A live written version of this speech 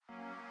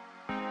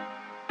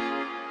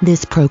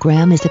This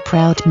program is a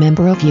proud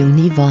member of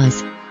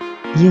Univoz.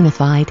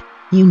 Unified,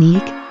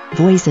 unique,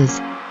 voices.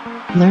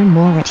 Learn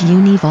more at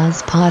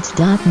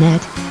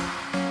univozpods.net.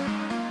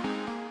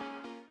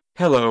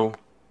 Hello,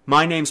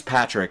 my name's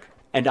Patrick,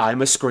 and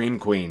I'm a Scream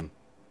Queen.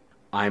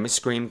 I'm a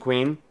Scream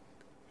Queen,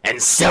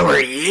 and so are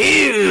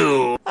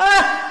you!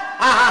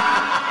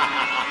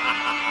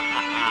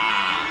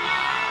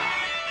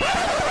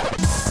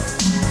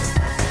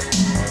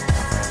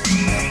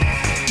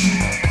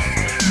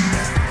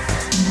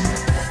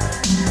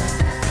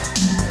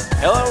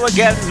 Hello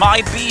again,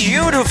 my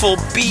beautiful,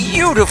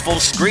 beautiful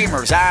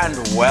screamers, and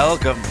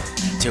welcome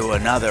to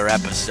another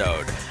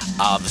episode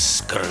of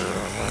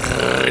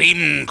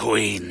Scream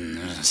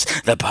Queens,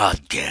 the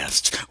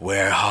podcast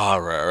where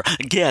horror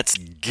gets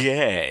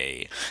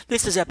gay.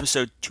 This is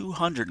episode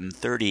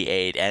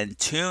 238, and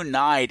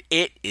tonight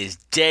it is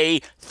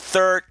day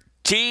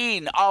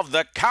 13 of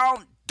the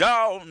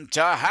countdown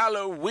to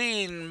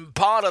Halloween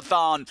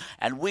Pod-a-Thon,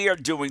 and we are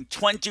doing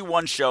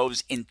 21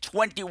 shows in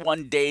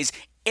 21 days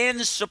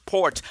in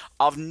support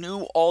of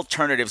new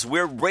alternatives.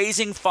 We're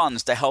raising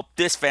funds to help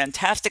this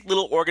fantastic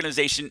little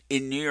organization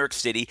in New York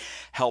City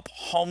help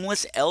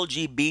homeless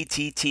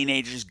LGBT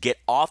teenagers get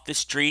off the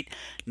street,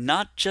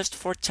 not just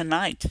for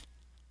tonight,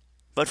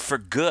 but for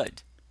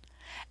good.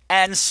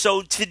 And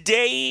so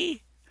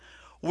today,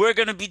 we're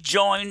going to be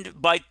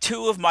joined by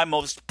two of my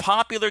most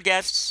popular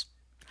guests,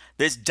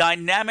 this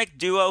dynamic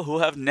duo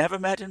who have never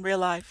met in real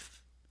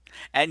life,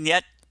 and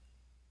yet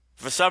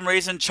for some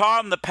reason,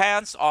 charm the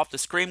pants off the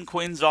Scream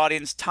Queens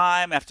audience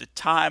time after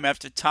time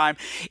after time,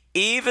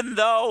 even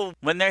though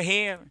when they're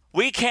here,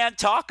 we can't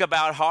talk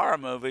about horror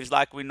movies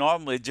like we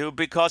normally do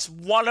because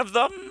one of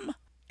them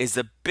is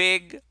a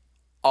big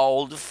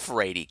old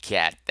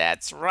FraidyCat.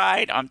 That's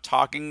right, I'm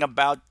talking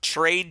about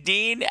TRAE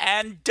DEAN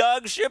and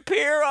Doug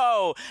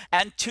Shapiro.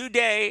 And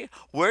today,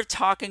 we're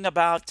talking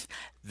about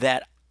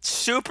that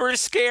super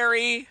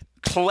scary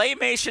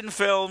claymation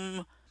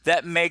film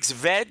that makes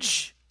veg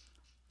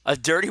a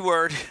dirty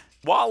word.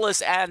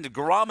 Wallace and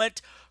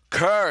Gromit,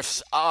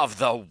 Curse of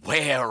the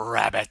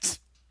Were-Rabbit.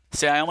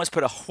 See, I almost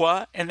put a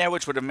 "wha" in there,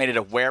 which would have made it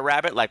a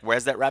were-rabbit, like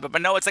where's that rabbit?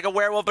 But no, it's like a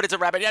werewolf, but it's a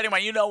rabbit.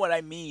 Anyway, you know what I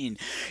mean.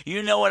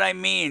 You know what I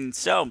mean.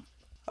 So,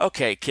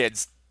 okay,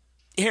 kids,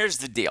 here's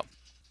the deal.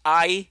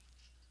 I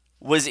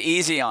was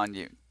easy on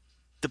you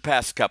the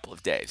past couple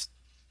of days.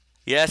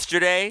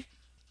 Yesterday,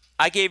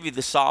 I gave you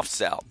the soft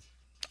sell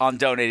on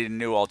donating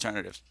new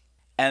alternatives.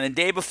 And the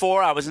day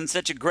before, I was in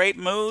such a great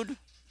mood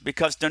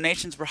because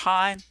donations were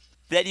high,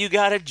 that you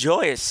got a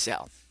joyous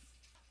sell.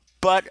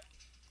 But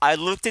I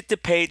looked at the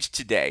page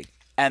today,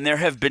 and there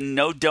have been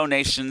no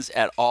donations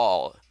at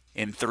all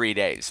in 3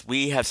 days.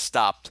 We have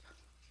stopped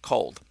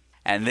cold.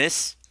 And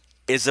this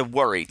is a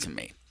worry to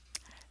me.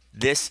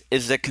 This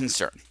is a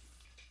concern.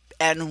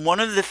 And one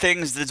of the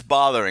things that's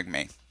bothering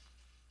me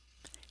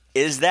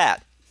is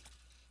that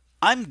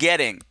I'm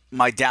getting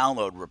my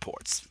download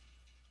reports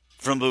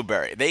from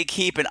Blueberry. They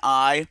keep an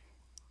eye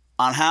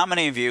on how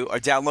many of you are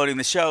downloading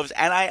the shows,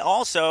 and I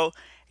also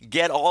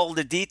get all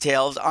the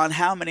details on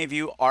how many of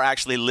you are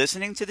actually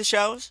listening to the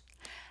shows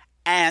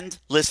and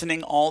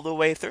listening all the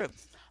way through.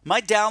 My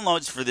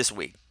downloads for this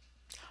week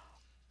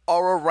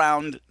are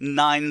around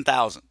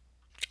 9,000,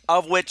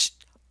 of which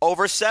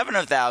over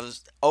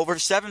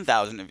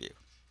 7,000 of you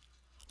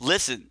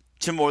listen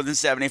to more than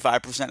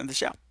 75% of the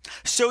show.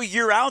 So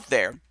you're out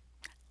there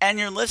and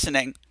you're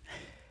listening,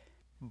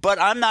 but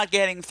I'm not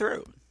getting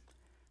through.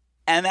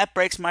 And that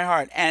breaks my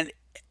heart, and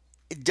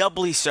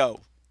doubly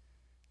so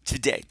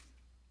today,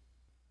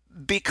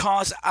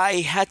 because I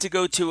had to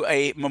go to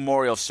a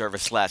memorial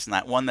service last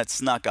night, one that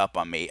snuck up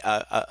on me.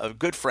 A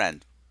good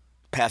friend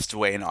passed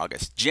away in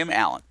August, Jim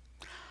Allen,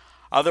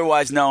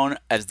 otherwise known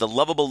as the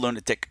lovable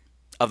lunatic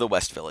of the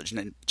West Village.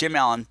 And Jim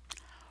Allen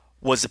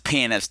was a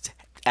pianist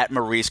at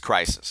Marie's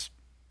Crisis,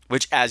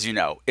 which, as you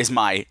know, is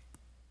my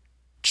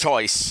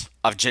choice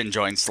of gin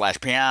joints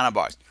 / piano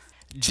bars.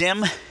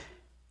 Jim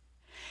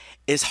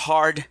is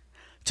hard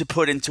to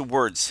put into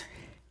words,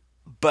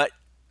 but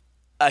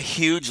a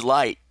huge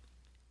light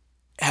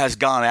has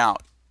gone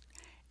out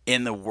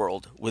in the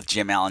world with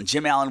Jim Allen.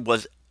 Jim Allen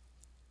was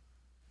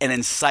an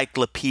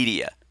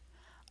encyclopedia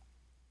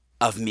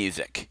of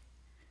music.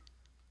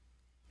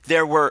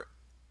 There were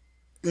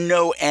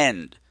no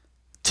end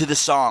to the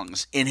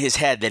songs in his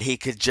head that he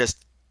could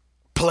just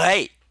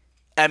play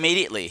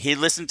immediately. He'd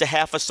listen to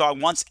half a song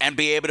once and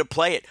be able to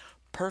play it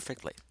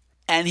perfectly.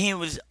 And he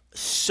was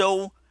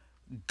so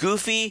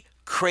goofy,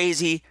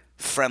 crazy,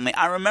 friendly.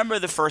 I remember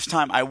the first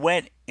time I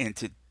went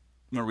into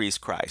Marie's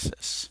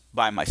Crisis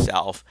by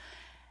myself,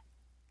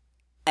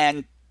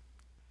 and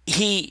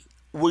he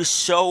was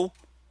so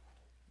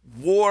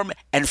warm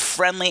and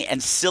friendly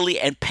and silly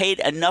and paid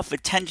enough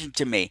attention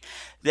to me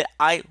that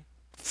I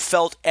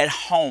felt at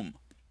home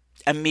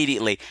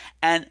immediately.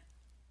 And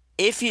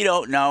if you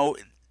don't know,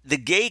 the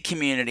gay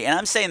community, and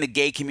I'm saying the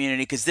gay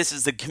community because this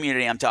is the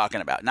community I'm talking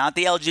about, not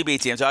the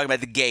LGBT. I'm talking about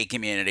the gay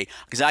community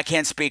because I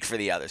can't speak for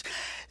the others.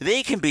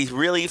 They can be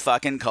really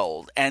fucking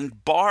cold,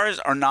 and bars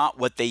are not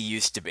what they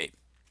used to be.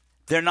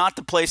 they're not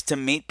the place to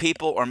meet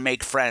people or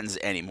make friends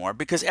anymore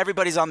because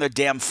everybody's on their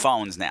damn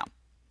phones now.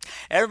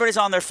 Everybody's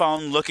on their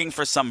phone looking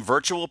for some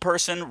virtual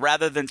person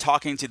rather than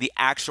talking to the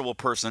actual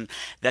person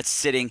that's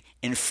sitting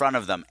in front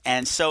of them.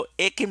 And so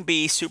it can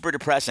be super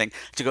depressing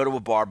to go to a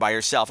bar by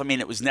yourself. I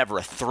mean, it was never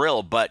a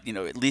thrill, but,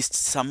 at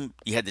least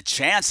you had the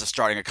chance of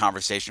starting a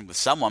conversation with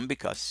someone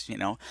because,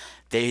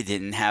 they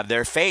didn't have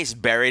their face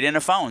buried in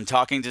a phone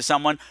talking to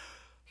someone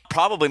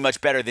probably much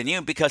better than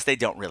you because they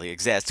don't really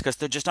exist because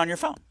they're just on your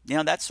phone.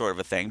 That sort of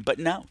a thing. But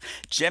no,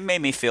 Jim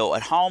made me feel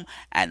at home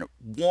and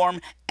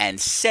warm and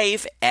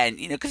safe. And,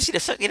 because,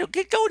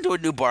 going to a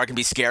new bar can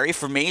be scary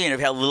for me. I've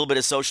had a little bit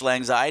of social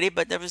anxiety,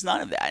 but there was none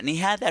of that. And he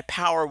had that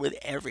power with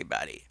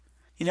everybody.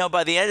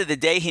 By the end of the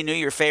day, he knew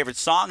your favorite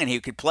song and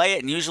he could play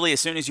it. And usually as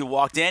soon as you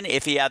walked in,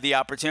 if he had the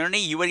opportunity,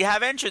 you would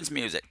have entrance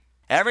music.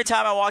 Every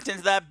time I walked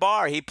into that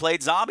bar, he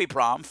played Zombie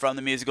Prom from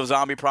the musical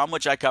Zombie Prom,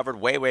 which I covered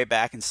way, way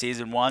back in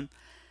season 1.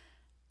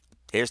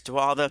 Here's to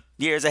all the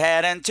years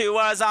ahead and to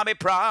our zombie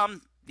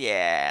prom.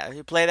 Yeah,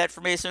 he'd play that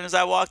for me as soon as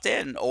I walked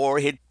in. Or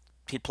he'd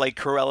play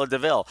Cruella de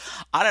Vil.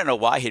 I don't know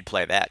why he'd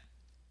play that.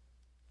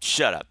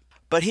 Shut up.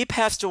 But he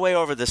passed away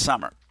over the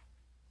summer.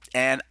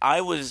 And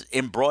I was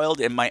embroiled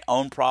in my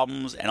own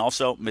problems and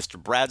also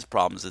Mr. Brad's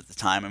problems at the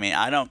time. I mean,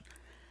 I don't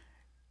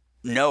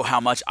know how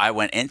much I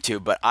went into,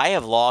 but I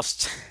have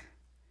lost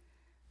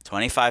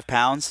 25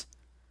 pounds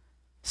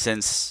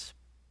since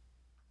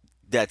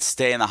that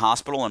stay in the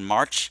hospital in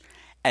March.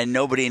 And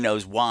nobody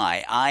knows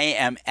why. I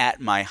am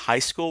at my high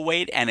school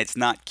weight, and it's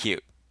not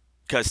cute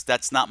because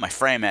that's not my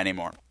frame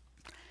anymore.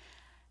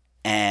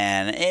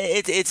 And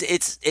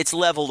it's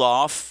leveled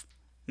off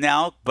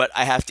now, but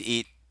I have to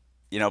eat,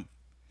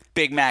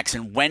 Big Macs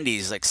and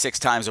Wendy's like 6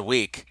 times a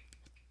week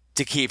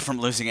to keep from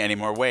losing any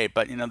more weight.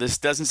 But, this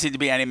doesn't seem to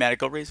be any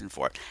medical reason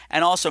for it.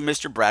 And also,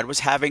 Mr. Brad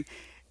was having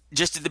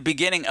just at the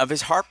beginning of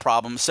his heart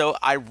problem, so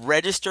I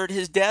registered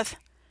his death,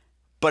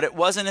 but it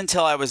wasn't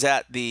until I was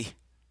at the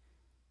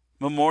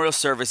memorial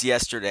service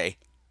yesterday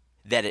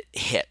that it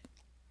hit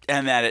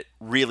and that it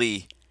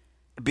really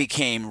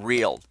became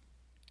real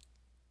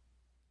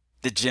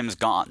that Jim's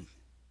gone.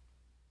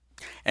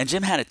 And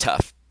Jim had it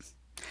tough.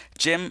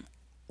 Jim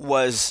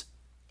was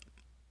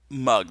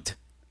mugged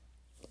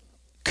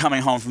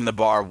coming home from the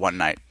bar one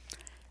night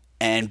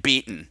and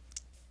beaten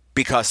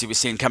because he was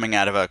seen coming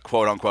out of a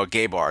quote-unquote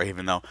gay bar,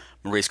 even though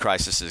Maurice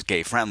Crisis is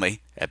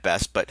gay-friendly at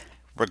best. But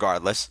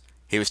regardless,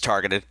 he was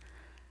targeted,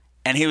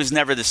 and he was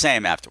never the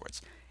same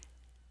afterwards.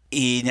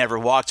 He never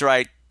walked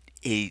right.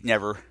 He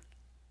never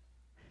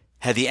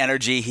had the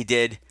energy he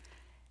did.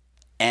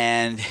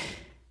 And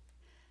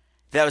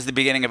that was the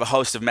beginning of a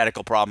host of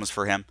medical problems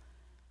for him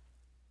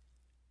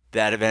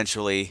that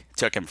eventually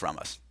took him from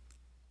us.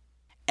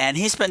 And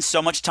he spent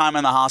so much time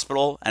in the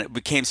hospital, and it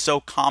became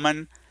so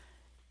common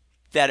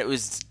that it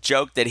was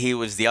joked that he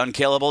was the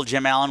unkillable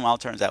Jim Allen. Well,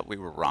 it turns out we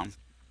were wrong.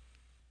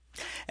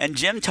 And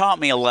Jim taught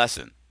me a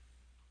lesson.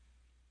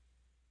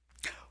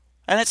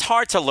 And it's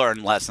hard to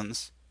learn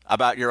lessons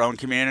about your own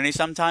community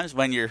sometimes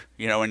when you're,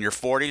 in your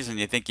 40s and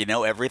you think you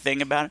know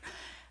everything about it.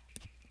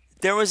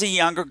 There was a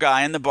younger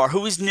guy in the bar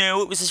who was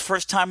new. It was his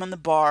first time in the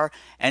bar,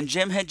 and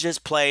Jim had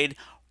just played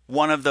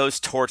one of those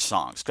torch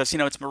songs because,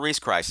 it's Maurice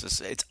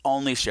Crisis. It's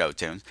only show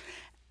tunes.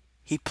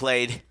 He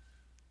played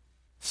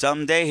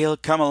Someday He'll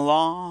Come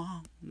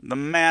Along, the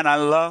man I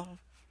love,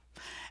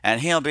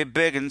 and he'll be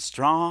big and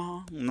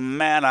strong, the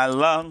man I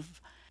love.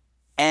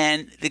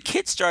 And the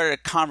kid started a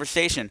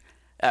conversation.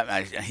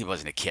 He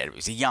wasn't a kid. He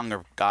was a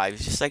younger guy. He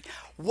was just like,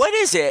 what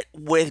is it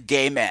with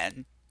gay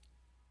men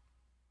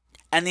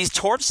and these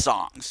torch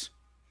songs?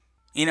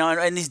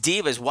 And these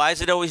divas. Why is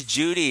it always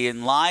Judy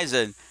and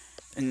Liza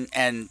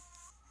and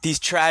these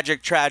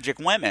tragic, tragic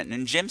women?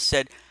 And Jim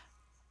said,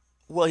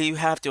 well, you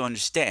have to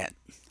understand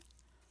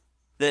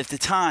that at the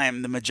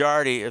time, the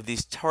majority of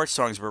these torch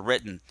songs were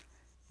written.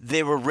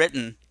 They were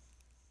written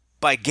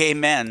by gay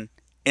men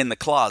in the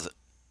closet.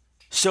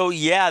 So,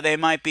 yeah, they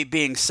might be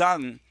being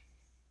sung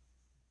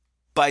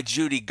by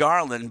Judy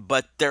Garland,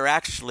 but they're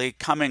actually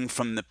coming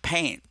from the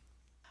pain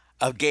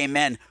of gay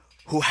men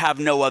who have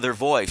no other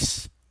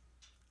voice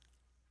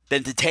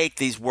than to take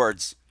these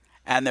words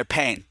and their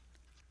pain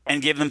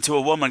and give them to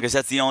a woman because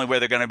that's the only way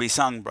they're going to be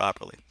sung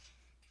properly.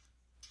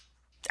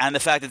 And the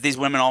fact that these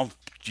women all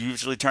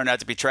usually turn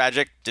out to be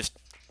tragic just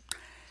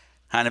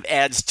kind of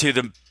adds to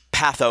the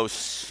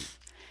pathos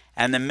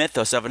and the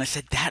mythos of it. And I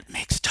said, that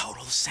makes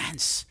total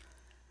sense.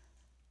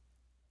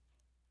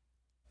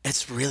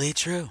 It's really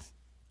true.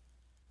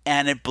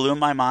 And it blew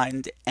my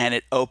mind, and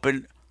it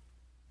opened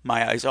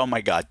my eyes. Oh, my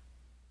God.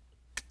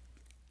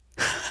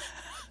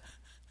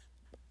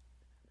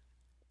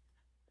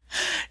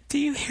 Do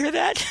you hear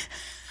that?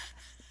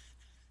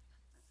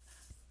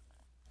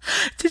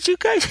 Did you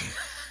guys...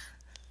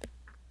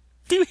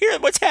 Do you hear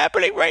what's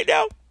happening right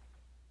now?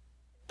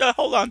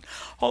 Hold on.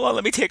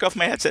 Let me take off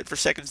my headset for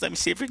seconds. Let me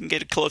see if we can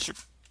get it closer.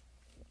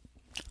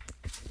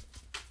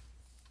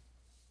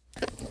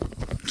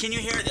 Can you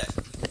hear this?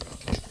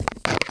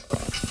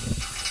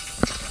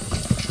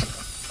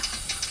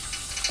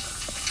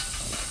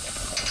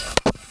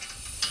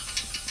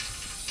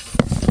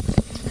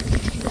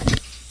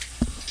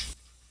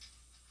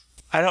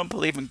 I don't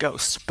believe in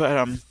ghosts,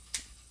 but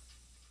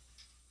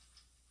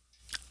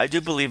I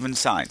do believe in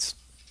signs.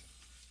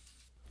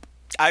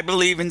 I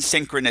believe in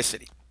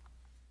synchronicity.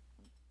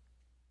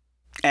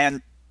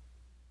 And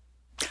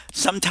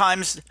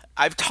sometimes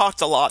I've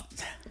talked a lot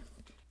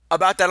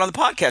about that on the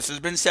podcast. There's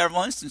been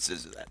several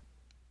instances of that.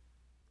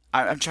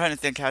 I'm trying to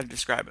think how to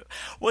describe it.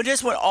 Well,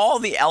 just when all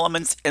the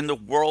elements in the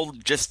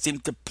world just seem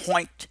to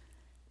point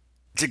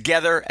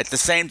together at the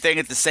same thing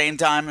at the same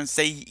time and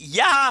say,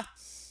 yeah,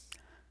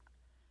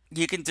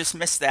 you can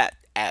dismiss that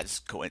as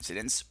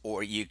coincidence,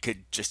 or you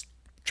could just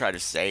try to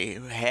say,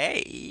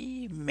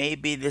 hey,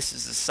 maybe this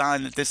is a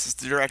sign that this is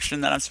the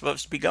direction that I'm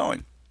supposed to be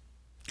going.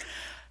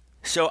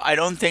 So I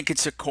don't think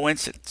it's a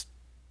coincidence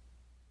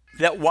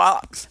that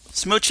while,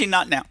 Smoochie,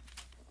 not now,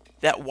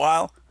 that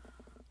while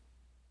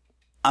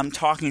I'm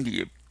talking to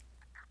you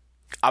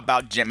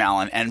about Jim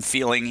Allen and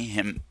feeling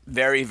him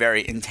very,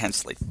 very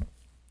intensely,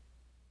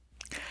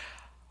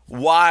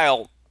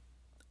 while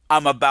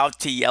I'm about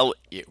to yell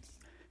at you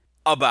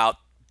about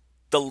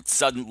the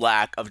sudden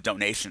lack of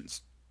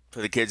donations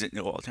for the kids at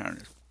New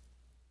Alternative,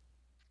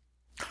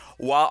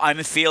 while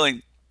I'm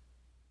feeling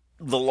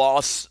the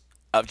loss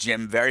of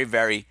Jim very,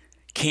 very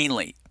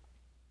keenly,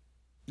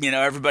 you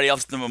know, everybody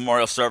else at the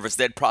memorial service,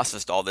 they'd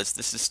processed all this.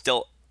 This is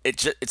still,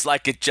 it's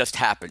like it just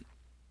happened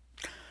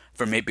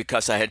for me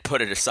because I had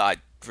put it aside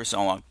for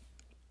so long.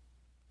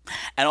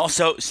 And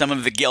also some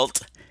of the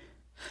guilt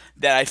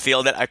that I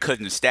feel that I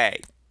couldn't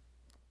stay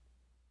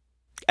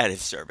at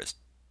his service.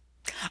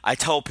 I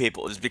told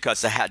people it was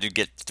because I had to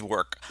get to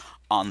work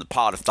on the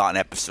Pod-a-Thon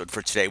episode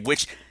for today,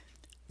 which,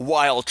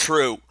 while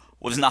true,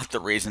 was not the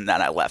reason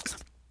that I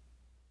left.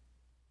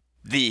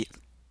 The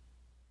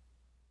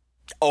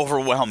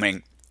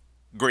overwhelming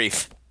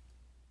grief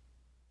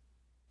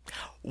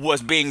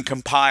was being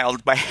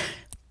compiled by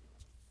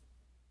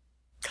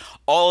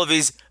all of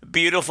these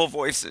beautiful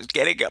voices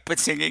getting up and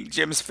singing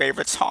Jim's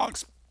favorite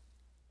songs,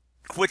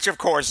 which, of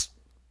course,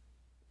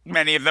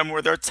 many of them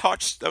were those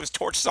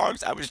torch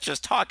songs I was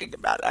just talking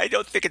about. I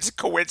don't think it's a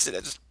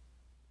coincidence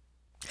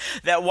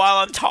that while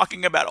I'm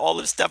talking about all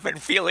this stuff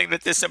and feeling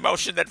that this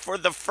emotion, that for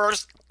the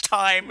first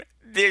time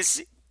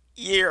this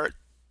year,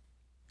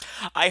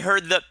 I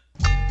heard the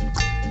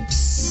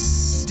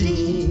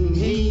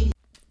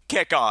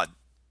kick on.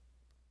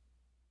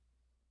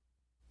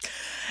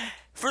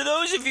 For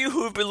those of you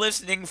who've been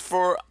listening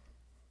for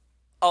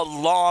a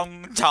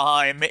long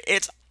time,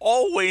 it's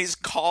always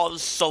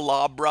cause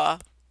celebre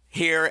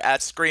here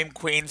at Scream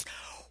Queens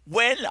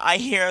when I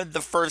hear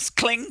the first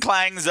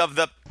cling-clangs of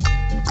the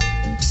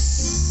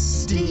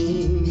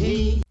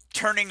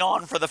turning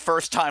on for the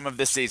first time of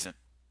this season.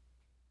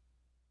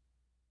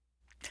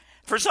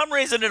 For some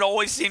reason, it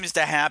always seems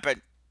to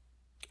happen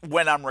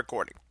when I'm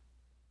recording.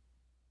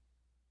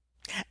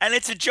 And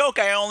it's a joke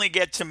I only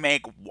get to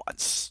make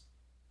once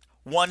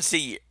a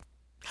year.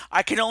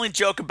 I can only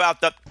joke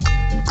about the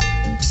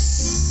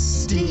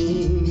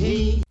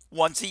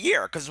once a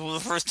year, because the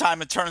first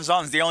time it turns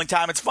on is the only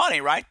time it's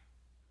funny, right?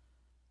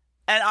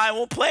 And I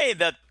will play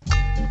the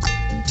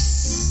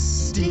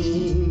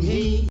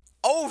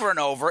over and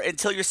over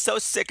until you're so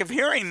sick of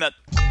hearing the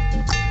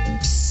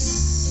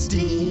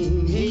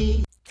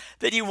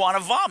that you want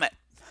to vomit.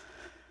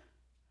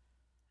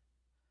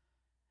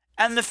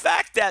 And the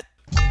fact that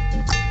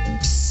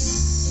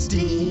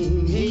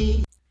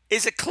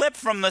is a clip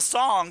from the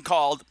song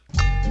called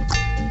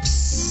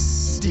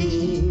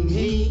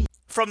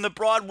from the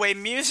Broadway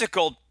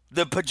musical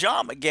The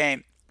Pajama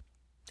Game,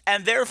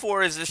 and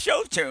therefore is a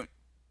show tune,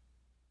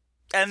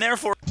 and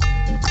therefore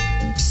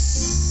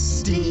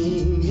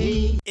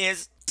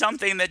is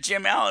something that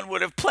Jim Allen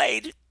would have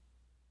played.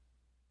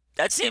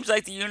 That seems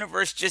like the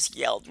universe just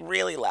yelled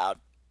really loud.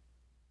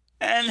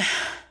 And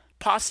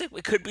possibly,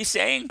 we could be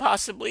saying,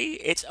 possibly,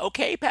 it's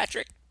okay,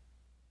 Patrick,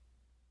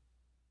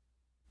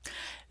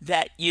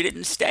 that you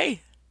didn't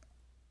stay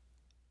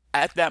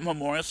at that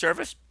memorial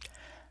service.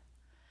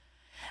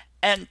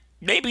 And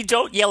maybe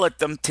don't yell at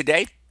them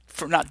today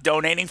for not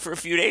donating for a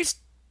few days.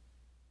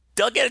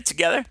 They'll get it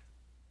together.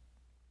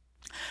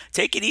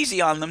 Take it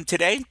easy on them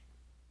today.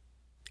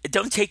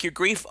 Don't take your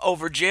grief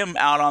over Jim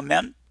out on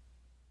them.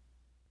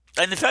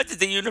 And the fact that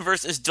the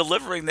universe is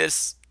delivering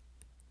this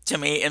to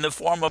me in the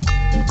form of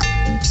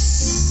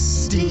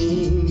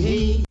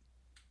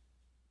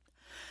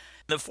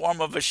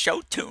a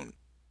show tune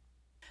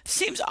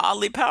seems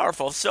oddly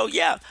powerful. So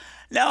yeah,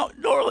 now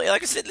normally,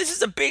 like I said, this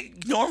is a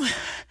big norm.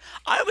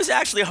 I was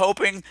actually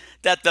hoping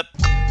that the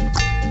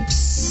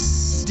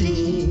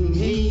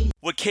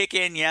would kick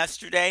in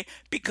yesterday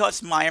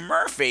because Maya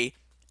Murphy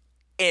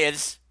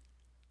is,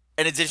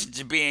 in addition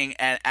to being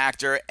an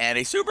actor and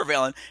a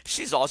supervillain,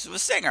 she's also a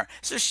singer.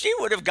 So she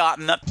would have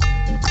gotten the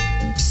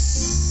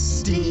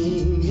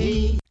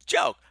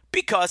joke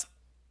because,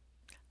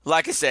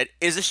 like I said,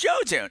 is a show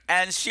tune.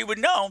 And she would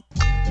know,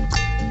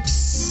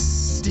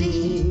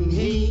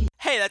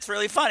 hey, that's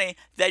really funny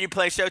that you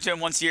play show tune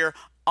once a year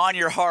on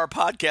your horror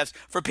podcast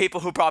for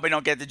people who probably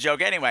don't get the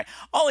joke anyway.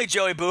 Only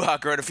Joey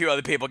Buhucker and a few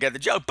other people get the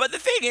joke. But the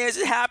thing is,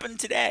 it happened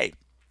today.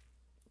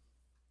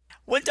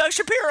 when Doug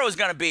Shapiro is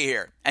going to be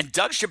here. And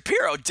Doug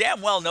Shapiro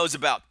damn well knows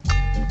about.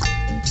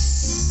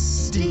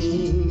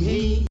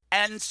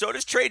 And so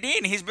does TRAE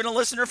DEAN. He's been a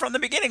listener from the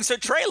beginning, so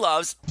TRAE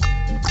loves.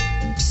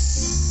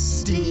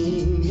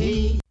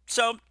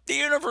 So the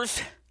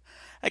universe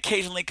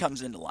occasionally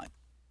comes into line.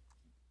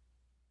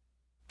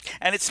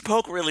 And it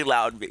spoke really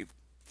loud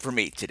for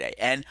me today.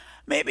 And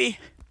maybe,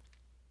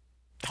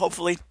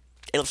 hopefully,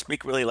 it'll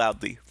speak really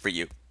loudly for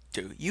you,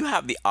 too. You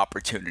have the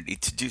opportunity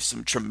to do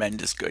some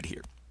tremendous good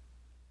here.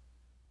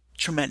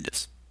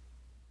 Tremendous.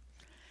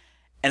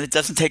 And it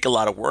doesn't take a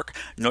lot of work,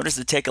 nor does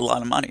it take a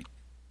lot of money.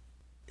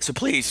 So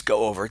please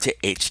go over to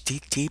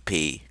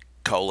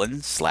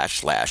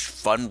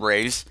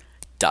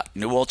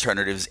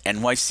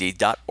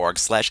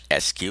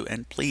http://fundraise.newalternativesnyc.org/SQ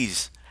and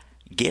please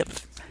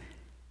give.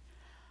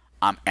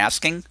 I'm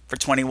asking for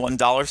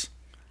 $21,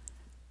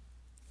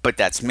 but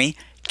that's me.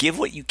 Give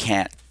what you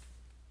can.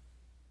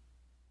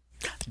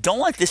 Don't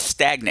let this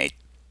stagnate.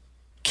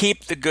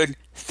 Keep the good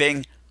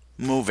thing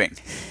moving.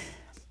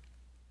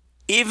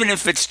 Even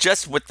if it's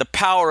just with the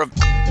power of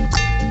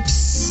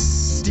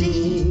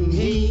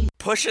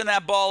pushing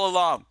that ball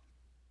along.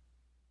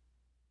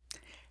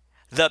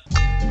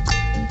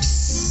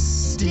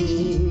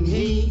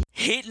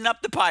 Heating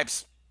up the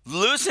pipes,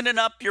 loosening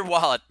up your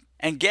wallet,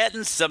 and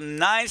getting some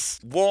nice,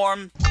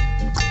 warm,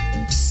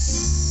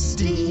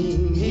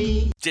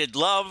 did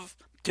love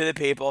to the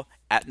people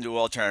at New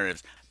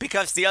Alternatives.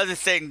 Because the other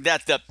thing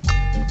that the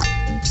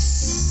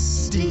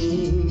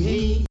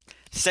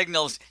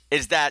signals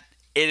is that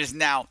it is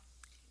now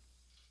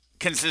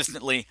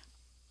consistently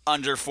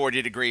under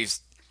 40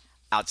 degrees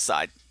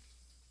outside.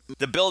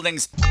 The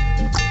building's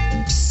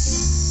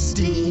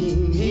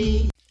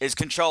is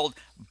controlled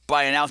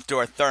by an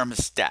outdoor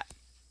thermostat.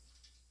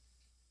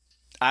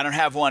 I don't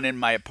have one in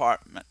my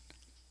apartment.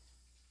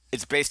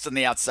 It's based on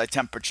the outside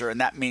temperature, and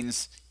that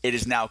means it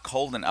is now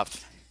cold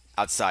enough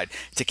outside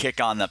to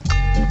kick on the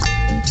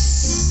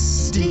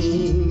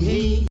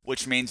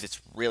which means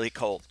it's really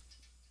cold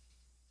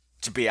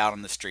to be out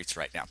on the streets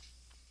right now.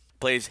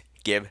 Please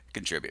give,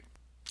 contribute.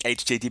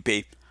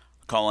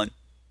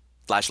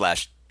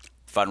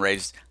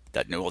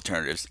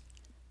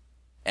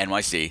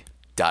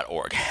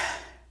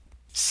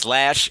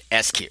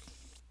 http://fundraise.newalternatives.nyc.org/SQ.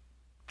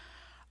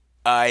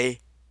 I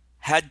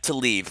had to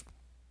leave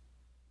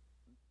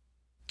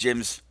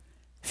Jim's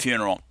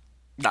funeral.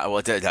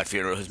 Not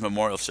funeral, his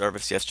memorial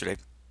service yesterday.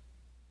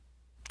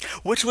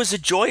 Which was a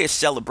joyous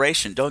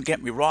celebration, don't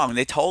get me wrong.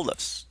 They told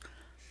us.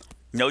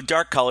 No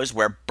dark colors,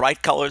 wear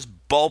bright colors,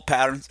 bold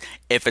patterns.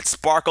 If it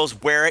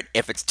sparkles, wear it.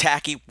 If it's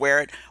tacky,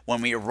 wear it.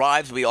 When we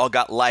arrived, we all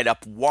got light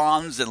up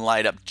wands and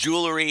light up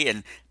jewelry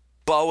and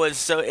boas.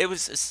 So it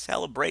was a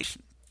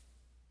celebration.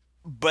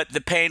 But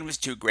the pain was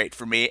too great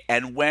for me.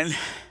 And when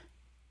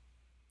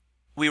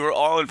we were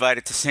all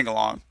invited to sing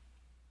along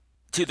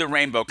to the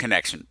Rainbow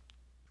Connection,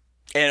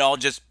 it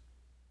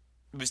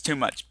was too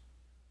much.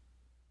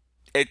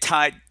 It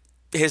tied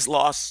his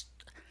loss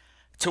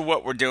to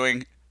what we're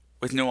doing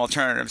with New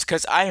Alternatives.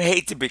 Because I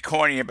hate to be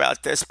corny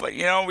about this, but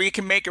we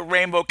can make a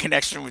rainbow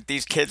connection with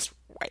these kids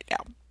right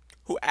now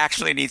who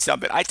actually need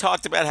something. I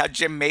talked about how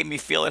Jim made me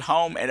feel at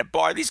home at a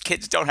bar. These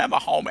kids don't have a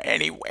home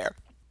anywhere.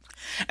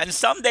 And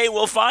someday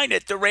we'll find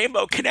it, the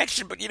Rainbow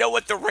Connection. But you know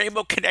what? The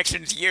Rainbow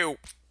Connection's you.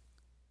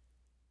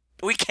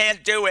 We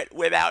can't do it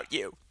without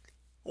you.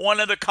 One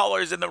of the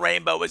colors in the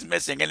rainbow is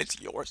missing, and it's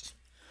yours.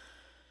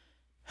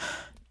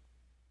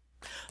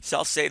 So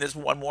I'll say this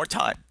one more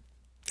time.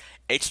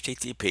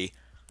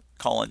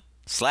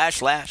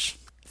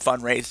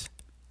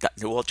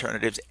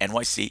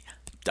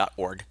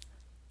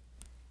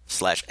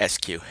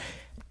 http://fundraise.newalternativesnyc.org/SQ.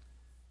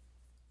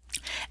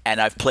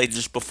 And I've played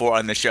this before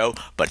on the show,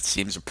 but it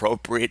seems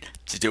appropriate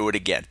to do it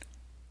again.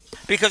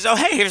 Because,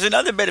 hey, here's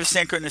another bit of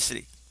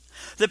synchronicity.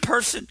 The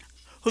person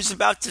who's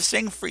about to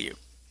sing for you,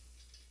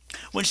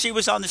 when she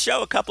was on the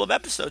show a couple of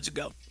episodes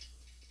ago,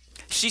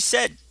 she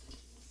said,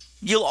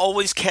 you'll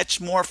always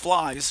catch more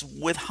flies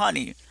with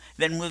honey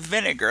than with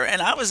vinegar.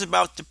 And I was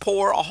about to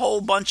pour a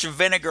whole bunch of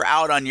vinegar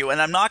out on you,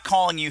 and I'm not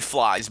calling you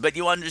flies, but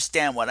you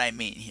understand what I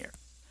mean here.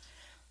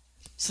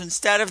 So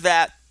instead of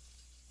that,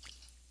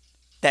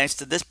 thanks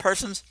to this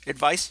person's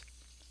advice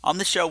on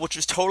the show, which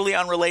was totally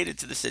unrelated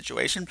to the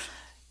situation,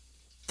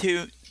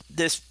 to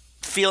this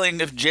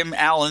feeling of Jim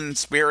Allen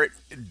spirit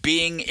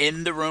being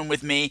in the room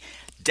with me,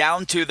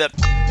 down to the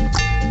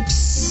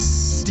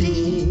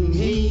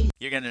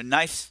you're getting a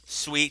nice,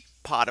 sweet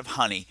pot of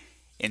honey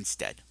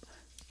instead.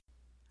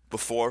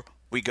 Before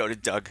we go to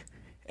Doug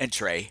and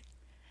TRAE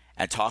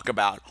and talk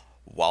about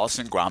Wallace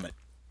and Gromit,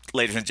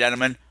 ladies and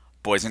gentlemen,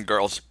 boys and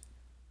girls,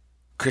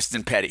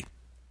 Kristen Petty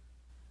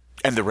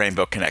and the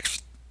Rainbow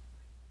Connection.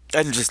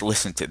 And just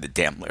listen to the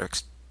damn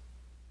lyrics,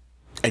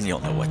 and you'll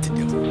know what to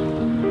do.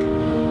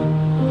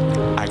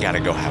 I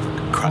gotta go have a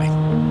good cry.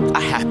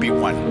 A happy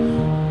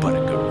one, but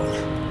a good one.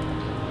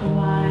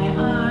 Why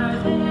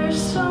are there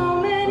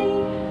so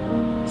many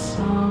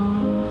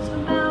songs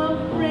about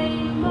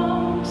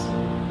rainbows?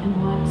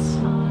 And what's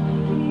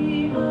on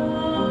the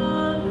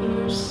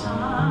other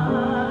side?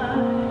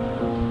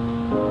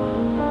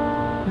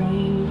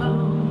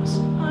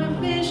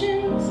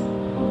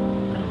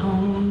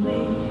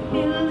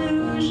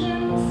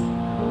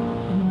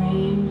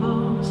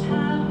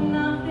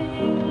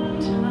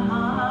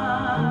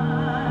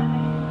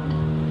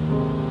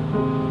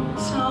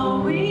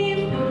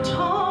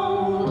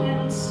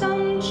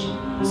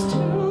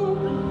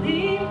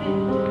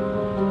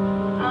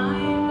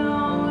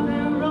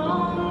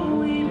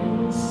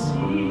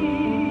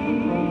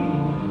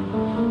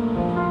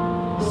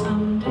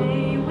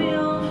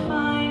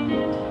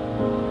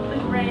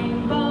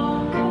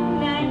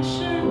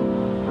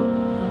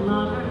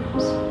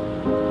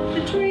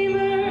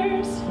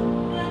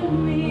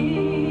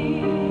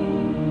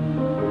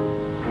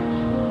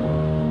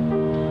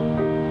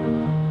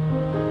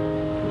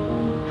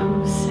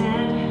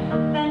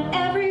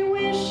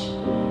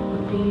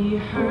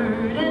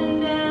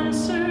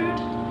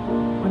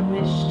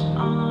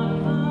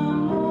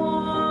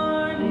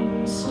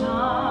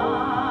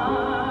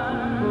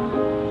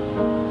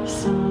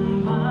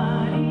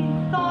 Somebody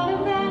thought of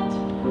that,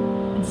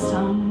 and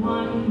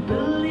someone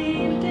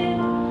believed it,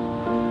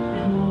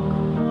 and look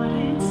what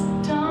it's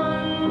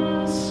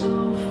done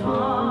so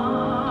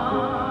far.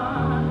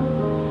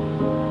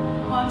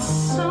 What's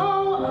so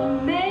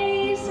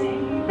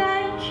amazing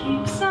that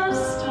keeps us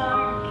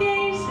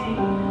stargazing,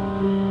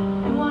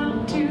 and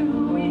what do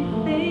we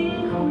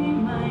think we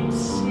might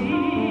see?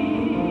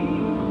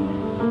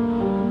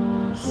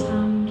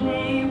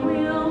 Someday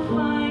we'll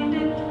find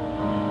it,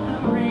 the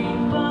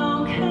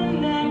rainbow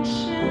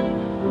connection,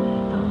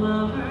 the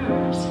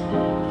lovers,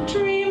 the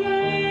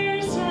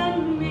dreamers,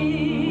 and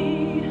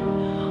me.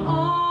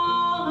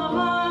 All of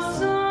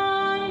us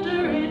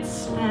under its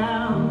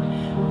spell.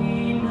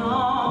 We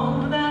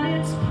know that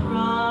it's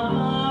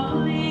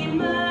probably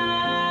magic.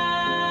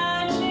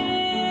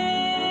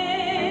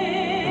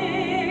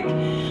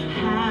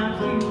 Have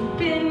you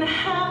been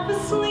half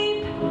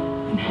asleep,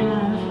 and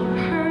have you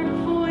heard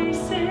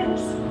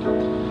voices?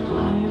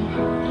 I've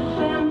heard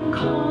them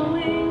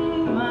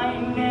calling my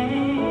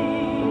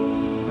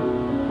name.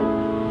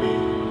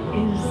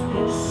 Is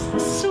this the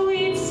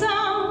sweet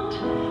sound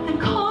that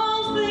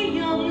calls the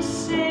young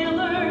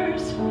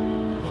sailors?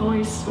 The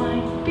voice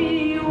might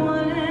be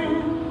one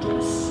and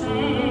the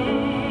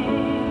same.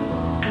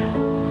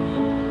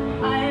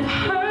 I've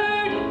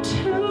heard it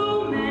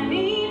too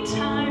many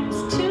times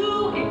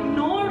to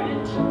ignore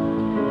it.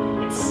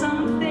 It's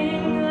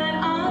something that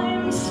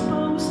I'm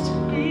supposed to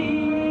be.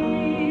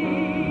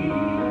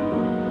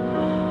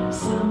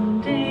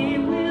 Someday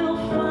we'll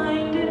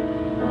find it,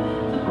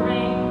 the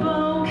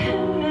rainbow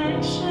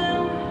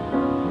connection,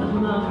 the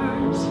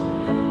lovers,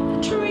 the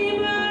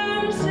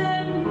dreamers,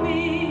 and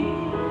me.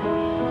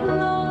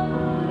 La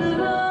da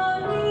da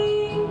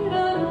dee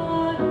da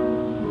da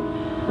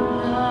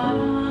la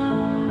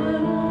da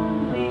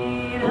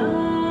dee da da.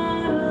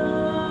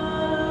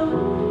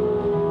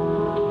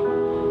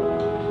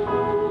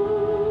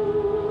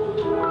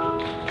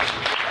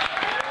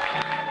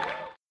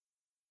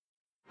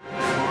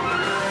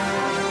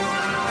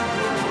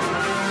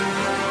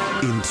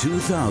 In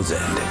 2000,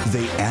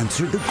 they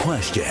answered the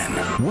question,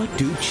 what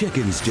do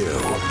chickens do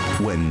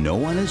when no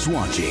one is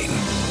watching?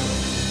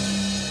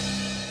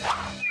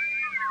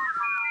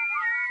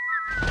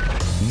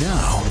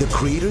 Now, the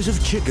creators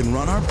of Chicken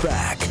Run are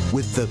back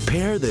with the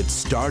pair that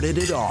started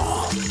it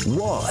all,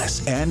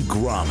 Wallace and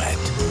Gromit.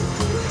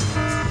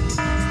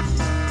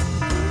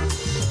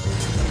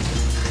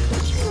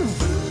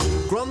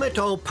 Gromit,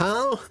 old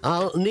pal,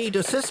 I'll need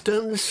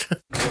assistance.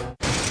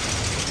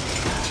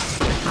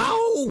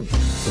 Ow!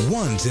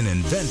 One's an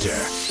inventor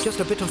Just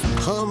a bit of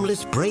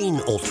harmless brain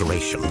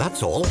alteration,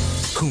 that's all.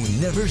 who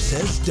never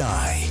says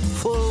die.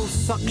 Full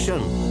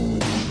suction.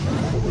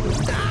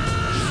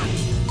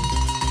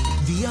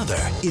 The other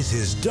is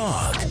his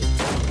dog,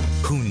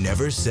 who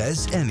never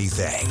says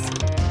anything.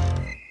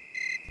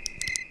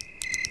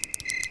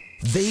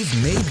 They've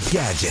made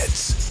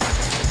gadgets.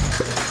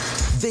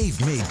 They've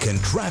made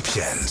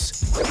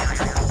contraptions.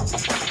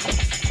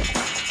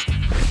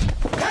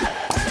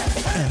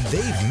 And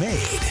they've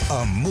made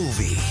a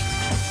movie.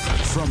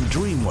 From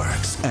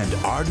DreamWorks and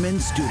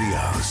Aardman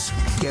Studios,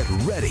 get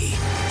ready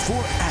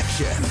for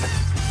action,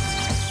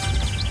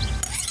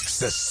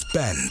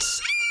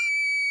 suspense,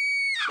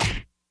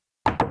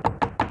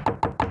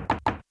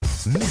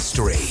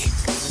 mystery,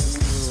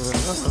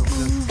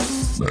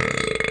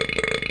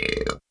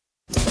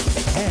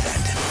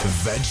 and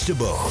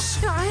vegetables.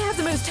 I have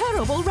the most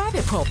terrible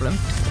rabbit problem.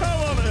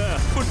 How on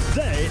earth would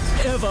they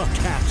ever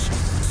catch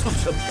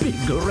such a big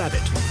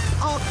rabbit?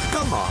 Oh,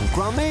 come on,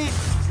 Gromit.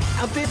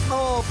 A bit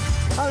more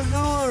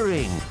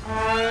alluring.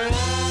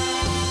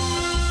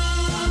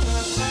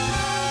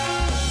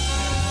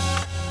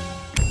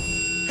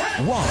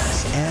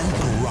 Wallace and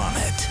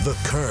Gromit, The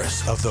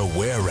Curse of the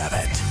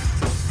Were-Rabbit.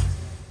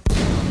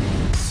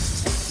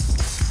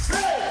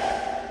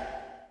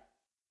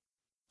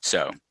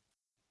 So,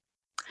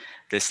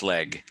 this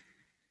leg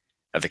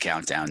of the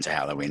Countdown to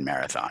Halloween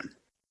Marathon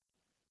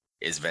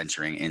is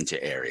venturing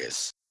into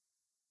areas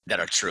that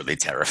are truly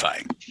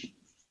terrifying.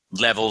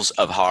 Levels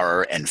of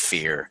horror and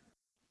fear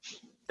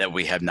that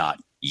we have not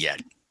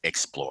yet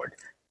explored.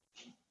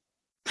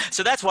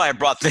 So that's why I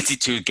brought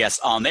 52 guests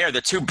on. They are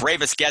the two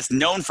bravest guests,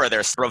 known for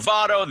their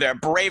bravado, their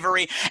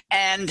bravery,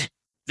 and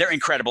their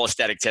incredible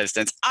aesthetic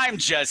distance. I'm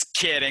just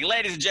kidding.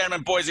 Ladies and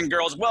gentlemen, boys and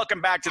girls,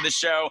 welcome back to the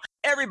show.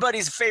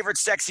 Everybody's favorite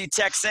sexy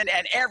Texan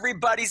and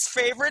everybody's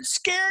favorite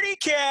scaredy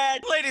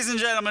cat. Ladies and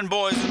gentlemen,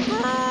 boys and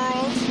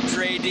girls,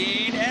 TRAE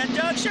DEAN and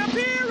Doug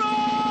Shapiro.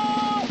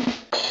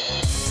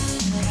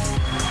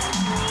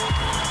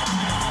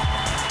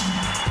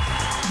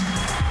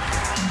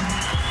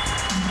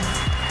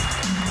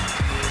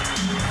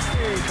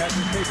 Hey,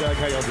 Patrick. Hey, Doug.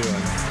 How y'all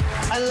doing?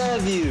 I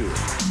love you.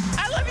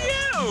 I love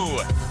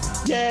you.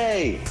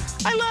 Yay.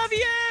 I love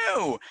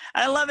you.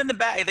 I love in the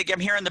back. I think I'm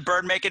hearing the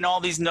bird making all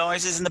these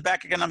noises in the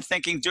back again. I'm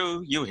thinking,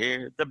 do you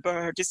hear the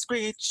bird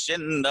screech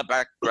in the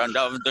background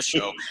of the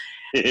show?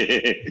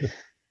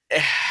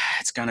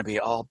 It's going to be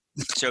all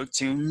joke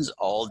tunes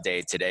all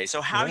day today.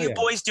 So how are you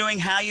boys doing?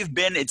 How you've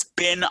been? It's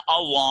been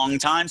a long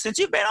time since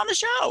you've been on the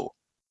show.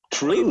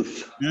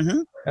 Truth.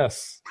 Mm-hmm.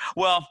 Yes.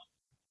 Well,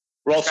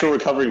 we're also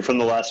recovering from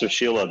the last of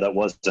Sheila that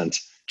wasn't.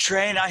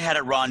 Trey and I had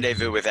a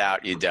rendezvous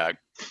without you, Doug.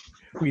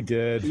 We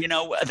did. You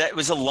know, that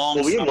was a long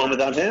Well, we had summer. one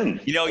without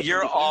him. You know,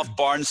 you're off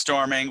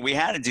barnstorming. We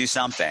had to do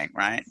something,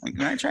 right?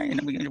 We're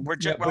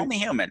only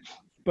human.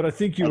 But I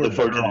think you were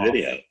better the off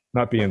video.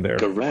 Not being there.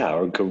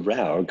 Garrow.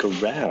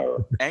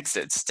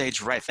 Exit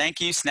stage right. Thank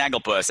you,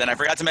 Snagglepuss. And I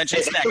forgot to mention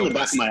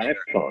Snagglepuss on my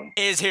iPhone.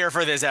 is here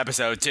for this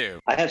episode, too.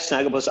 I have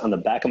Snagglepuss on the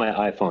back of my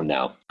iPhone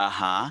now.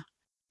 Uh-huh.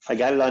 I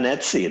got it on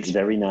Etsy. It's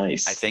very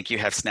nice. I think you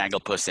have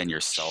Snagglepuss in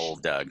your soul,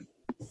 Doug.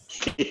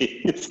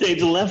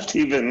 Stage left,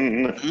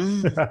 even.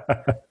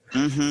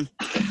 Mm-hmm.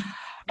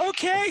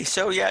 Okay,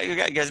 so yeah, you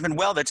guys have been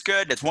well. That's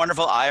good. That's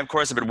wonderful. I, of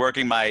course, have been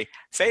working my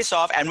face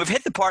off, and we've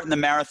hit the part in the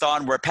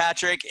marathon where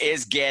Patrick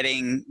is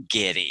getting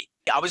giddy.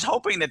 I was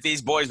hoping that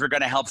these boys were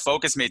going to help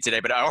focus me today,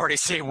 but I already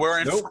see we're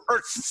in for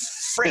a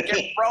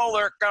freaking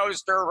roller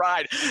coaster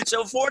ride.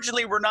 So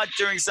fortunately, we're not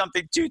doing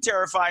something too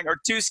terrifying or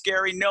too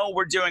scary. No,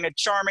 we're doing a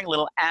charming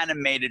little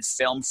animated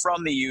film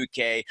from the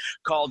UK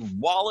called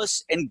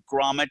Wallace and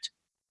Gromit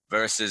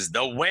versus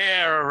the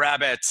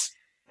Were-Rabbit.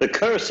 The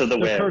Curse of the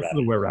Were-Rabbit. The Curse of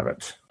the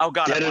Were-Rabbit. Oh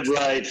God! Get it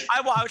right.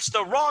 I watched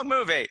the wrong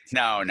movie.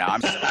 No,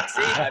 I'm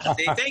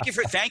see,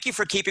 thank you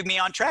for keeping me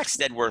on track,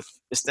 Stedworth.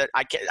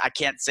 I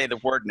can't say the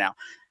word now.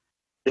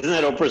 Isn't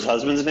that Oprah's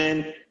husband's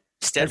name?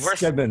 Stedworth.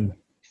 Stedman.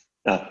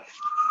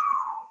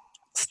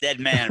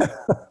 Stedman.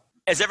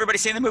 Has everybody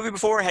seen the movie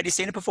before? Had you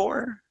seen it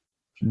before?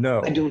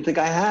 No. I don't think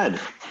I had.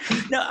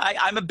 No,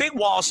 I'm a big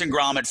Wallace and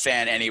Gromit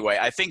fan anyway.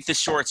 I think the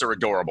shorts are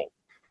adorable.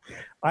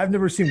 I've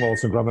never seen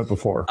Wallace and Gromit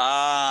before.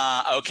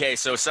 Okay.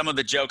 So some of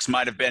the jokes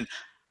might have been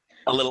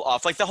a little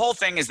off. Like the whole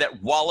thing is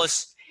that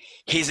Wallace,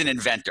 he's an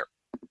inventor.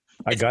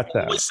 I got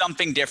that. It was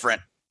something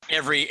different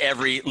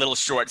every little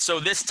short. So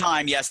this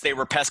time, yes, they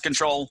were pest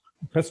control.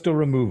 Pesto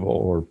removal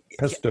or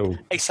pesto.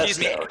 Excuse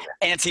me,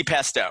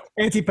 anti-pesto.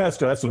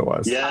 Anti-pesto, that's what it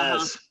was.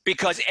 Yes.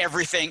 Because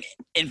everything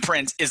in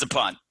print is a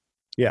pun.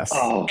 Yes.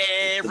 Oh,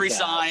 every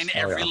sign,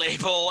 every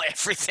label,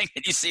 everything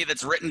that you see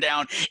that's written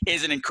down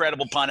is an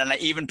incredible pun. And I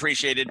even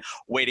appreciated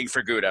waiting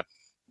for Gouda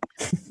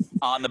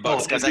on the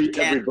books because I can't.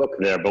 Every book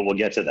there, but we'll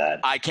get to that.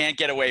 I can't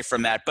get away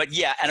from that. But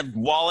yeah, and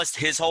Wallace,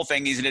 his whole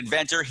thing, he's an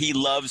inventor. He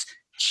loves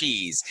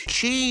cheese.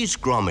 Cheese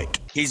Gromit.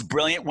 He's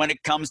brilliant when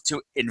it comes to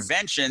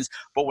inventions,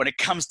 but when it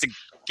comes to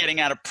getting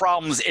out of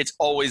problems, it's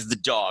always the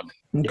dog.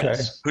 Okay.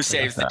 Who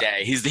saves the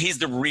day. He's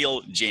the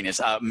real genius,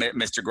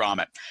 Mr.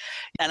 Gromit.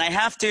 And I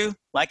have to,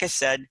 like I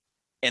said,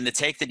 in the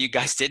take that you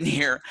guys didn't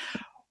hear,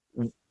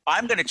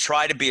 I'm going to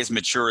try to be as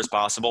mature as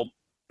possible.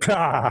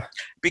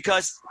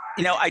 Because,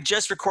 I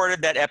just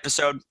recorded that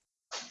episode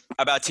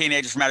about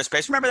Teenagers from Outer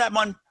Space. Remember that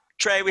one,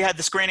 Trey? We had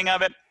the screening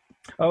of it.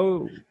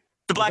 Oh.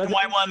 The black and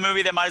white one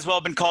movie that might as well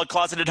have been called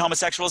Closeted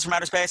Homosexuals from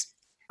Outer Space.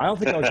 I don't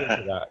think I was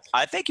into that.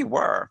 I think you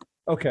were.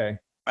 Okay.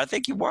 I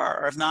think you were,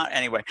 or if not,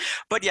 anyway.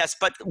 But yes,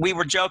 but we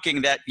were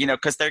joking that,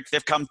 because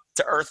they've come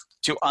to Earth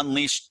to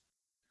unleash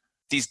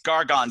these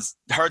gargons,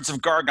 herds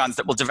of gargons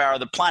that will devour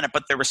the planet,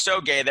 but they were so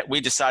gay that we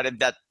decided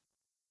that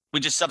we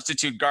just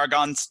substitute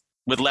gargons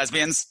with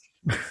lesbians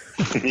and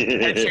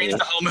change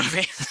the whole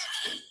movie.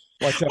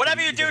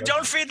 Whatever you do,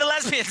 don't feed the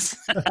lesbians.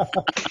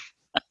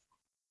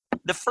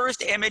 The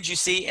first image you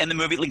see in the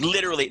movie, like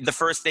literally the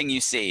first thing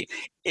you see,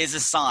 is a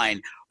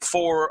sign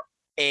for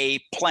a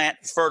plant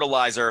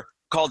fertilizer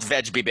called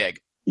Veg Be Big.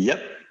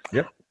 Yep.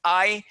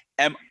 I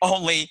am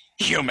only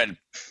human.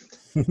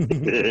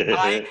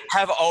 I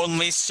have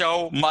only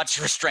so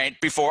much restraint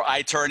before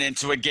I turn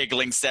into a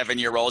giggling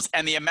 7-year-old.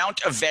 And the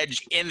amount of veg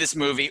in this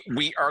movie,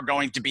 we are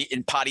going to be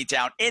in Potty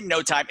Town in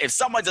no time if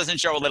someone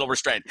doesn't show a little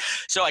restraint.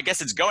 So I guess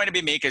it's going to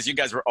be me because you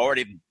guys were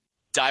already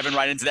diving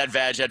right into that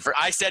veg.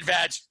 I said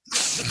veg.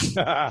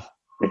 I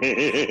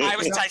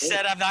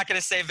said I'm not going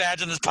to say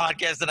veg on this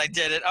podcast, and I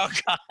did it. Oh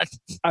God!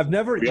 I've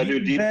never. We got to do a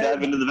deep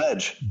dive into the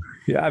veg.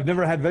 Yeah, I've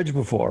never had veg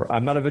before.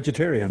 I'm not a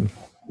vegetarian.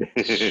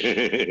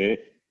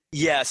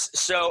 Yes.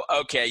 So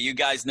okay, you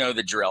guys know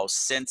the drill.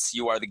 Since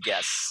you are the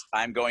guests,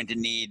 I'm going to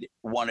need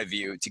one of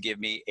you to give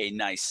me a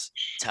nice,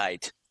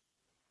 tight,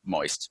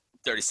 moist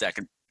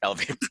 30-second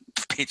elevator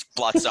pitch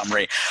plot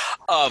summary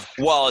of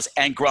Wallace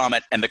and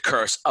Gromit and the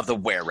Curse of the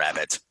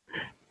Were-Rabbit.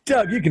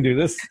 Doug, you can do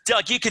this.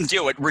 Doug, you can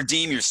do it.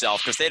 Redeem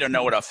yourself because they don't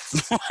know what a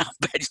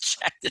veg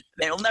check is.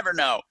 They'll never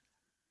know.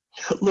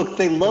 Look,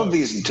 they love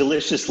these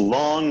delicious,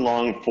 long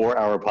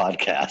 4-hour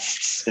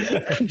podcasts.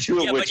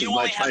 But you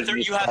only have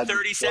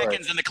 30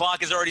 seconds and the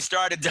clock has already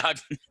started, Doug.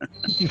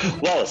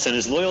 Wallace and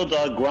his loyal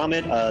dog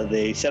Gromit,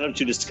 they set out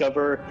to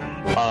discover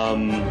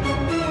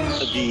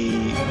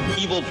the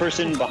evil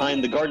person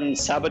behind the garden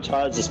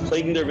sabotage is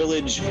plaguing their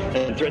village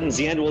and threatens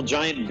the annual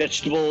giant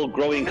vegetable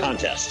growing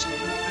contest.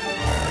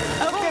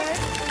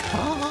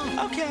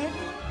 Okay.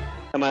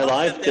 Am I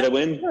live? Did I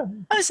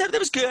win? I said that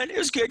was good. It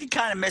was good. You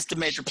kind of missed a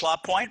major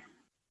plot point.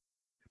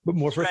 But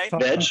more for Trey?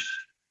 Veg?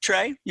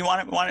 Trey, you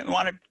want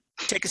to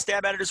take a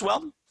stab at it as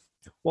well?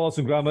 Wallace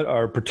and Gromit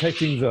are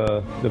protecting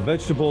the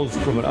vegetables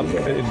from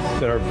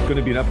that are going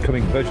to be an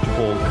upcoming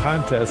vegetable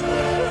contest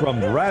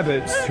from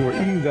rabbits who are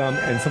eating them,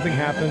 and something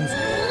happens,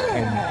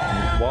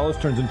 and Wallace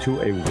turns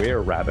into a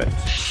were-rabbit.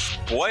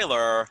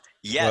 Spoiler.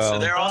 Yes, so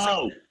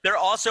they're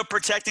also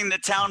protecting the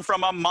town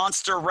from a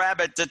monster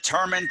rabbit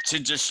determined to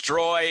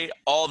destroy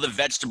all the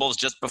vegetables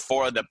just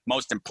before the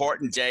most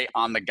important day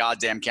on the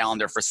goddamn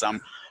calendar for some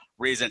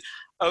reason.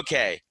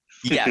 Okay.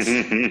 Yes.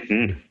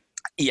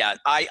 Yeah,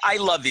 I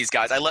love these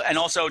guys. And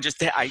also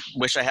I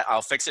wish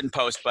I'll fix it in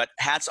post, but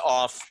hats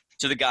off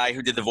to the guy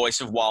who did the voice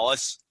of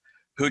Wallace,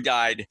 who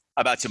died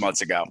about 2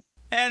 months ago.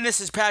 And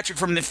this is Patrick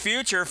from the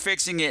future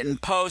fixing it in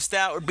post.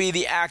 That would be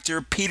the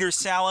actor Peter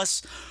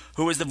Salas,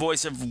 who was the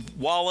voice of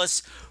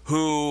Wallace,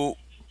 who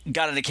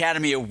got an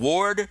Academy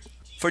Award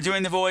for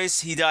doing the voice.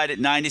 He died at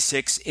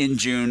 96 in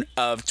June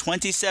of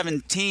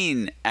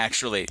 2017,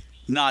 actually,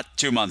 not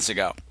 2 months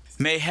ago.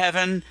 May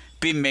heaven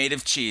be made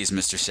of cheese,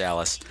 Mr.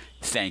 Salas.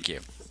 Thank you.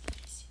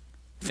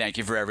 Thank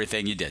you for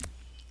everything you did.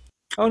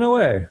 Oh, no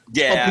way.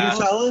 Yeah. Oh,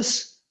 Peter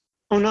Salas?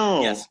 Oh,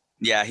 no. Yes.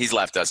 Yeah, he's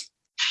left us.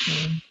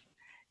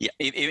 Yeah,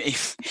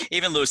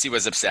 even Lucy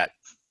was upset.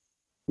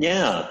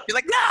 Yeah. You're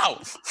like, no!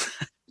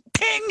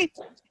 Ping!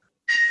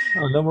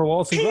 Oh, no more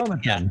Wallace and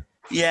Gromit then.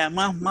 Yeah,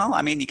 well,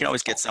 I mean, you can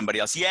always get somebody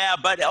else. Yeah,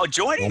 but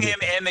joining him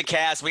in the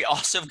cast, we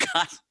also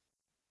got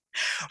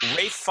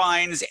Ralph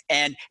Fiennes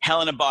and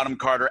Helena Bonham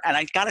Carter. And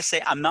I got to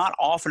say, I'm not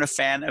often a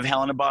fan of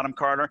Helena Bonham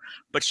Carter,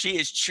 but she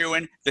is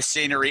chewing the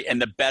scenery in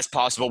the best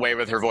possible way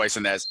with her voice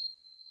in this.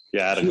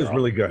 Yeah, she was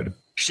really good.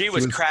 She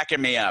was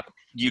cracking me up.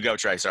 You go,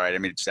 Trey. Sorry, I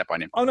didn't mean to step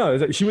on you. Oh,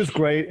 no, she was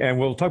great, and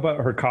we'll talk about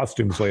her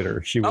costumes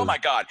later. Oh, my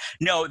God.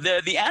 No,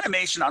 the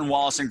animation on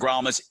Wallace and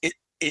Gromit,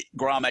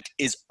 Gromit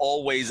is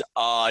always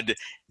odd.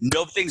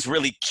 Nothing's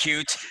really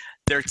cute.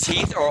 Their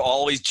teeth are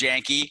always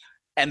janky.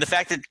 And the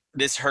fact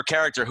that her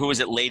character, who is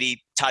it,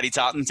 Lady Toddy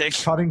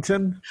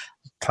Tottington?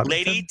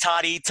 Lady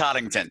Toddy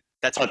Tottington.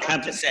 That's what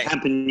I'm to say.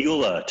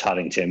 Campanula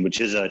Tottington, which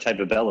is a type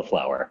of bella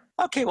flower.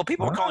 Okay, well,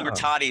 people were calling her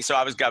Toddy, so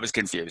I was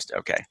confused.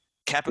 Okay.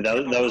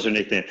 That was her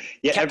nickname.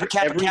 Yeah, every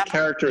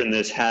character in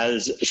this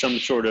has some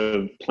sort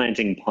of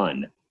planting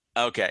pun.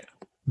 Okay.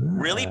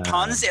 Really?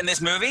 Puns in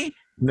this movie?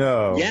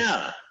 No.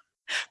 Yeah.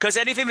 Because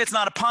anything that's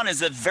not a pun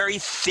is a very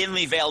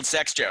thinly veiled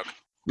sex joke.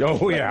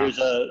 Oh, yeah.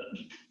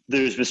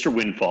 There's Mr.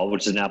 Windfall,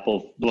 which is an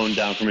apple blown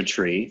down from a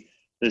tree.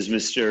 There's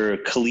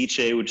Mr.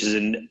 Caliche, which is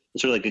in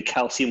sort of like a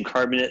calcium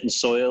carbonate in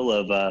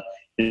soil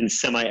in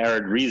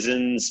semi-arid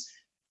regions.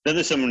 Then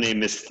there's someone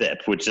named Miss Thip,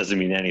 which doesn't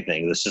mean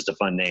anything. That's just a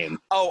fun name.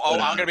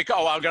 I'm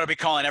gonna be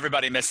calling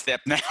everybody Miss Thip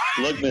now.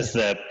 Look, Miss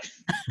Thip.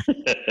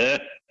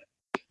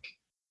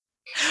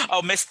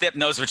 Oh, Miss Thip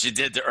knows what she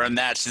did to earn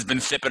that. She's been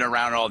thipping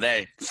around all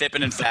day,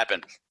 thipping and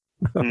fapping.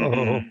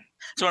 Mm-hmm.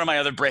 It's one of my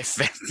other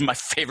my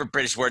favorite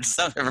British words.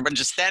 Everyone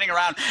just standing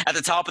around at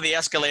the top of the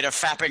escalator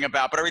fapping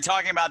about. But are we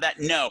talking about that?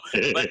 No.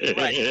 But you're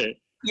right.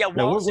 Yeah,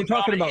 Wallace and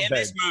Gromit in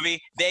this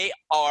movie, they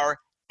are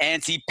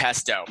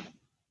anti-pesto.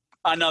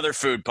 Another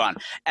food pun.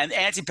 And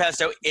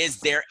anti-pesto is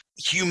their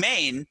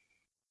humane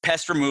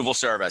pest removal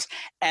service.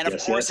 And of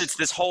course, it's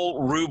this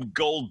whole Rube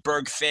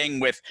Goldberg thing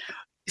with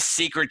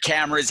secret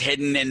cameras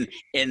hidden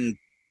in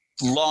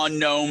lawn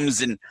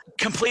gnomes and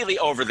completely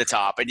over the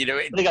top. And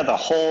they got the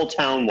whole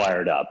town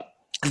wired up.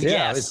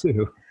 Yeah, yes. they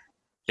do.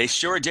 They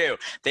sure do.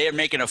 They are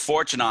making a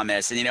fortune on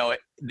this. And,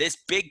 this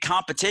big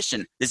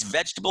competition, this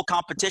vegetable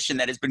competition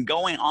that has been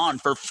going on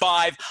for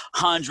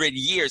 500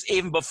 years,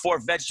 even before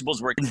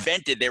vegetables were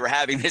invented, they were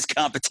having this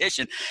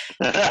competition.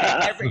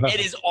 It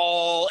is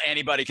all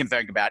anybody can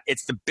think about.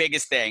 It's the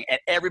biggest thing. And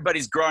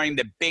everybody's growing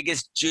the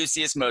biggest,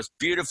 juiciest, most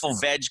beautiful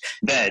veg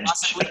they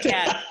possibly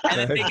can.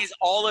 And the thing is,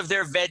 all of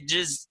their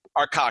veggies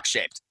are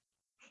cock-shaped.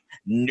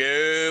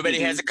 Nobody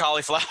has a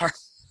cauliflower.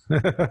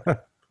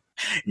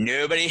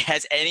 Nobody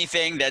has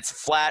anything that's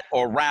flat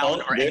or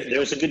round or anything.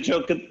 There's a good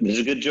joke. There's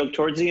a good joke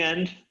towards the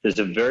end. There's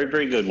a very,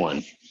 very good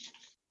one.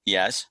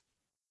 Yes.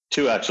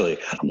 Two, actually.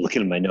 I'm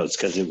looking at my notes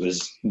because it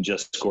was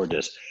just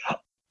gorgeous.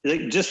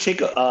 Just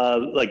take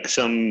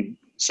some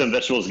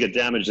vegetables get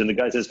damaged, and the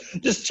guy says,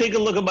 "Just take a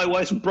look at my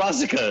wife's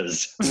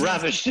brassicas,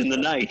 ravished in the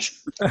night."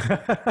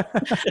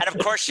 And of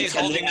course, she's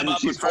holding them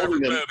up in front of her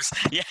boobs.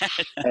 Yeah.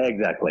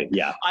 Exactly.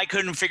 Yeah. I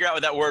couldn't figure out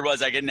what that word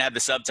was. I didn't have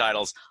the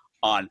subtitles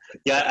on.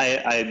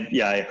 Yeah,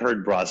 I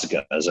heard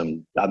brassicas.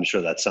 I'm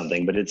sure that's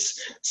something, but it's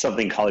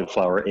something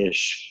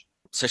cauliflower-ish.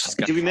 So she's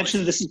got. Did we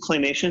mention this is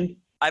claymation?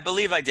 I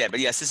believe I did,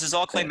 but yes, this is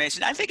all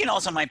claymation. I think it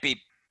also might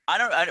be.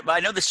 I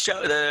know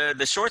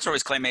the short story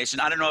was claymation.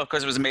 I don't know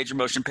because it was a major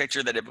motion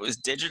picture that it was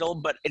digital,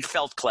 but it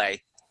felt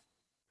clay.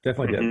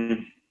 Definitely did.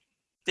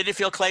 Did it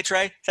feel clay,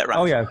 Trey? Is that right?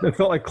 Oh yeah, it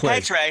felt like clay. Hey,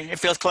 Trey, it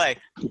feels clay.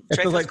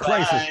 It feels like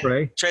clay, says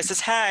Trey. Trey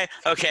says, "Hey,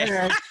 okay."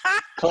 Hey.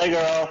 Clay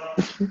girl.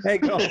 Hey,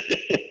 girl.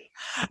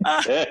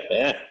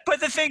 But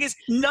the thing is,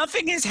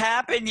 nothing has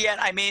happened yet.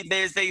 I mean,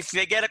 they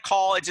get a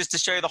call just to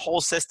show you the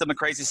whole system, the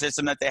crazy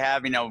system that they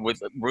have,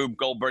 with Rube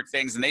Goldberg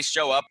things, and they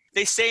show up.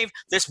 They save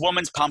this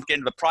woman's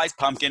pumpkin, the prize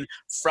pumpkin,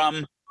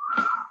 from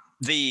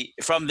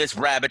this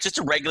rabbit, just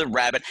a regular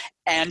rabbit,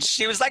 and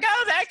she was like,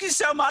 "Oh, thank you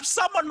so much.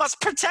 Someone must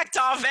protect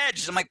our veg."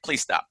 I'm like,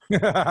 "Please stop.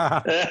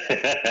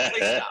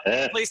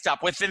 Please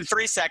stop. Within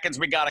 3 seconds,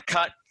 we got a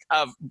cut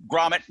of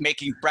Gromit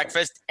making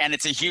breakfast, and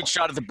it's a huge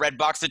shot of the bread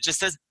box that just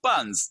says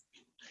buns.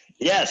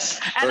 Yes.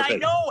 And Perfect. I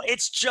know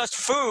it's just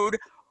food,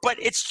 but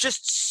it's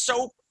just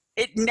so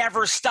it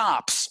never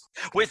stops.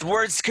 With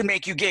words can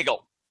make you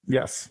giggle.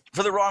 Yes.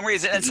 For the wrong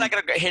reason. And it's not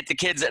going to hit the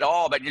kids at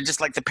all, but you're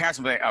just like the parents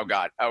will be like, oh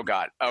God, oh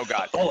God, oh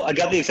God. Oh, I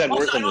got the exact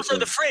words. And also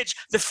the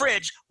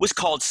fridge was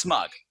called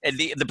Smug. And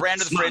the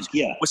brand of the fridge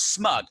was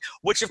Smug,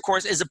 which of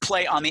course is a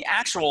play on the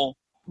actual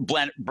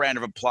brand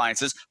of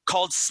appliances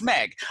called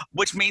Smeg,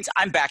 which means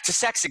I'm back to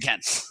sex again.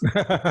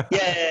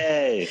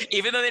 Yay!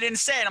 Even though they didn't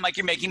say it, I'm like,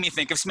 you're making me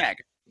think of Smeg.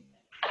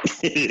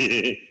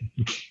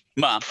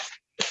 Mom.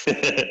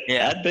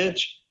 Yeah. That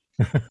bitch.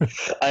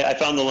 I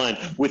found the line.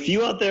 With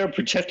you out there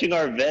protecting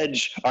our veg,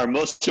 our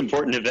most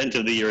important event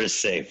of the year is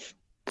safe.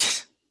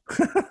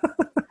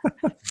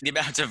 The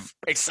amount of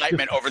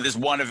excitement over this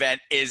one event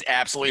is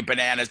absolutely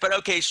bananas. But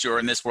okay, sure,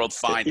 in this world,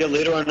 fine. Yeah,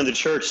 later on in the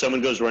church,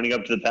 someone goes running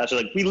up to the pastor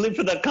like, we live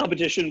for that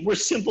competition. We're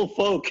simple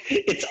folk.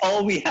 It's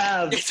all we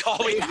have. It's all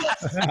we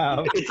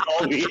have. It's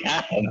all we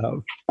have.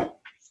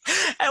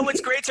 And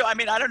what's great, so I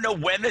mean, I don't know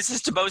when this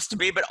is supposed to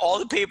be, but all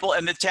the people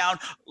in the town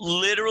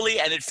literally,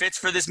 and it fits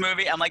for this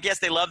movie. I'm like, yes,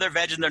 they love their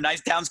veg and they're nice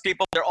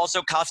townspeople. They're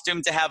also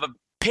costumed to have a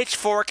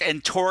pitchfork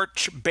and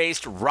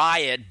torch-based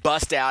riot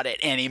bust out at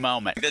any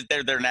moment.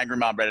 They're an angry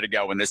mob ready to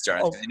go when this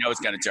turns. You know it's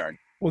going to turn.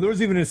 Well, there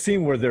was even a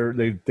scene where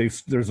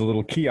there's a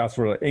little kiosk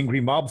for angry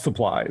mob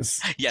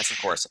supplies. Yes,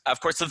 of course. Of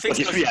course. So things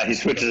he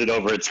switches it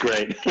over. It's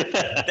great.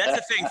 That's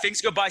the thing.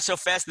 Things go by so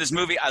fast in this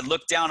movie. I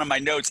looked down on my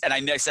notes and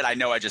I said, I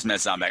know I just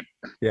missed something.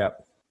 Yeah.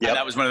 And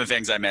that was one of the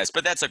things I missed.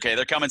 But that's okay.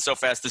 They're coming so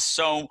fast.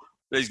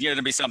 There's going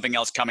to be something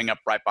else coming up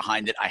right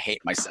behind it. I hate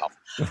myself.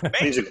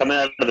 Things are coming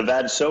out of the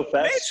veg so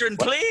fast. Matron,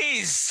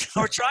 please.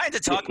 We're trying to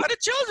talk about a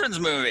children's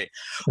movie.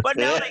 But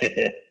now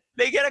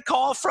they get a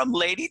call from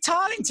Lady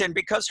Toddington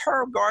because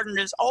her garden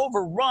is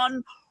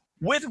overrun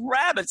with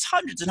rabbits,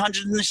 hundreds and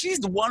hundreds, and she's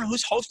the one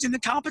who's hosting the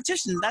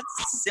competition. That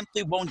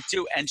simply won't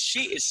do. And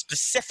she is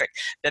specific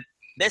that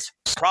this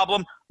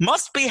problem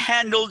must be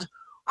handled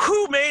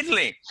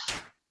humanely.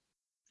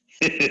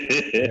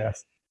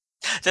 Yes.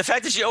 The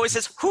fact that she always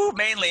says who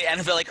mainly and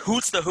I feel like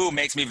hoots the who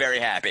makes me very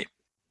happy.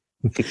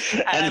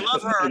 And I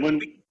love her.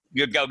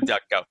 Go,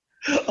 Duck, go.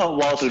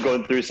 Wallace is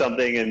going through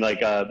something and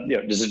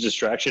there's a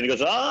distraction. He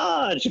goes,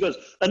 and she goes,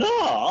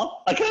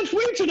 I can't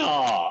wait to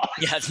gnaw.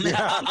 Yes. Even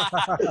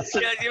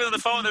on the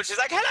phone though, she's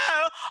like,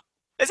 hello,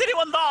 is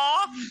anyone there?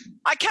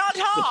 I can't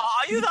hear.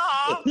 Are you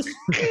there?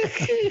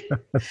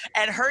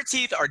 And her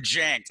teeth are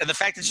janked. And the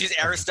fact that she's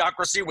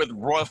aristocracy with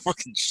royal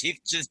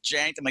teeth just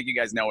janked. I'm like, you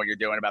guys know what you're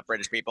doing about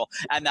British people.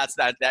 And that's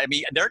that. I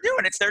mean, they're doing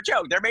it. It's their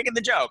joke. They're making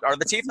the joke. Are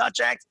the teeth not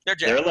janked? They're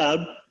janked. They're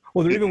allowed.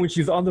 Well, even when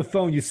she's on the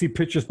phone, you see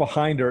pictures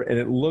behind her, and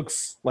it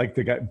looks like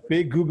they got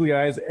big googly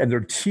eyes, and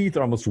their teeth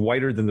are almost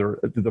whiter than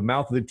the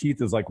mouth of the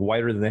teeth is like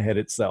whiter than the head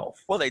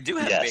itself. Well, they do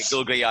have big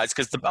googly eyes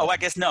because I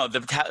guess no,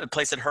 the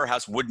place at her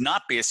house would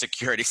not be a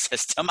security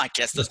system. I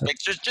guess those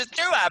pictures just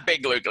do have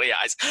big googly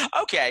eyes.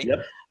 Okay.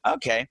 Yep.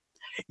 Okay.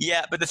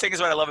 Yeah, but the thing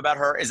is what I love about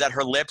her is that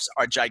her lips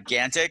are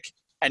gigantic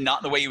and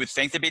not the way you would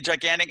think they'd be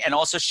gigantic. And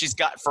also she's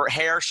got, for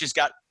hair, she's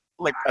got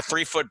like a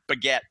 3-foot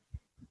baguette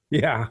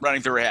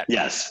running through her head.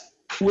 Yes.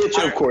 Which,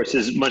 of course,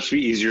 is much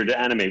easier to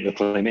animate with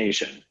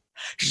claymation.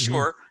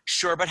 Sure.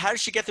 But how does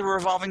she get through a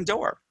revolving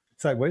door?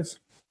 Sideways.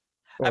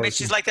 I mean,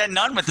 she's like that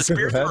nun with the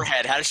spear through her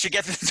head. How does she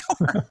get through the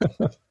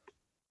door?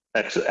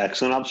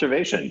 Excellent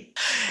observation.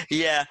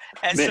 Yeah.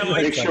 And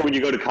make sure when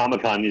you go to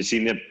Comic-Con, you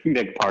see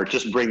Nick Park,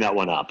 just bring that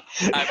one up.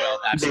 I will.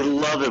 Absolutely. They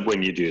love it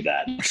when you do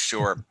that.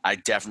 Sure. I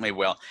definitely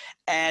will.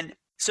 And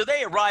so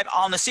they arrive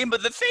on the scene,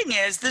 but the thing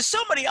is, there's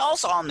somebody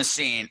else on the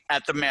scene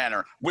at the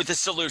manor with a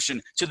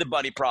solution to the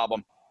buddy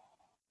problem.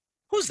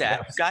 Who's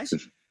that, guys?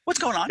 What's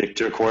going on?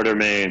 Victor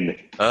Quartermain.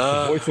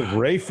 The voice of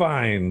Ray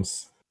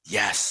Fiennes.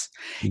 Yes.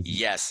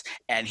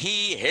 And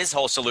his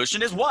whole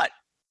solution is what?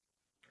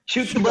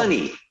 Shoot the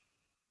bunny.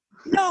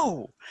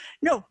 No.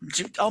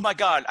 Oh, my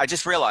God. I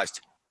just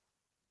realized.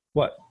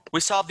 What?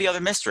 We solved the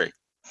other mystery.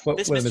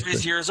 This what mystery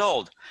is years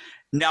old.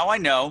 Now I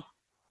know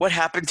what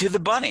happened to the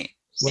bunny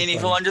in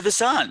Evil Under the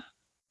Sun.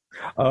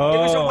 Oh. It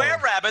was a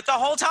were-rabbit the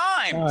whole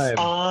time.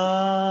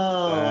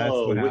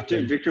 Oh,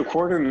 Victor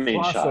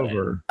Quartermain shot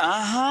it.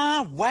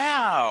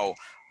 Wow.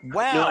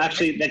 No,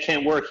 actually, that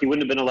can't work. He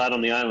wouldn't have been allowed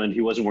on the island.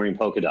 He wasn't wearing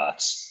polka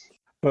dots.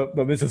 But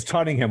Mrs.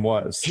 Tottingham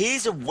was.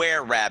 He's a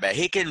were-rabbit.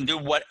 He can do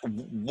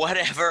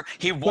whatever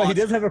he wants. Well, he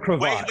does have a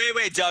cravat.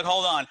 Wait, Doug,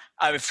 hold on.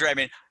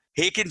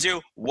 He can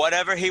do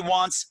whatever he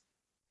wants,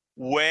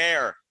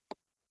 wherever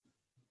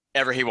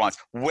he wants.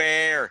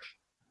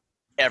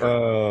 Ever.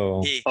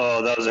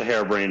 That was a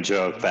harebrained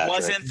joke, Patrick.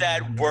 Wasn't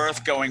that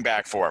worth going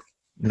back for?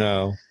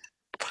 No.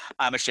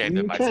 I'm ashamed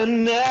of You myself.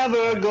 can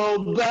never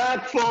go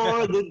back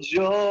for the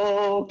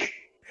joke.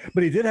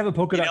 But he did have a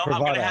polka dot cravat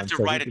I'm going to have on, to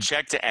so write he a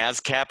check to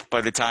ASCAP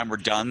by the time we're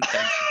done.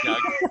 Thank you,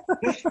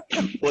 Doug.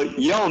 Well,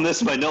 y'all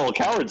missed my Noel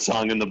Coward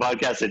song in the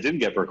podcast that didn't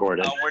get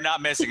recorded. Oh, we're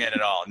not missing it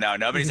at all. No,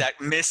 nobody's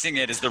missing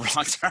it is the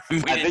wrong term. We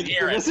I didn't think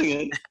hear you're it. missing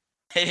it.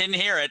 They didn't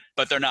hear it,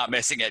 but they're not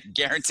missing it,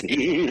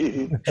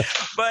 guaranteed.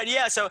 But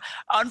yeah, so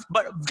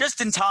but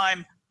just in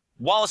time,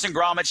 Wallace and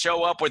Gromit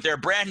show up with their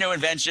brand new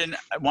invention.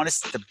 I want to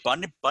say the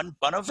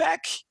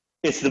Bunovac.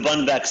 It's the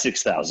Bunvac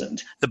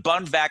 6000. The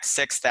Bunvac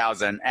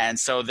 6000, and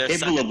so there's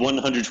Capable of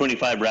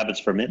 125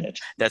 rabbits per minute.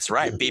 That's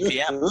right,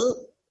 BPM.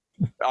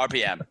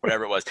 RPM,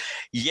 whatever it was.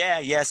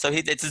 Yeah. So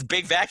it's this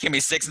big vacuum.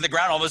 He sticks in the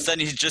ground. All of a sudden,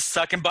 he's just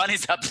sucking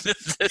bunnies up.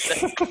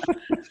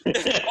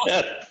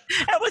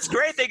 And what's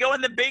great, they go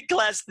in this big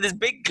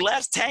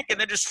glass tank, and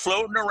they're just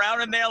floating around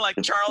in there like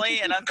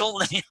Charlie and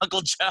Uncle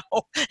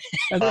Joe.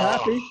 And they're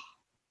happy.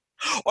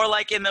 Or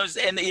like if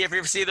you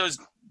ever see those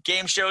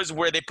game shows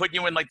where they put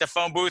you in like the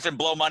phone booth and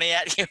blow money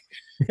at you.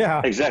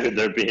 Yeah. Exactly.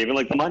 They're behaving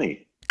like the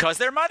money. Because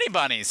they're money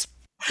bunnies.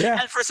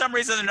 Yeah. And for some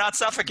reason, they're not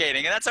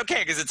suffocating. And that's okay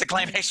because it's a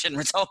claymation.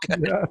 It's all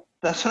good. Yeah.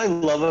 That's what I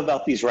love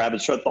about these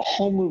rabbits throughout the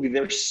whole movie.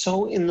 They're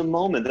so in the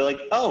moment. They're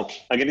like, oh,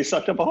 I'm getting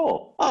sucked up a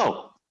hole.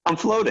 Oh, I'm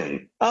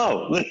floating.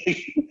 Oh.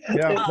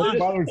 Yeah.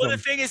 Well, the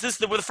thing is, with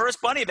the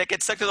first bunny that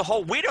gets sucked to the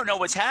hole, we don't know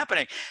what's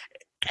happening.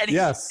 And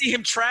you see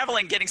him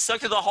traveling, getting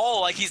sucked to the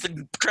hole, like he's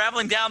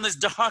traveling down this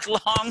dark,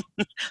 long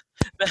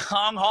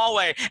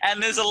hallway,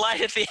 and there's a light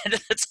at the end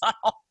of the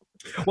tunnel.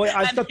 Well,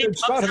 I and thought he they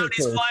shot him at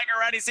he's first. flying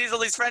around. He sees all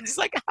these friends. He's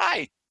like,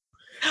 "Hi,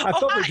 I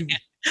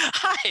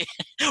hi."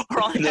 We're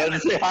all in heaven.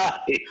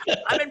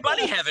 I'm in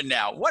bunny heaven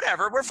now.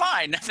 Whatever, we're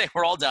fine.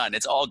 We're all done.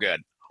 It's all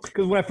good.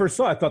 Because when I first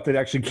saw it, I thought they'd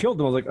actually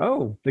killed him. I was like,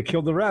 oh, they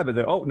killed the rabbit.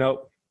 Oh,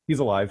 no, he's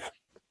alive.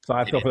 So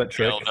I fell for that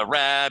trick. Kill the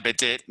rabbit,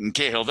 didn't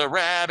kill the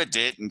rabbit,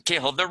 didn't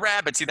kill the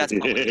rabbit. See, that's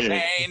public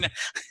domain.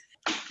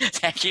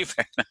 Thank you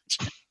very much.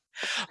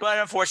 But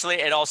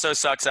unfortunately, it also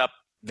sucks up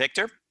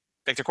Victor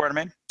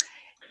Quartermain.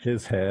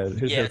 His head.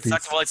 It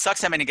sucks. Well, it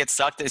sucks him, and he gets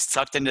sucked. It's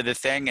sucked into the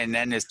thing, and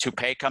then his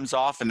toupee comes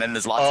off, and then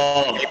there's lots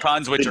of toupee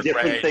puns, which are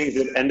different great. things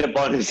that end up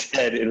on his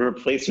head in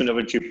replacement of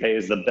a toupee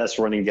is the best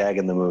running gag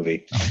in the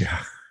movie. Oh,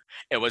 yeah.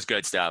 It was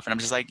good stuff. And I'm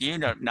just like, you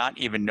don't not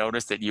even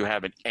notice that you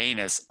have an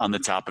anus on the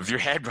top of your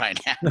head right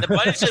now. And the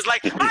buddy's just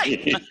like,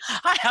 hi,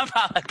 I'm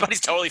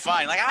buddy's totally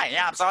fine. Like, hi,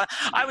 yeah, I'm sorry.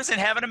 I was in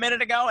heaven a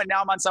minute ago, and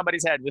now I'm on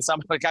somebody's head with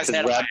some guy's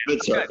head.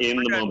 Rabbits are in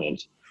the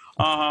moment.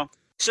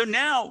 So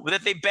now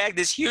that they bagged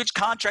this huge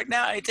contract,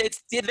 now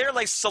they're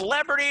like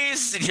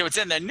celebrities. It's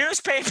in the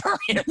newspaper.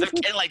 They're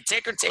getting like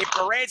ticker tape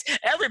parades.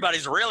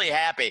 Everybody's really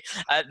happy.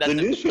 The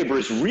newspaper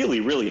is really,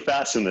 really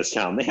fast in this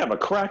town. They have a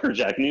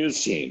crackerjack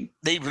news team.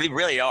 They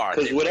really are.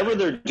 Because whatever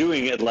they're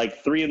doing at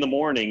like 3 a.m.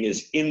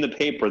 is in the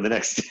paper the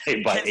next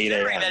day by 8 a.m.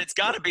 Considering that it's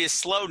got to be a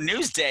slow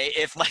news day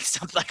if like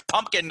something like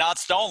pumpkin not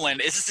stolen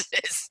is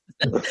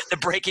the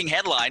breaking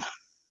headline.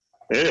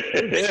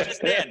 It's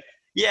just in.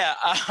 Yeah.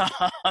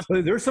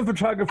 There's some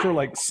photographer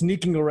like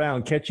sneaking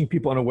around, catching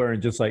people unaware,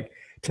 and just like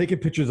taking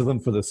pictures of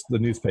them for the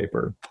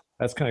newspaper.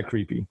 That's kind of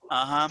creepy.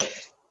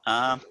 It's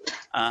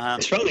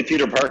probably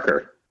Peter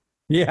Parker.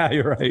 Yeah,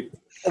 you're right.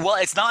 Well,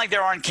 it's not like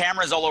there aren't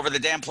cameras all over the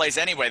damn place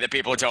anyway that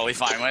people are totally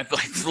fine with.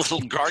 Like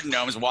little garden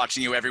gnomes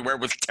watching you everywhere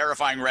with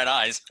terrifying red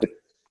eyes.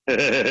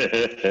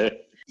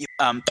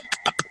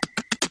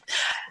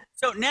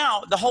 So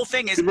now the whole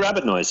thing is good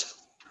rabbit noise.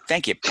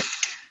 Thank you.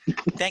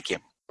 Thank you.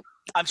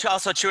 I'm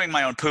also chewing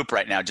my own poop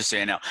right now, just so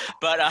you know.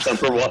 But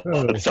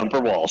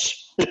Thumper Walsh.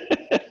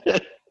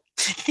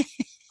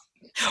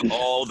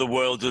 All the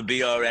world will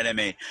be our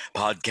enemy.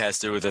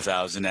 Podcaster with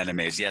 1,000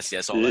 enemies.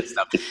 Yes, all that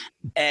stuff.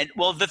 And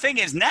well, the thing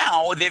is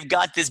now they've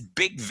got this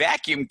big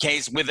vacuum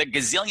case with a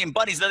gazillion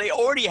bunnies. That they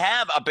already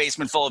have a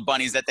basement full of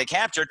bunnies that they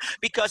captured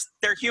because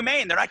they're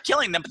humane. They're not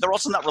killing them, but they're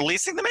also not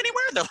releasing them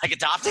anywhere. They're like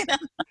adopting them.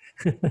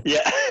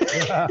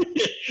 Yeah.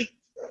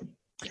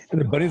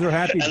 And the bunnies are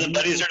happy. And the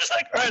bunnies are just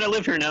like, all right, I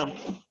live here now.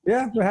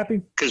 Yeah, they're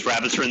happy. Because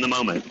rabbits are in the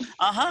moment.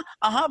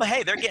 But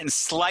hey, they're getting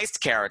sliced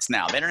carrots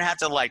now. They don't have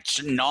to like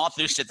gnaw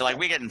through shit. They're like,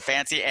 we're getting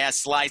fancy ass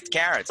sliced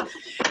carrots. All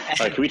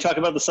right, can we talk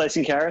about the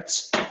slicing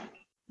carrots?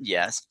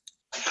 Yes.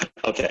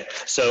 Okay,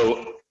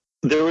 so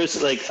there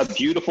was like a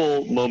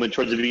beautiful moment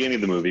towards the beginning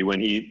of the movie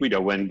when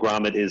when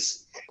Gromit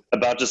is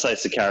about to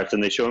slice the carrots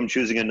and they show him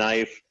choosing a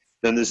knife.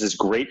 Then there's this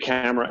great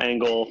camera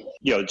angle,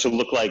 to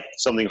look like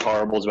something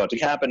horrible is about to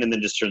happen, and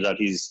then just turns out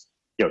he's,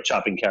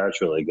 chopping carrots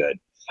really good.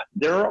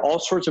 There are all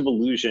sorts of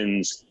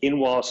illusions in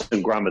Wallace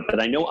and Gromit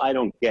that I know I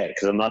don't get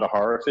because I'm not a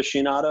horror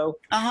aficionado.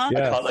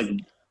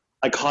 Yes.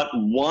 I caught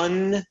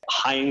one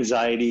high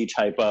anxiety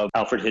type of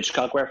Alfred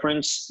Hitchcock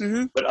reference,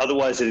 but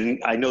otherwise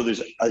I know there's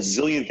a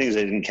zillion things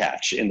I didn't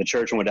catch in the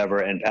church and whatever.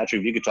 And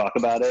Patrick, if you could talk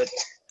about it,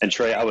 and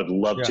Trey, I would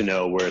love to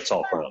know where it's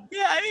all from.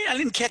 Yeah, I mean, I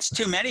didn't catch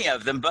too many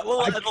of them, but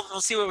we'll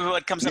see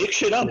what comes up. Make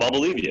shit up, I'll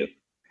believe you.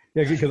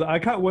 Yeah, because I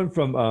caught one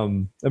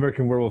from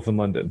American Werewolf in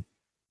London.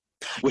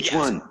 Which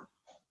one?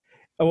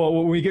 Oh, well,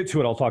 when we get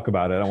to it, I'll talk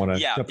about it. I want to.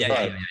 Yeah.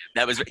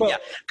 That was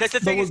But- Because the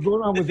thing what's is,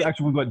 going on with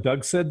actually what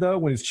Doug said though,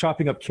 when he's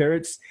chopping up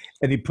carrots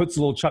and he puts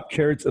little chopped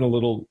carrots in a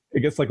little, I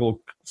guess like a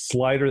little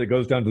slider that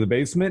goes down to the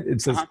basement.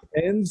 It says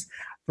pens.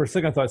 For a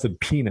second, I thought it said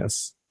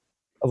penis.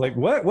 I was like,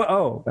 what? What?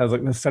 Oh, I was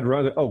like, said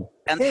wrong. Oh,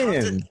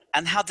 pen.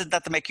 how did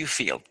that make you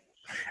feel?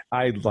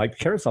 I like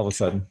carrots all of a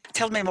sudden.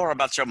 Tell me more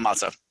about your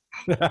mother.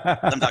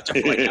 I'm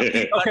Dr. Floyd now.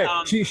 Okay,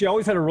 But, she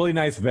always had a really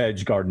nice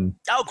veg garden.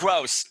 oh,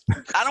 gross.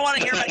 I don't want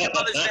to hear about your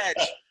mother's veg.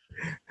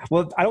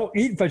 Well, I don't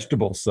eat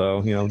vegetables,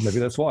 so maybe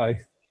that's why.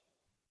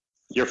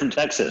 You're from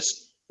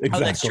Texas.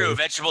 Exactly. Oh, that's true.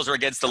 Vegetables are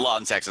against the law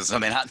in Texas. I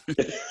mean,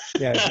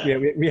 yeah,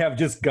 we have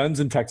just guns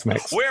and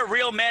Tex-Mex. we're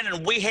real men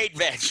and we hate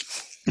veg.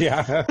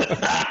 Yeah.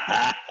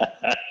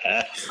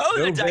 Oh,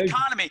 No the veg.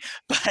 dichotomy.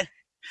 But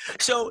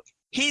so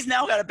he's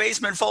now got a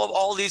basement full of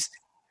all these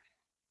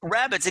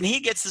rabbits, and he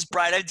gets this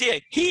bright idea.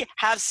 He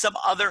has some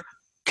other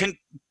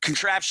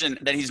contraption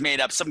that he's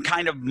made up, some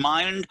kind of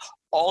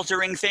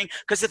mind-altering thing.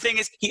 Because the thing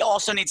is, he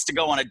also needs to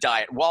go on a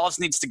diet. Wallace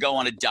needs to go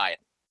on a diet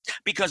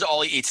because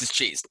all he eats is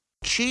cheese.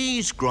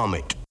 Cheese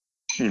grommet.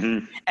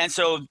 Mm-hmm. And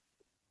so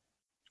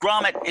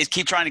Gromit is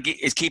trying to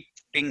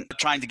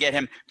get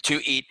him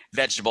to eat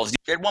vegetables.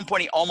 At one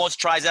point, he almost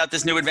tries out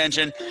this new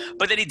invention,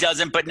 but then he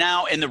doesn't. But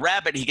now in the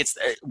rabbit,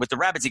 with the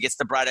rabbits, he gets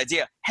the bright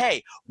idea.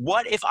 Hey,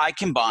 what if I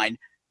combine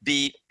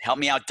help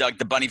me out, Doug,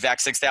 the Bunny Vac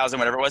 6000,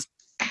 whatever it was?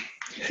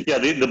 Yeah,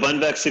 the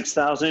Bunvac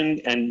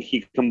 6000, and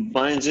he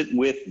combines it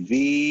with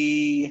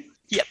the...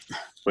 Yep.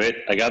 Wait,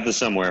 I got this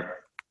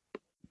somewhere.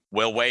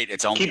 Well, wait,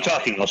 it's only... Keep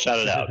talking, I'll shout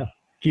it out.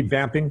 Keep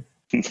vamping.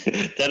 I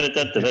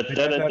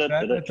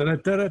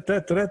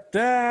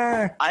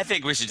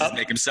think we should just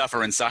make him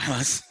suffer in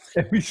silence.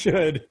 We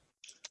should.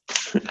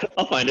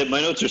 I'll find it.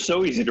 My notes are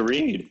so easy to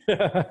read.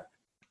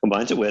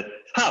 Combines it with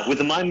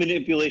the mind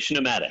manipulation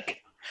 -matic.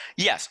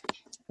 Yes.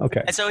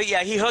 Okay. And so,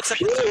 yeah, he hooks up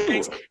the two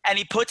things, and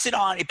he puts it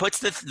on. He puts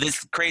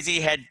this crazy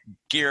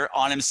headgear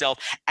on himself,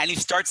 and he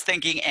starts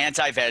thinking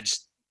anti-veg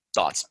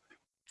thoughts.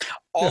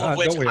 All of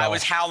which I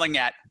was howling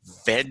at.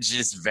 Veg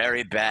is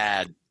very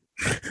bad.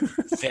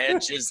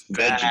 Veg is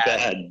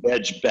bad.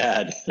 Veg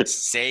bad.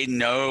 Say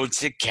no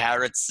to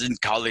carrots and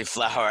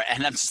cauliflower.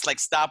 And I'm just like,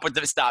 stop.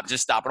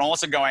 And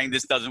also going,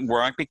 this doesn't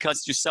work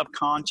because your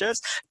subconscious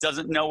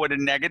doesn't know what a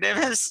negative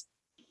is.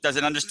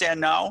 Doesn't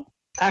understand no.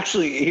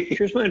 Actually,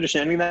 here's my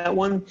understanding of that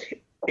one.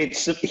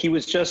 He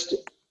was just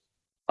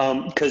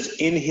because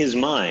in his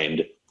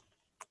mind,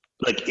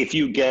 like if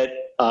you get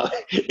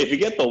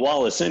the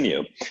Wallace in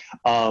you,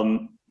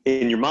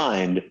 in your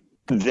mind,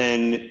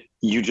 then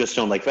you just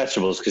don't like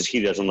vegetables because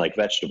he doesn't like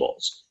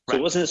vegetables. So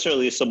it wasn't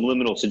necessarily a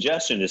subliminal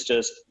suggestion. It's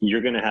just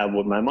you're going to have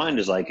what my mind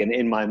is like, and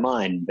in my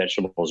mind,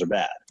 vegetables are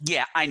bad.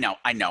 Yeah, I know.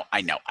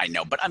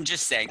 But I'm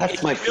just saying, That's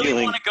if my you really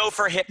feeling. want to go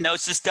for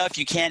hypnosis stuff,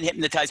 you can't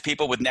hypnotize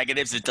people with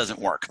negatives. It doesn't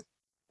work.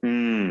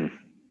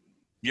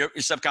 Your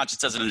subconscious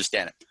doesn't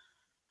understand it.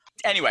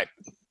 Anyway,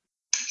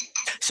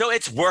 so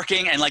it's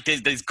working, and like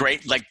there's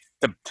great, like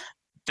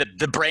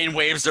the brain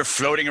waves are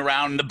floating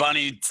around the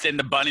bunnies,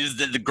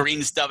 the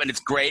green stuff, and it's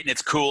great and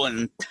it's cool.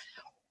 And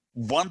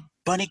one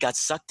bunny got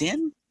sucked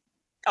in.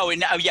 Oh,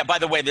 and yeah. By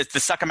the way, the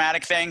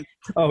suck-o-matic thing.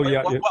 Oh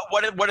yeah.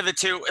 What are the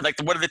two? Like,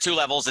 what are the two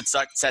levels? It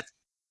sucks.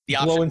 The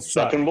option. Blow and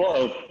suck. Suck and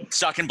blow.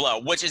 Suck and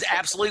blow, which is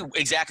absolutely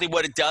exactly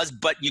what it does,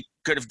 but you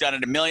could have done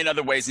it a million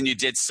other ways than you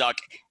did suck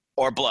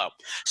or blow.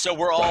 So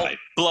we're all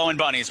blowing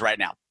bunnies right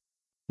now.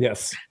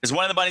 Yes. Because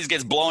one of the bunnies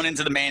gets blown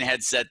into the main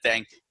headset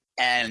thing,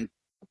 and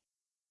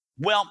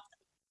well,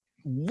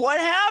 what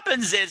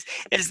happens is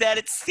that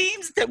it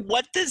seems that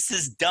what this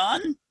has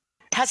done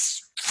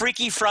has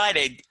Freaky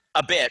Friday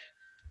a bit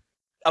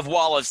of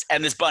Wallace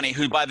and this bunny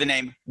who by the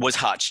name was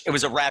Hutch. It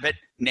was a rabbit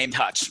named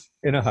Hutch.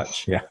 In a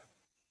hutch, yeah.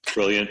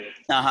 Brilliant.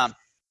 Uh-huh.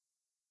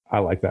 I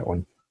like that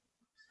one.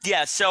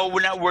 Yeah, so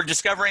we're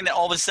discovering that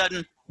all of a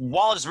sudden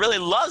Wallace really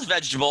loves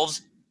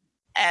vegetables,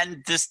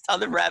 and this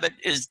other rabbit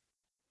is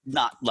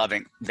not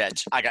loving veg.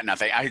 I got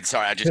nothing. I just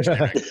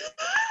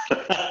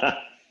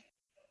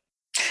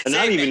And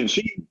not even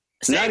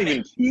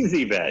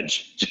cheesy veg,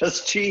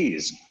 just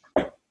cheese.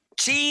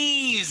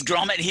 Cheese,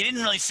 Gromit. He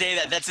didn't really say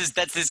that. That's his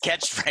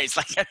catchphrase.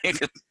 Like, I think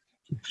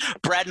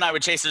Brad and I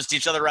would chase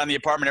each other around the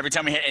apartment every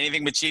time we had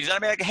anything with cheese. And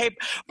I'd be like, "Hey,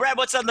 Brad,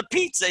 what's on the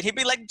pizza?" And he'd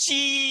be like,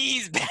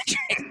 "Cheese,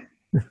 Patrick."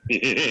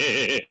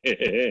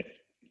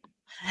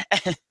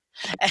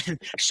 and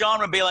Sean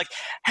would be like,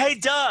 "Hey,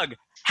 Doug,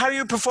 how are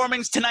you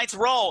performing tonight's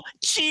role?"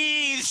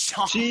 "Cheese,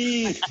 Sean."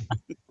 Cheese.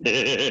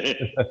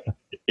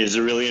 Is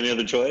there really any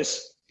other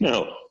choice?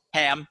 No.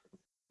 Ham.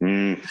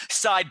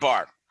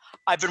 Sidebar.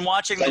 I've been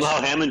watching this. Somehow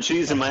ham and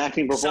cheese in my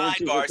acting performance.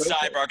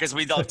 Sidebar, because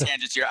we love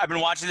tangents here. I've been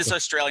watching this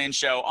Australian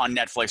show on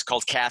Netflix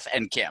called Kath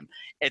and Kim.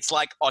 It's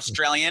like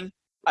Australian.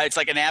 It's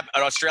like an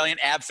Australian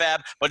ab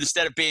fab, but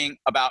instead of being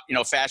about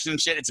fashion and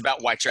shit, it's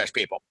about white trash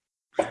people.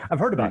 I've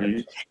heard about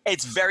it.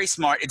 It's very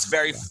smart. It's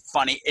very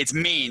funny. It's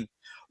mean.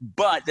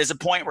 But there's a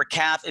point where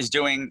Kath is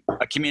doing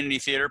a community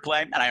theater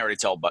play, and I already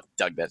told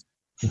Doug this.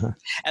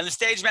 And the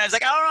stage manager's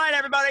like, "All right,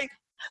 everybody,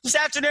 this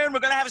afternoon we're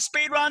going to have a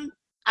speed run,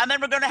 and then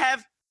we're going to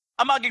have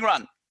a mugging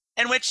run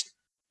in which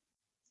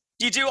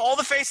you do all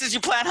the faces you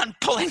plan on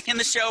pulling in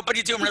the show, but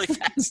you do them really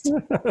fast.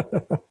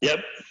 Yep.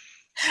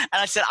 And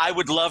I said, I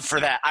would love for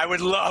that. I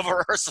would love a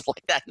rehearsal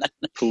like that.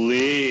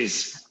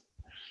 Please.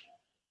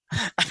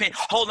 I mean,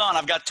 hold on.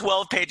 I've got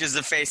 12 pages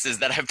of faces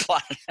that I've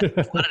plotted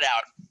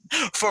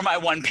out for my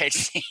one-page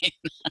scene.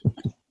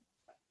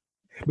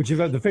 But you've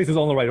got the faces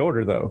all in the right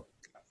order, though.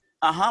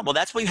 Uh-huh. Well,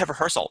 that's why you have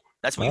rehearsal.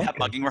 That's why you have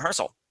mugging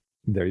rehearsal.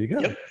 There you go.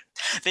 Yep.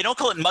 They don't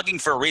call it mugging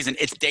for a reason.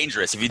 It's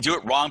dangerous. If you do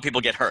it wrong,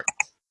 people get hurt.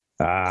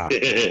 Ah.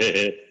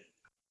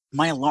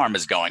 My alarm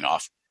is going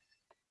off.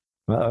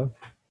 Uh-oh.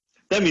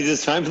 That means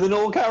it's time for the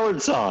Noel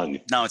Coward song.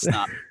 No, it's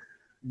not.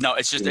 No,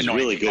 it's just annoying.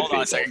 Really good. Hold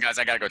on a second, guys.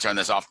 I got to go turn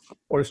this off.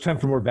 Or it's time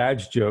for more vag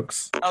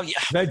jokes. Oh, yeah.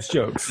 Veg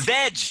jokes.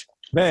 Veg.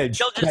 Veg.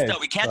 Children's Veg.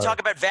 stuff. We can't talk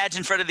about vag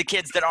in front of the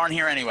kids that aren't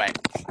here anyway.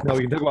 No,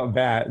 we can talk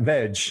about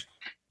veg.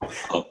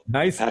 Oh,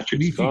 Nice,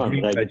 Patrick's leafy gone.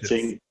 green I veggies.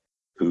 sing,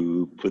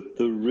 who put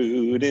the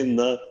root in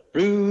the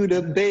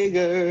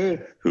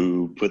rutabaga?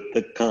 Who put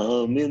the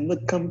cum in the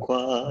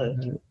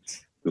kumquat?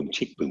 Boom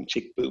chick, boom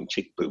chick, boom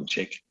chick, boom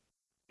chick.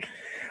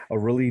 A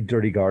really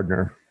dirty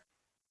gardener.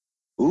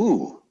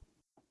 Ooh,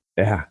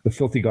 Yeah, the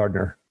filthy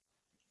gardener.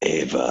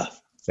 Ava.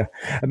 Yeah.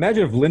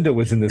 Imagine if Linda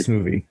was in this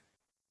movie.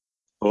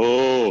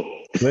 Oh,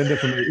 Linda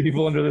from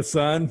Evil Under the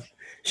Sun.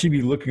 She'd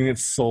be looking at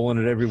Solon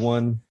at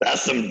everyone.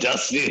 that's some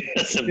dusty,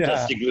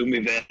 gloomy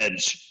veg.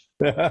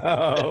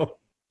 Oh.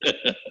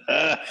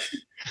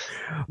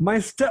 My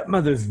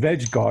stepmother's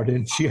veg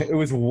garden, it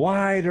was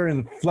wider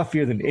and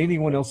fluffier than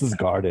anyone else's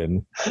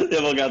garden.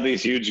 They've got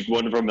these huge,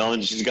 wonderful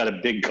melons. She's got a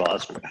big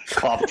cough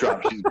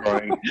drop she's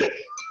growing.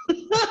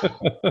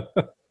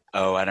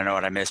 Oh, I don't know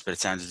what I missed, but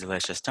it sounds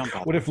delicious. Don't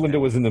bother. What if Linda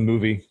was in the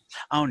movie?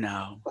 Oh,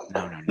 no.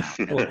 No.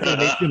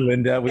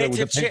 Linda,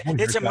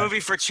 It's a movie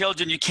for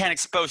children. You can't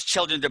expose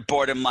children to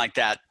boredom like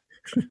that.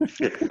 All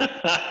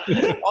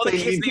the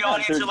kids in the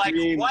audience are like,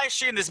 why is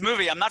she in this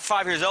movie? I'm not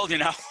 5 years old, you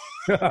know.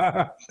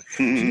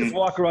 She just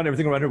walk around,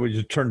 everything around her would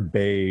just turn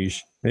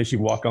beige. And as she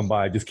walk on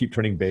by, just keep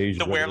turning beige.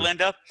 The Where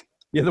Linda?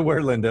 Yeah, the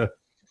Where Linda.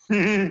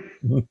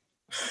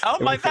 Oh,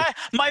 my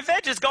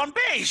veg has gone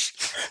beige.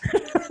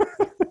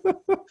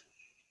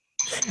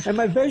 And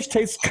my veg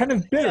tastes kind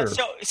of bitter.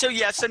 So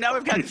now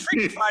we've got the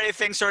Freaky Friday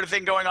sort of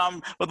thing going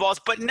on with Wallace,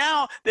 but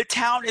now the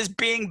town is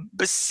being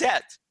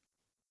beset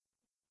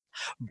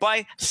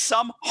by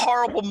some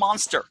horrible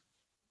monster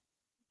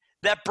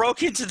that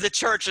broke into the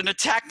church and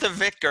attacked the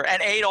vicar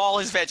and ate all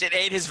his veg. It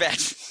ate his veg.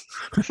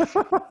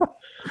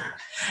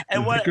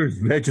 And the vicar's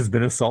veg has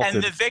been assaulted.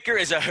 And the vicar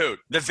is a hoot.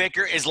 The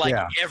vicar is like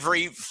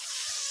every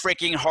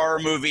freaking horror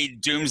movie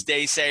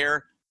doomsday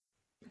sayer.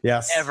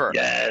 Yes. Ever.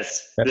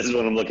 Yes. This is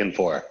what I'm looking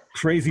for.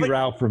 Crazy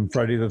Ralph from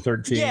Friday the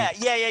 13th.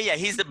 Yeah.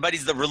 He's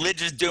the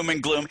religious doom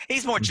and gloom.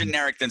 He's more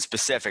generic than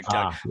specific,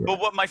 Doug. But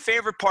what my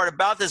favorite part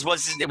about this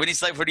was when he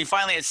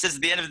finally it says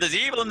at the end of it, there's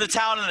evil in the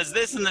town and there's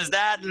this and there's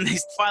that, and he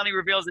finally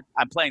reveals it.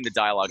 I'm playing the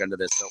dialogue under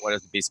this, so what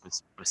has to be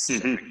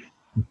specific?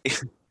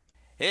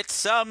 It's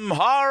some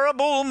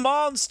horrible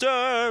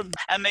monster.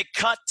 And they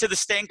cut to the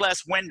stained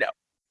glass window.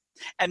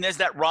 And there's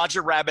that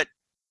Roger Rabbit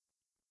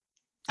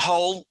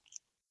hole.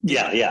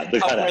 Yeah.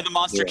 Where the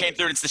monster came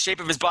through, and it's the shape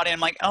of his body. And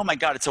I'm like, oh my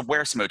God, it's a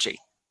were-smoochie.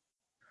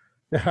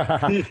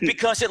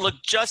 Because it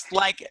looked just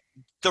like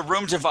the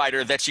room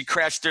divider that she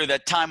crashed through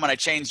that time when I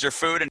changed her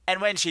food.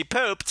 And when she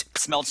pooped, it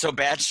smelled so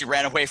bad, she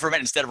ran away from it.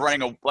 Instead of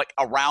running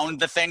around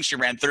the thing, she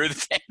ran through the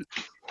thing.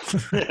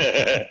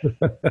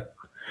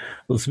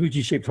 Little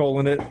smoochie-shaped hole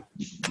in it.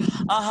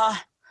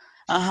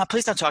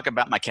 Please don't talk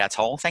about my cat's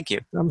hole. Thank you.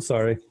 I'm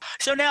sorry.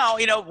 So now,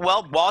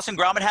 Wallace and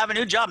Gromit have a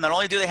new job. Not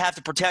only do they have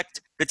to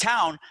protect the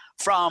town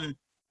from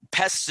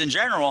pests in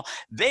general,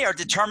 they are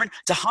determined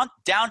to hunt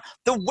down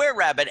the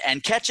were-rabbit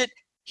and catch it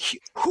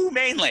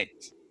humanely.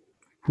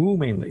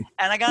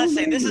 And I gotta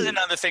say, this is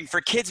another thing. For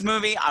a kids'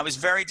 movie, I was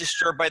very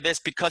disturbed by this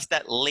because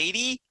that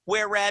lady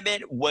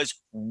were-rabbit was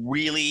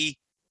really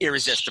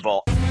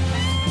irresistible.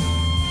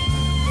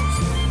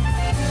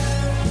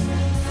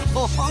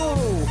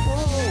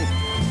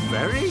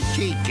 Very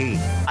cheeky.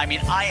 I mean,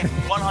 I am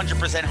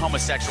 100%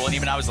 homosexual, and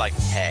even I was like,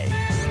 hey,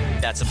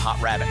 that's some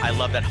hot rabbit. I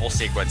love that whole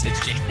sequence.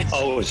 It's genius.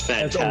 Oh, it was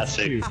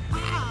fantastic.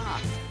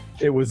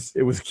 It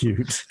was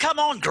cute. Come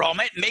on,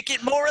 Gromit, make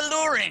it more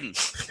alluring.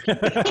 With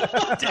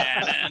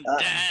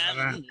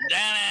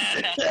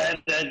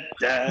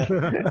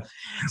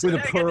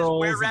the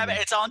pearls. Were-rabbit,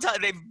 it's on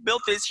top. They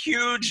built this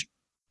huge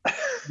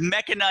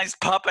mechanized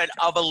puppet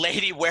of a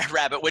lady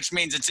were-rabbit, which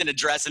means it's in a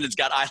dress and it's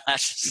got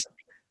eyelashes.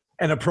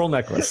 And a pearl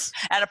necklace.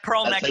 And a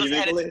pearl necklace.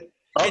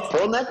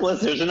 Pearl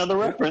necklace. There's another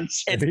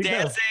reference. It's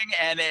dancing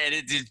and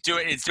it's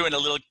doing a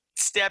little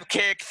step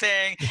kick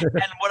thing.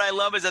 And what I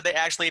love is that they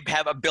actually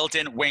have a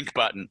built-in wink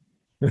button.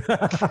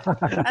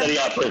 That he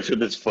operates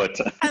with his foot.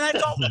 And I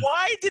thought,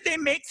 why did they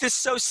make this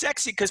so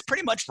sexy? Because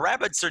pretty much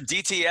rabbits are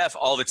DTF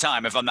all the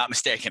time, if I'm not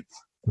mistaken.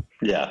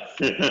 Yeah.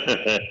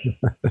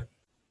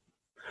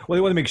 Well,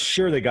 they want to make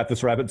sure they got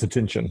this rabbit's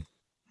attention.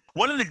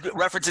 One of the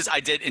references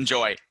I did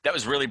enjoy that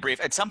was really brief.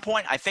 At some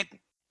point, I think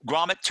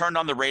Gromit turned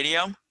on the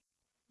radio,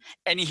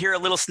 and you hear a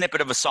little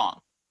snippet of a song.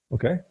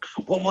 Okay.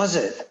 What was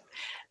it?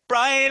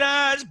 Bright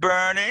eyes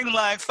burning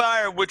like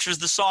fire, which was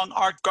the song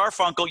Art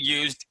Garfunkel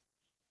used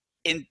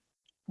in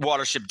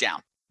Watership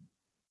Down.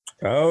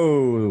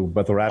 Oh,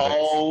 but the rabbits.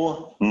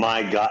 Oh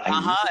my God!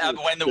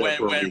 When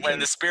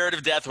the spirit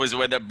of death was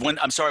when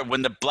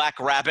the black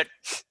rabbit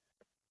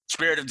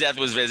spirit of death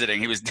was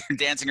visiting, he was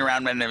dancing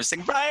around when they were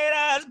singing "Bright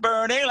Eyes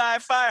Burning Like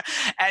Fire,"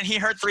 and he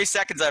heard 3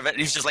 seconds of it, and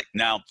he's just like,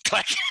 "No."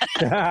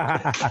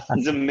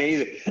 It's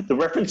amazing. The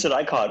reference that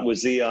I caught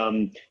was the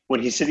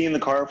when he's sitting in the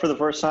car for the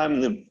first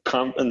time, and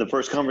the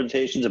first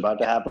confrontation's about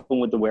to happen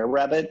with the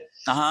were-rabbit.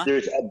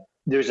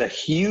 There's a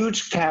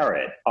huge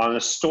carrot on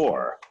a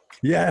store.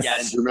 Yes.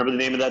 And do you remember the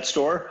name of that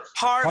store?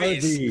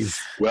 Harvey's.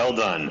 Well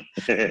done.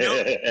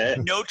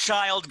 No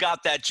child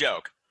got that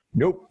joke.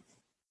 Nope.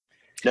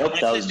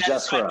 That was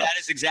just for us. That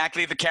is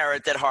exactly the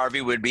carrot that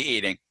Harvey would be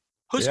eating.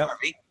 Who's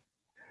Harvey?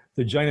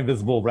 The giant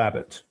invisible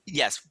rabbit.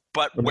 Yes,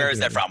 but where is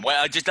that from?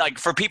 Well, just like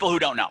for people who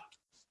don't know.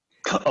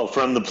 Oh,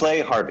 from the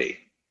play Harvey.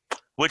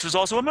 Which was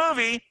also a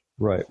movie.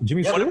 Right.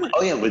 Jimmy Stewart?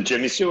 Oh, yeah, with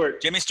Jimmy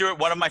Stewart. Jimmy Stewart,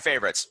 one of my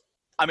favorites.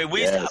 I mean,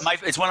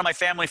 it's one of my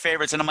family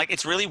favorites, and I'm like,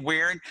 it's really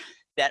weird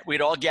that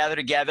we'd all gather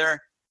together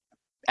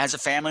as a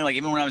family, like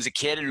even when I was a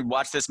kid, and we'd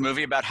watch this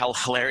movie about how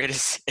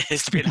hilarious it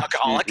is to be an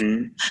alcoholic.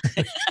 Mm-hmm.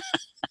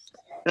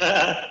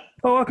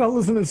 Oh,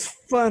 alcoholism is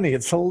funny.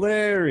 It's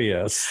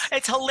hilarious.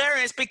 It's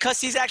hilarious because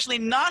he's actually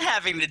not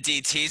having the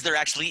DTs. There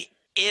actually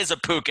is a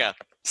puka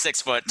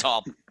 6 foot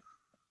tall,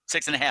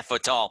 6.5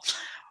 foot tall.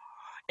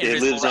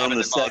 It lives on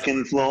the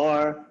second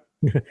floor.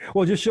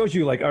 Well, it just shows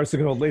you, like, our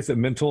second old lace, that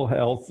mental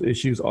health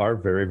issues are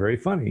very, very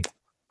funny.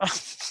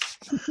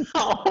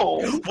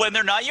 When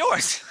they're not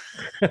yours.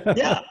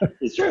 Yeah,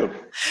 it's true.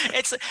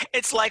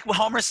 It's like what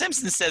Homer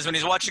Simpson says when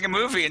he's watching a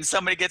movie and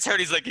somebody gets hurt.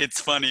 He's like,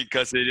 "It's funny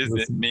because it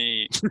isn't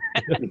me."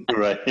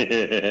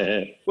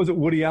 Right. Was it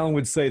Woody Allen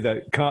would say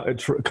that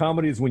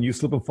comedy is when you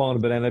slip and fall in a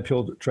banana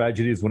peel,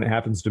 tragedy is when it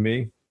happens to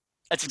me?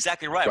 That's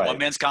exactly right. One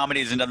man's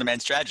comedy is another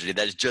man's tragedy.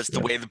 That is just the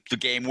way the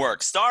game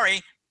works.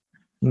 Sorry.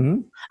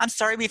 Mm-hmm. I'm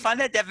sorry. We find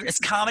that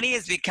comedy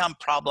has become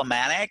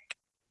problematic.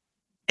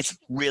 It's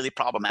really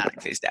problematic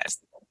these days.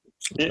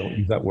 Don't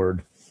use that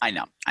word. I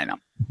know.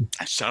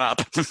 Shut up.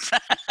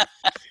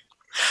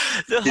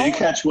 Did you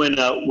catch when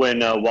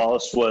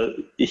Wallace was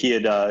he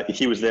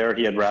was there?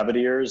 He had rabbit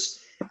ears,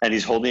 and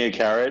he's holding a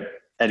carrot,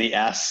 and he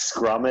asks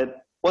Gromit,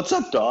 "What's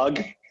up,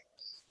 dog?"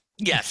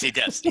 Yes, he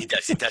does.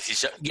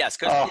 Yes,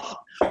 because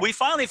we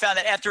finally found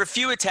that after a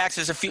few attacks,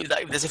 there's a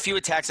few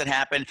attacks that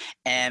happen,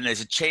 and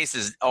there's a chase.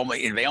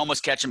 They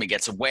almost catch him. He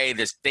gets away.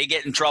 They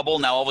get in trouble.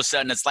 Now all of a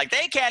sudden it's like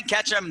they can't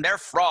catch him. They're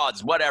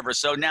frauds. Whatever.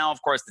 So now,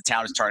 of course, the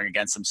town is turning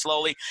against them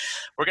slowly.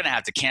 We're gonna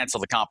have to cancel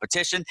the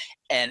competition,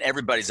 and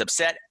everybody's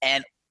upset.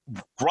 And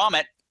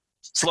Gromit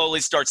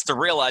slowly starts to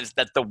realize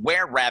that the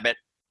were-rabbit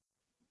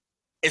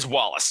is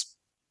Wallace.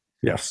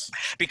 Yes.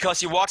 Because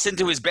he walks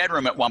into his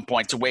bedroom at one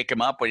point to wake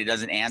him up when he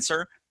doesn't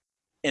answer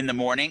in the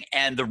morning,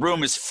 and the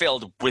room is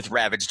filled with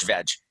ravaged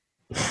veg.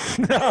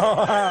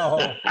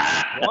 No.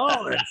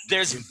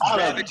 There's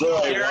ravaged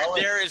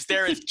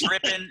there is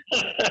dripping,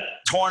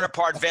 torn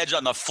apart veg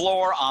on the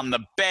floor, on the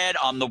bed,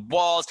 on the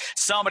walls.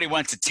 Somebody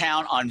went to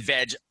town on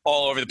veg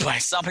all over the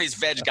place. Somebody's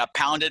veg got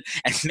pounded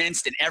and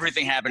minced, and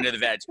everything happened to the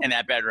veg in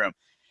that bedroom.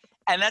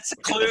 And that's a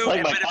clue. It's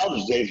like my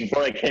college days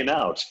before I came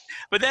out.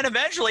 But then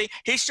eventually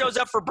he shows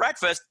up for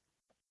breakfast.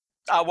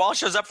 Wall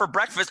shows up for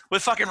breakfast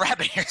with fucking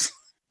rabbit ears.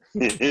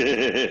 What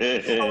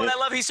I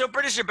love, he's so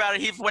British about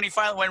it. When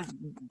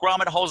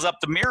Gromit holds up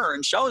the mirror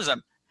and shows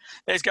him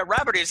that he's got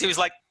rabbit ears, he was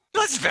like,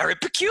 "That's very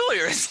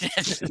peculiar, isn't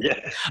it?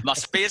 Yeah.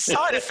 Must be a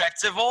side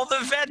effect of all the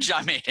veg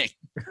I'm eating."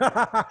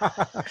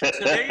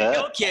 So there you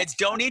go, kids.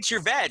 Don't eat your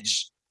veg.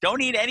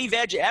 Don't eat any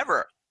veg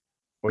ever,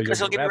 because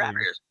he'll give you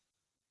rabbit ears.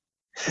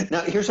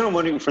 Now, here's what I'm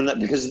wondering from that,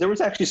 because there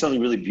was actually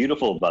something really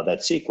beautiful about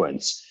that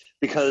sequence,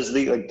 because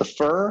the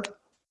fur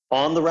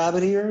on the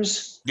rabbit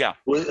ears,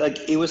 was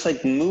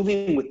like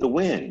moving with the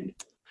wind.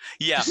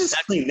 Yeah, this is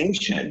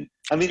claymation.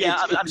 I mean,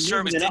 I'm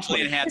sure it was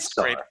digitally enhanced.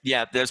 Great.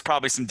 Yeah, there's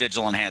probably some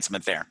digital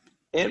enhancement there.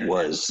 It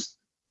was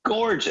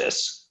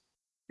gorgeous.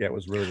 Yeah, it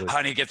was really.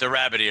 Honey, get the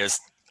rabbit ears.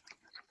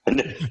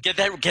 Get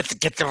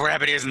the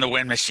rabbit ears in the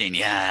wind machine.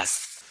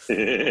 Yes.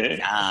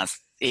 Yes.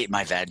 Eat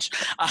my veg.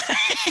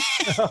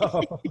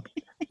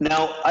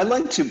 Now, I'd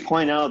like to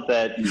point out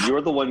that you're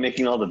the one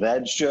making all the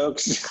veg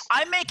jokes.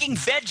 I'm making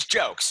veg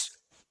jokes.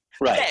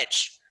 Right.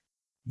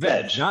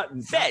 Veg. Not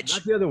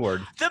the other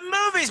word. The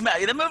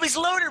movie's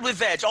loaded with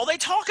veg. All they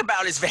talk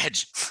about is veg.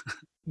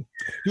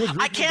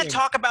 I can't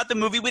talk about the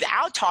movie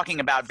without talking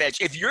about veg.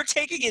 If you're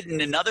taking it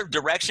in another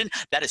direction,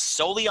 that is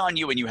solely on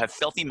you, and you have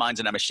filthy minds,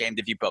 and I'm ashamed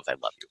of you both. I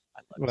love you.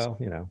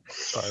 Well,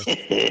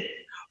 sorry.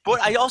 But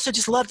I also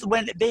just loved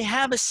when they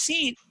have a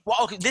scene. Well,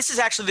 okay, this is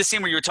actually the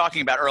scene where you were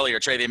talking about earlier,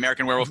 Trey, the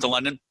American Werewolf to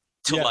London.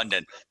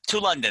 London.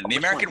 The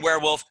American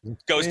Werewolf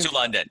goes to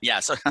London.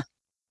 Yes.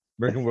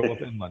 American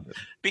Werewolf in London.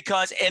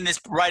 Because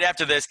right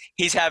after this,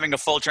 he's having a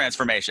full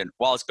transformation.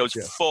 Wallace goes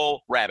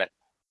full rabbit.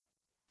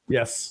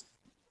 Yes.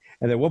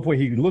 And at one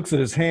point, he looks at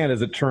his hand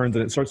as it turns,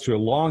 and it starts to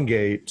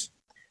elongate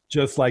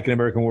just like in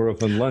American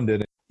Werewolf in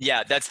London.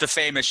 Yeah, that's the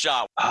famous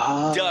shot.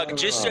 Doug,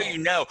 just so you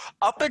know,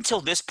 up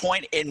until this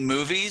point in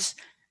movies,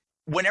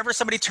 whenever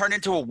somebody turned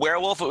into a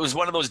werewolf, it was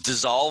one of those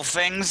dissolve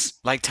things,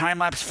 like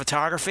time-lapse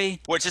photography,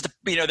 where it's just,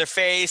 their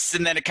face,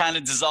 and then it kind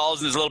of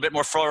dissolves, and there's a little bit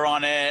more fur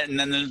on it, and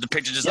then the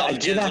picture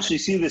dissolves. Yeah, I did actually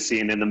see this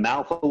scene, and the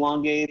mouth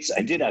elongates.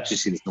 I did actually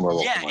see this in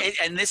Werewolf. Yeah,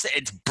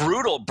 it's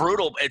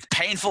brutal. It's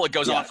painful. It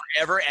goes on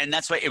forever, and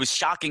that's why it was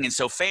shocking and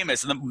so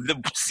famous. And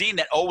the scene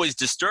that always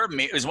disturbed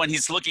me was when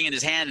he's looking at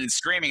his hand and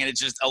screaming, and it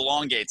just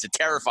elongates. It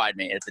terrified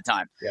me at the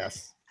time.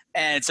 Yes.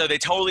 And so they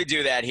totally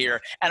do that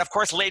here. And, of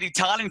course, Lady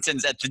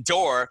Tonnington's at the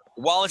door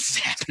while it's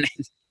happening.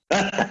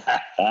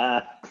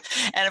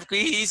 And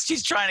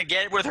she's trying to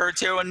get with her,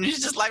 too. And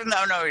he's just like,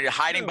 no, you're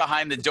hiding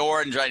behind the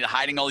door and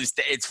hiding all these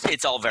things.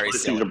 It's all very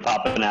silly. Things are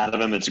popping out of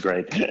him. It's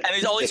great. And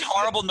there's all these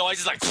horrible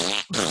noises like...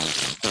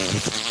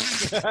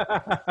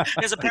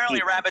 Because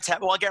apparently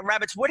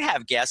rabbits would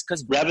have gas.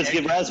 Because rabbits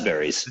give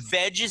raspberries.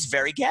 Veg is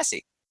very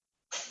gassy.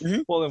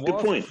 Mm-hmm. Well, then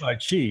Wallace is like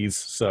cheese,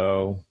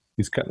 so...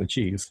 He's cutting the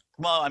cheese.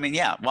 Well, I mean,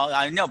 yeah. Well,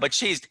 I know, but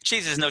cheese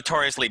is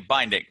notoriously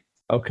binding.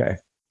 Okay.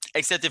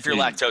 Except if you're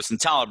lactose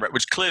intolerant,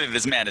 which clearly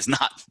this man is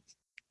not.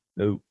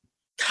 No.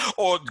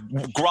 Or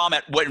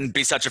Gromit wouldn't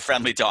be such a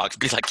friendly dog.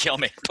 Be like, kill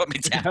me, put me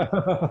down.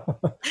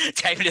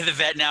 Take me to the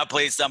vet now,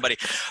 please, somebody.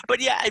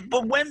 But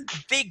when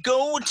they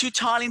go to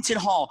Toddington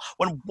Hall,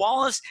 when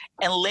Wallace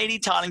and Lady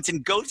Toddington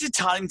go to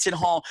Toddington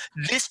Hall,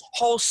 this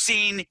whole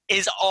scene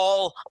is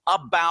all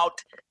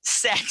about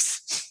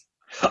sex.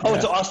 Oh,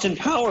 it's Austin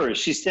Powers.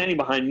 She's standing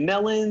behind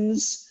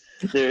melons.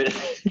 The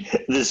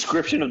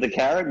description of the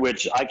carrot,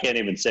 which I can't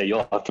even say.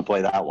 You'll have to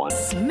play that one.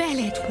 Smell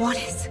it,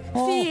 Wallace.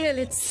 Feel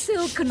its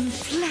silken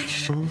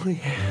flesh. Oh,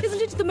 yeah.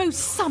 Isn't it the most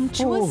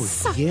sumptuous,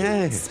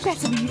 succulent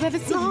specimen you've ever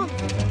seen?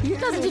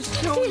 Doesn't it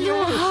fill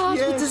your heart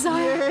with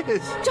desire?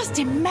 Yes. Just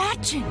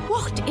imagine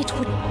what it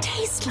would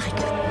taste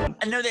like.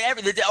 I know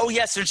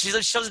yes, and she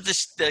shows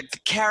the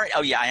carrot.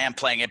 Oh yeah, I am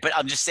playing it, but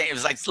I'm just saying it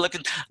was like, look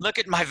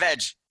at my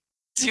veg.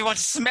 Do you want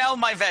to smell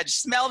my veg?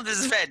 Smell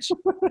this veg.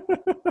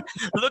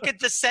 Look at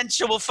the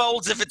sensual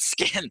folds of its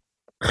skin.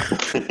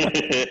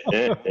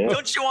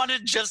 Don't you want to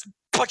just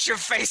put your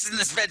face in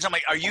this veg? I'm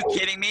like, are you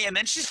kidding me? And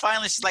then she's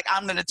like,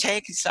 I'm going to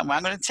take you somewhere.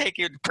 I'm going to take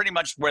you pretty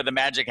much where the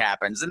magic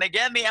happens. And they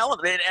get in the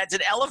elevator. It's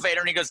an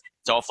elevator, and he goes,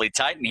 it's awfully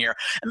tight in here.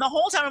 And the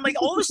whole time I'm like,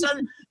 all of a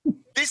sudden,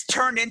 this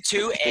turned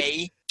into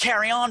a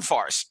carry-on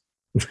farce.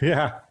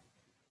 Yeah.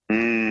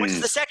 Which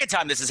is the second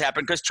time this has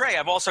happened, because TRAE,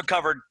 I've also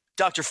covered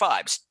Dr.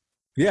 Phibes.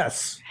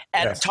 Yes.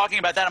 And talking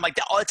about that, I'm like,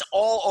 it's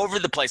all over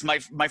the place. My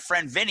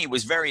friend Vinny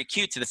was very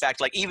acute to the fact,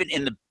 like, even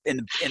in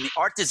the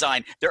art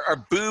design, there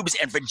are boobs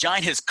and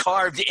vaginas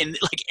carved in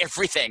like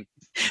everything.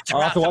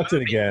 I'll have to watch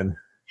it again.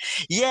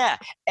 Yeah,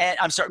 and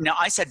I'm sorry. Now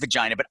I said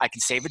vagina, but I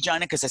can say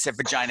vagina because I said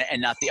vagina and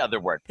not the other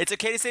word. It's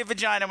okay to say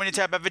vagina when you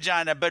talk about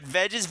vagina, but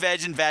veg is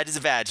veg and vag is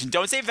vag. And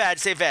don't say vag,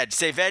 say veg.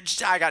 Say veg.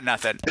 I got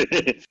nothing.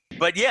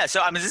 But yeah,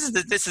 so I mean,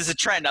 this is a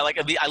trend.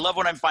 I love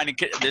when I'm finding.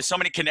 There's so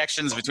many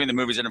connections between the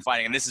movies that I'm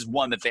finding, and this is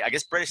one that I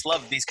guess British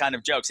love these kind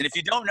of jokes. And if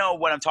you don't know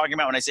what I'm talking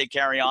about when I say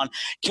Carry On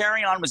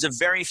was a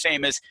very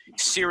famous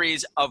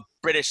series of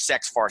British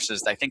sex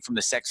farces, I think from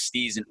the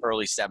 60s and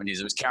early 70s.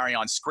 It was Carry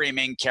On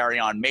Screaming, Carry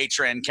On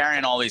Matron, Carry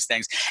On all these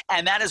things.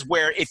 And that is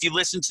where, if you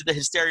listen to the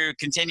Hysteria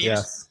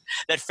Continues,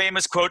 that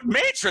famous quote,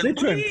 Matron,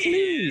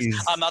 please.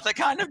 I'm not the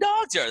kind of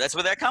doctor. That's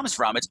where that comes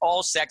from. It's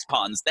all sex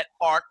puns that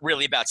aren't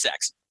really about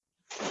sex.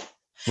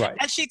 Right.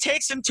 And she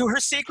takes him to her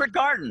secret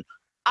garden.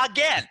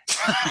 Again.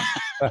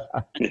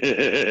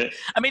 I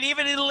mean,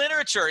 even in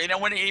literature,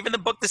 when even the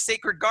book The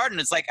Sacred Garden,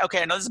 it's like,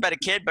 okay, I know this is about a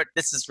kid, but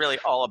this is really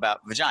all about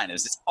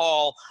vaginas. It's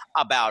all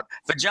about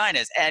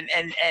vaginas. And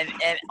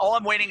all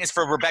I'm waiting is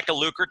for Rebecca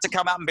Luker to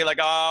come out and be like,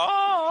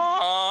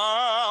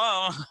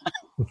 oh.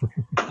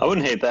 I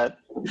wouldn't hate that.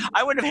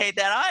 I wouldn't hate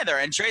that either.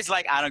 And Trey's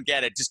like, I don't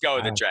get it. Just go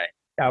with it, Trey.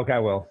 Okay, I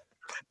will.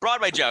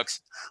 Broadway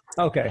jokes.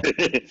 Okay.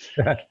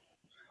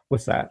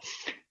 What's that?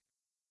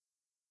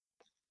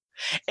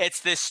 It's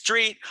this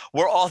street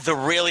where all the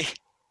really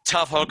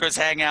tough hookers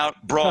hang out.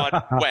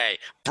 Broadway.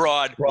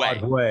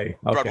 Okay.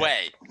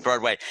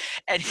 Broadway.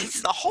 And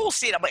it's the whole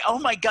scene. I'm like, oh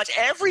my gosh,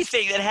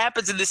 everything that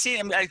happens in the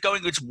scene, I'm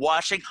going, it's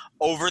washing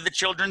over the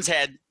children's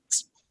heads.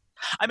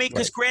 I mean,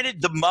 because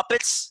granted, the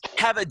Muppets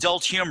have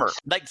adult humor,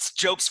 like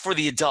jokes for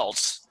the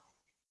adults.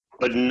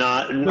 But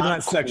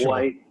not sexual.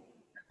 Quite.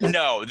 No,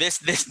 no.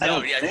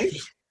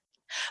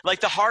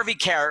 Like the Harvey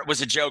carrot was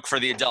a joke for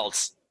the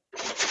adults.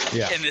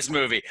 In this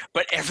movie,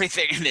 but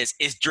everything in this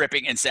is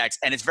dripping in sex,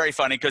 and it's very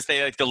funny because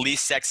they're like the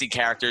least sexy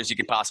characters you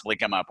could possibly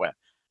come up with.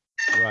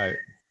 Right.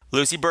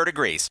 Lucy Bird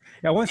agrees.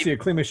 Yeah, I want to see a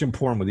claymation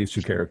porn with these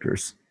two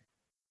characters.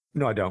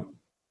 No, I don't.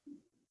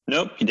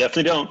 Nope, you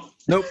definitely don't.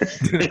 Nope.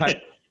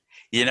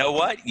 You know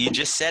what? You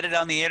just said it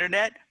on the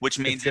internet, which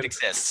means it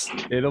exists.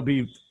 It'll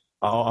be.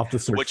 I'll have to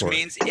search which for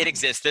means it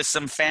exists. There's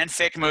some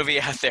fanfic movie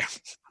out there.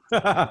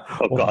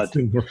 Oh God!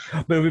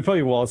 But it'll be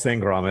probably Wallace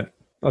and Gromit.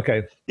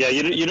 Okay. Yeah,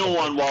 you don't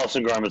want Wallace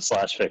and Gromit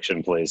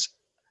 /fiction, please.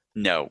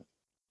 No.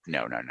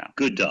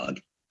 Good dog.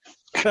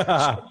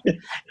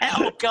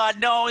 Oh God,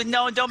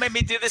 no, don't make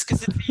me do this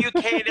because it's the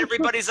UK and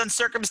everybody's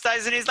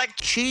uncircumcised. And he's like,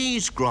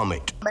 Cheese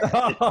grommet.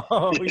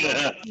 Oh,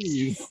 yeah,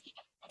 cheese.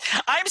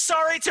 I'm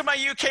sorry to my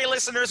UK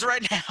listeners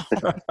right now.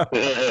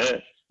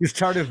 He's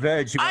tired of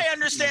veg. I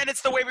understand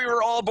it's the way we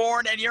were all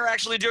born, and you're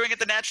actually doing it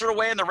the natural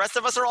way, and the rest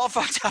of us are all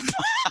fucked up.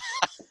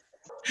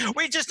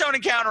 We just don't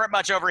encounter it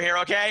much over here,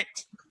 okay?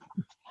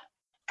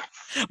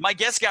 My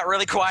guests got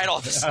really quiet all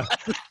of a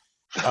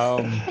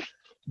sudden.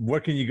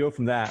 Where can you go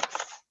from that?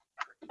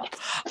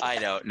 I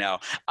don't know.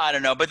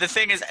 But the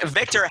thing is,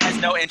 Victor has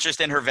no interest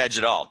in her veg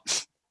at all.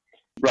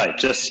 Right,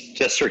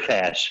 just her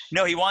cash.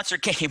 No, he wants her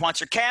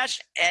cash,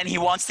 and he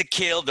wants to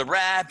kill the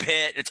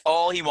rabbit. It's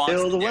all he wants.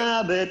 Kill to the do.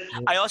 rabbit.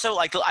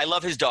 I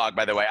love his dog,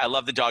 by the way. I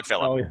love the dog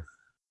Philip. Oh, yeah.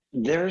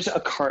 There's a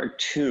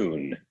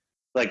cartoon,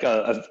 like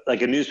a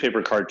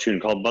newspaper cartoon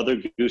called Mother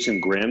Goose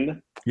and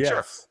Grimm. Yes.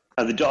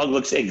 Sure. The dog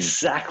looks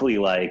exactly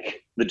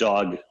like the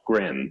dog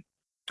Grimm.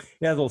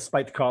 Yeah, a little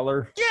spiked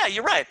collar. Yeah,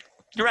 you're right.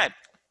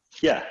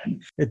 Yeah,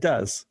 it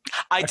does.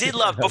 I did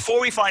love, before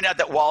we find out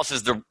that Wallace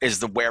is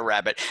the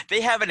were-rabbit,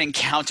 they have an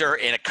encounter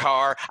in a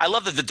car. I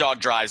love that the dog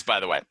drives, by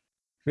the way.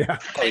 Yeah.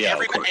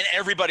 And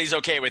everybody's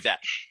okay with that.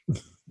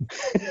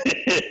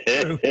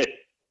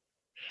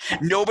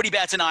 Nobody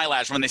bats an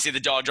eyelash when they see the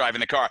dog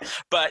driving the car.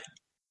 But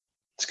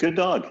it's a good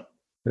dog.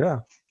 Yeah.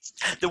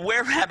 The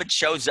were-rabbit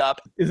shows up.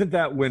 Isn't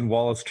that when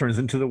Wallace turns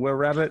into the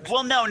were-rabbit?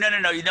 Well, no.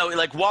 You know,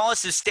 like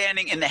Wallace is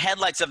standing in the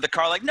headlights of the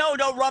car like, no,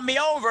 don't run me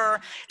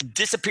over.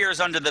 Disappears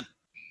under the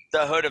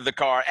hood of the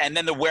car, and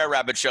then the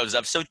were-rabbit shows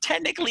up. So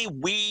technically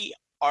we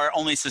are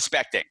only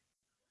suspecting.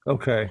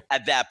 Okay.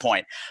 At that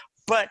point.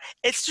 But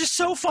it's just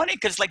so funny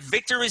because, like,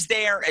 Victor is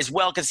there as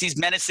well because he's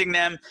menacing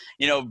them,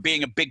 you know,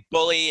 being a big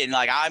bully and,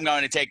 like, I'm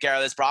going to take care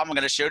of this problem. I'm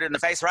going to shoot it in the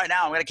face right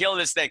now. I'm going to kill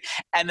this thing.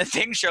 And the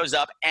thing shows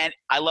up, and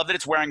I love that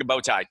it's wearing a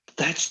bow tie.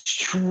 That's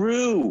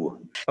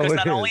true. Because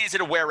not only is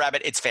it a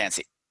were-rabbit, it's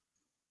fancy.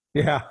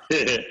 Yeah.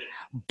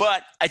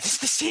 But I just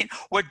the scene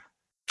where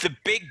the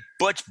big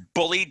butch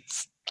bully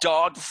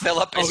dog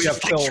Philip is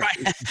just like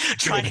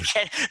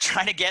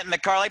trying to get in the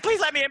car, like, please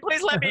let me in,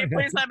 please let me in,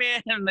 please let me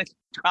in. And the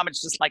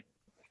Gromit's just like,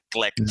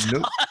 click.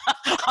 Nope.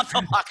 On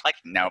the lock, like,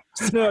 no.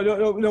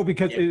 No,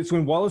 because it's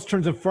when Wallace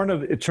turns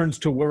turns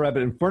to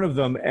were-rabbit in front of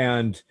them,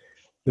 and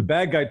the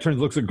bad guy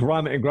looks at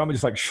Gromit, and Gromit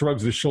just like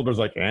shrugs his shoulders,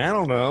 like, I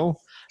don't know.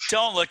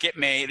 Don't look at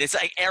me. It's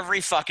like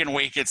every fucking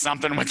week it's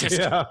something with this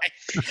guy.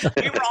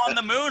 We were on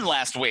the moon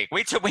last week.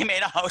 We took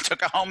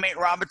a homemade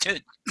rocket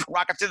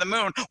to the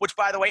moon, which,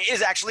 by the way,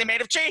 is actually made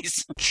of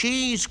cheese.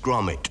 Cheese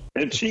grommet.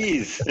 And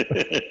cheese.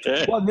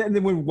 Well, and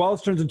then when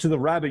Wallace turns into the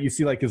rabbit, you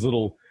see like his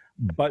little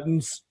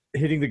buttons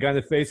hitting the guy in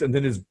the face, and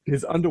then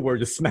his underwear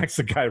just smacks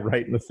the guy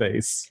right in the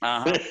face.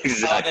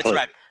 Exactly.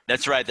 Oh,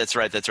 that's right.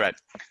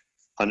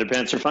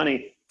 Underpants are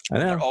funny. I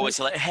know. They're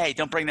always like, hey,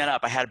 don't bring that up.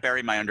 I had to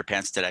bury my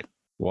underpants today.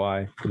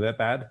 Why? Was that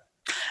bad?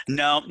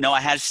 No, I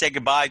had to say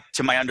goodbye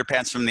to my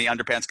underpants from the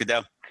Underpants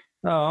Godot.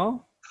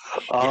 Oh.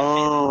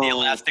 The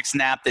elastic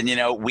snapped, and, you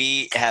know,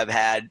 we have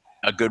had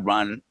a good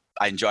run.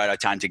 I enjoyed our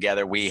time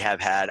together. We have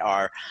had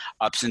our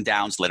ups and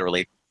downs,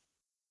 literally.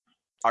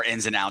 Our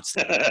ins and outs.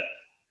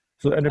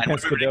 So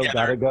Underpants Godot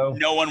gotta go?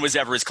 No one was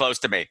ever as close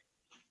to me.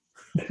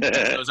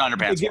 Those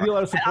Underpants. They give you a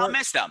lot of support?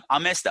 I'll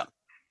miss them.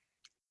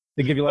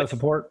 They give you a lot of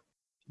support?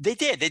 They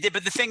did.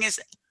 But the thing is,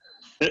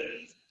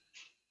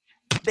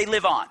 they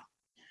live on.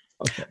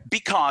 Okay.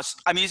 Because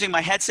I'm using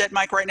my headset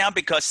mic right now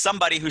because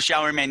somebody who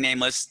shall remain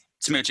nameless,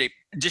 Smoochie,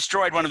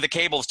 destroyed one of the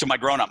cables to my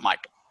grown-up mic.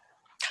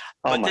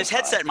 But this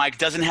headset mic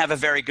doesn't have a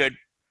very good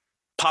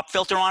pop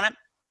filter on it.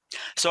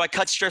 So I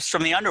cut strips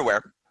from the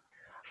underwear,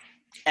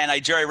 and I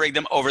jerry-rigged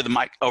them over the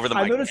mic.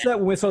 I noticed that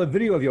when we saw the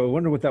video of you. I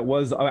wondered what that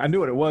was. I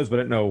knew what it was, but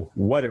I didn't know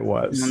what it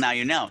was. Well, now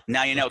you know.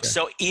 Okay.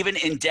 So even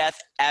in death,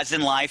 as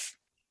in life,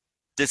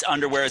 this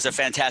underwear is a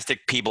fantastic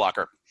pee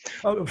blocker.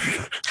 Oh.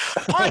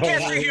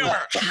 Podcast for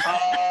humor.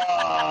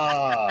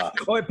 Oh,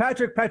 wait,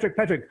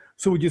 Patrick.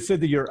 So would you say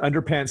that your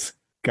underpants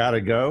gotta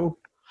go?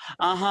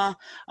 Oh.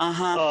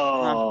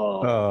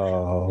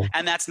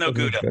 And that's no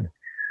Gouda.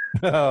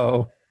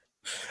 Oh.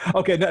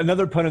 Okay,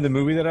 another pun in the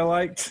movie that I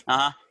liked.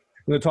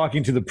 They're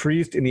talking to the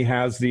priest, and he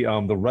has the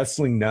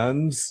Wrestling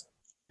Nuns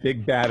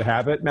Big Bad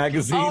Habit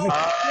magazine.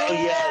 Oh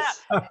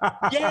yes.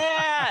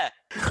 Yeah.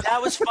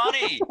 That was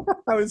funny.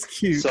 That was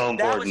cute. So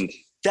important.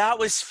 That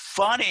was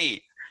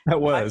funny. That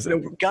was. I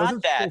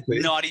got that.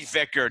 Naughty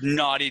Vicar.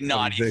 Naughty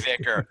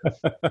Vicar.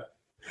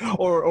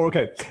 Or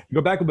okay,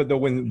 go back a bit though.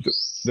 When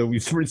we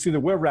see the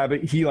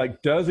were-rabbit, he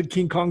like does a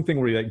King Kong thing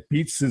where he like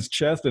beats his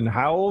chest and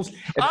howls,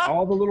 and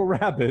all the little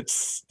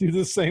rabbits do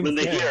the same thing.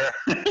 When they hear.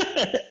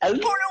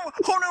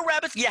 Who knew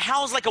rabbits? Yeah,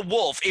 howls like a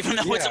wolf, even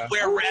though it's a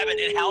were-rabbit.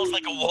 It howls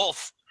like a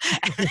wolf,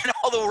 and then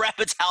all the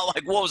rabbits howl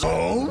like wolves.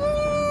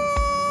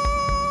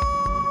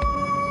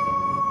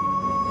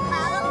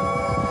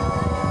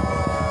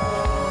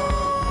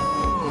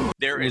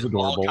 There is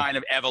all kind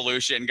of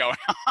evolution going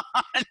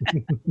on.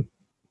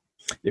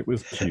 It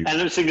was cute. And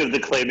I'm thinking of the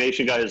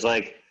claymation guy who's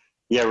like,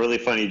 yeah, really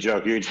funny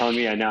joke. You're telling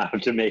me I now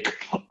have to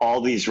make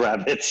all these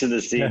rabbits in the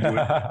scene.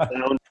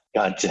 God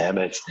God damn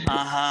it.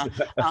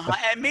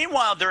 And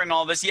meanwhile, during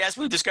all this, yes,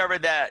 we've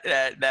discovered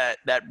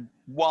that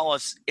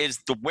Wallace is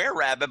the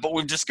were-rabbit, but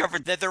we've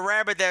discovered that the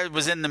rabbit that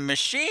was in the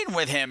machine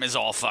with him is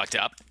all fucked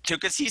up too,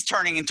 because he's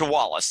turning into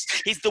Wallace.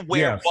 He's the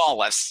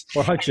were-Wallace.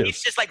 Or Hutches.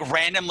 He's just like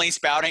randomly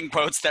spouting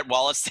quotes that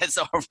Wallace says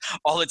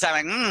all the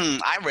time.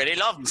 Like, I really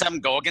love some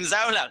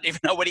gorgonzola, even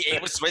though what he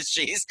ate was Swiss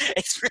cheese.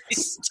 It's really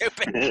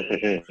stupid.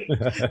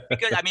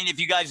 Because I mean, if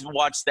you guys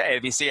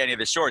if you see any of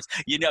the shorts,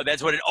 you know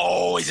that's what it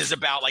always is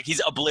about. Like,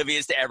 he's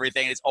oblivious to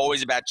everything. It's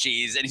always about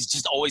cheese, and he's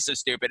just always so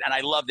stupid. And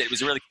I loved it. It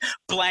was a really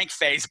blank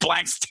face,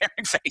 blank staring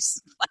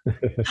face.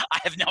 I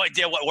have no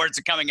idea what words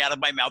are coming out of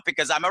my mouth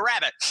because I'm a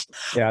rabbit.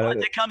 Yeah, but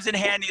it comes in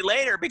handy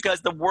later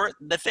because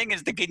the thing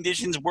is the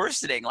condition's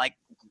worsening. Like,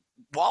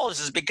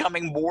 Wallace is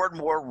becoming more and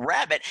more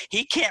rabbit.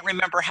 He can't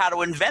remember how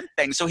to invent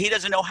things, so he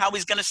doesn't know how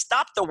he's going to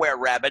stop the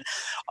were-rabbit.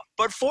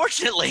 But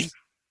fortunately,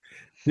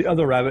 the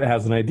other rabbit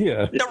has an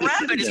idea. The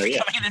rabbit is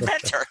becoming an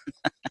inventor.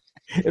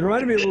 It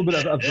reminded me a little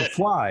bit of The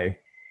Fly.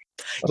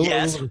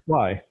 Yes. The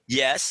Fly.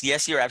 Yes,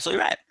 you're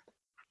absolutely right.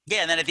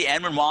 Yeah, and then at the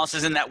end when Wallace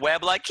is in that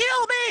web, like, kill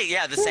me!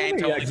 Yeah, the same.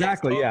 Totally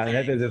exactly,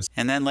 yeah.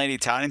 And then Lady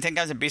Toddington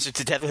comes and beats her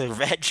to death with her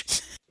veg.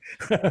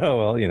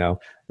 Well,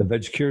 the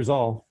veg cures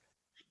all.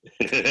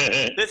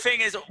 The thing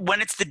is, when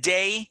it's the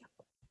day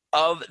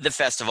of the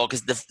festival,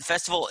 because the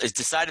festival is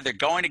decided they're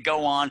going to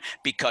go on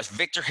because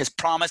Victor has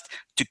promised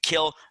to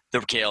kill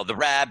the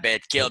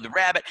rabbit,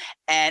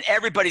 and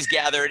everybody's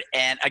gathered,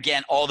 and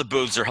again, all the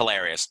booths are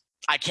hilarious.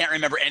 I can't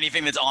remember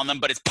anything that's on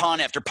them, but it's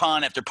pun after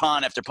pun after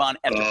pun after pun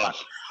after pun.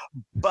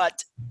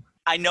 But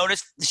I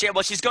noticed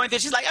she's going through,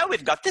 she's like, oh,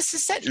 we've got this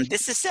is set, and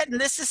this is set, and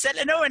this is set,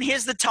 and oh, and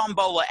here's the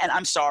tombola. And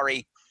I'm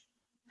sorry.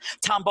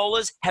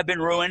 Tombolas have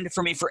been ruined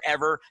for me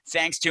forever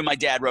thanks to My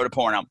Dad Wrote a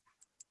Porno.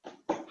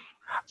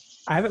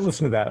 I haven't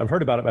listened to that. I've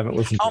heard about it, but I haven't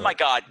listened to it. Oh, my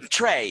God.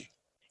 Trey,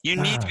 you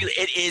need to be –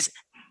 it is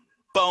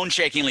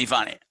bone-shakingly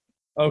funny.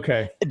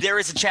 Okay. There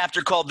is a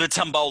chapter called The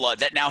Tombola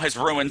that now has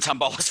ruined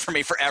tombolas for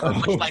me forever.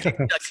 Oh, like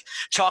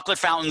chocolate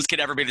fountains can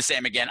never be the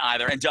same again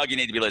either. And, Doug, you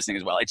need to be listening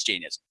as well. It's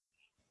genius.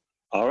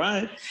 All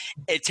right.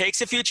 It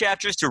takes a few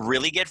chapters to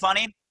really get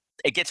funny.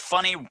 It gets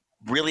funny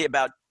really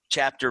about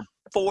chapter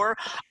 4,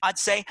 I'd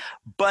say.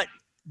 But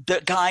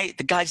the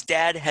guy's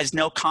dad has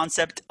no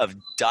concept of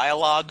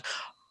dialogue,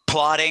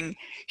 plotting,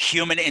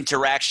 human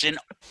interaction,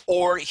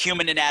 or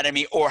human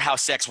anatomy, or how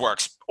sex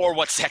works, or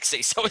what's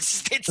sexy. So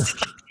it's like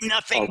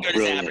nothing good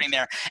is happening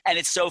there. And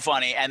it's so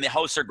funny, and the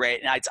hosts are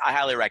great, and I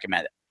highly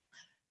recommend it.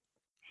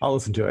 I'll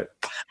listen to it.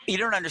 You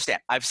don't understand.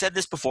 I've said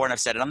this before, and I've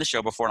said it on the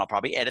show before, and I'll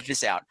probably edit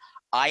this out.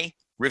 I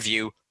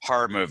review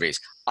horror movies.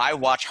 I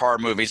watch horror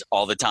movies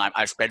all the time.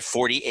 I've spent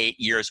 48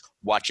 years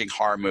watching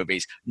horror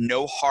movies.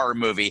 No horror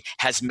movie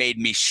has made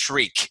me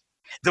shriek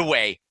the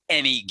way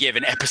any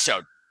given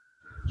episode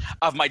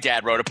of My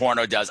Dad Wrote a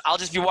Porno does. I'll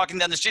just be walking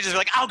down the street and be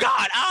like, oh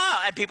God,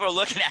 and people are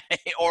looking at me,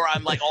 or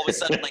I'm like all of a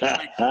sudden like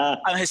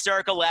I'm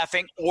hysterical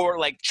laughing, or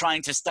like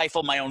trying to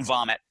stifle my own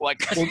vomit. Like,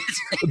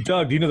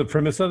 Doug, do you know the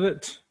premise of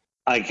it?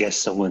 I guess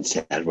someone's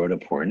dad wrote a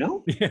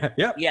porno. Yeah.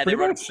 They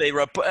wrote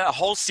a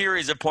whole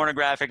series of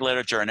pornographic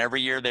literature, and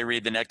every year they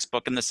read the next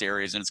book in the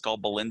series, and it's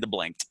called Belinda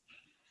Blinked.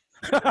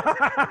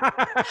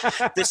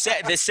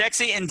 The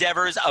sexy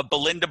endeavors of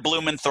Belinda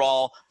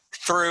Blumenthal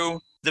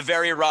through the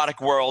very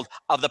erotic world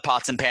of the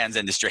pots and pans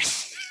industry.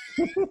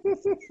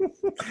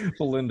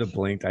 Belinda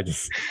blinked.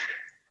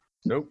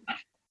 Nope.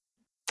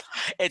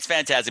 It's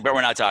fantastic, but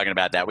we're not talking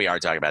about that. We are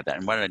talking about that.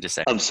 And what did I just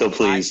say? I'm so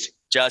pleased.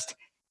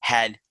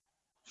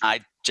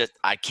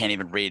 I can't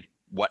even read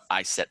what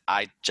I said.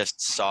 I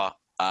just saw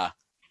a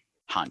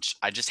hunch.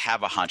 I just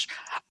have a hunch.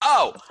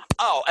 Oh,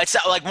 it's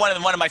like one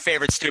of my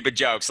favorite stupid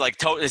jokes. Like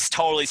it's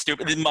totally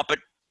stupid. The Muppet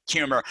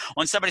humor.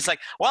 When somebody's like,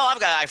 well,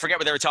 I forget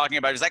what they were talking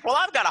about. He's like, well,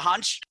 I've got a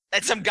hunch.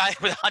 And some guy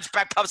with a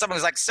hunchback pops up and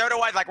was like, so do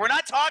I. Like, we're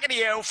not talking to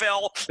you,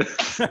 Phil.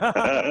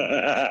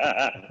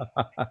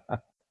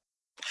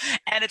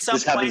 And at some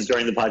this happens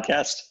during the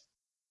podcast?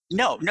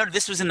 No,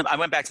 this was I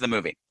went back to the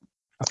movie.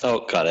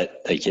 Oh, got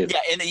it. Thank you.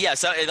 Yeah,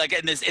 so like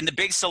in the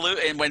big salute,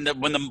 and when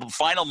the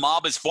final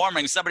mob is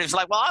forming, somebody's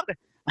like, well,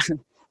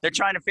 they're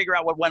trying to figure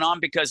out what went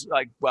on because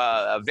like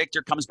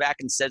Victor comes back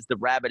and says the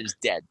rabbit is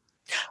dead.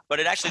 But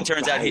it actually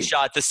turns out he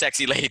shot the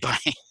sexy lady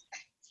bunny.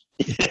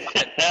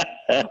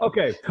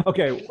 Okay.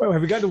 Well,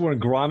 have we got to one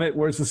Gromit?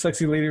 Where's the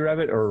sexy lady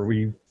rabbit? Or are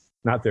we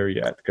not there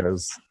yet?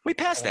 Because we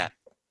passed that.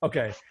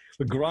 Okay.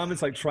 The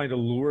Gromit's like trying to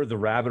lure the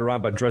rabbit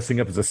around by dressing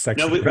up as a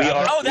sexy rabbit.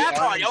 That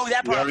part.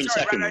 I'm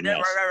sorry.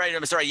 Right.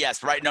 I'm sorry.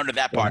 Yes, right. No, to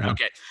that part.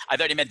 Okay. I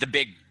thought you meant the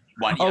big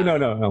one. Yeah. Oh,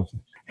 no.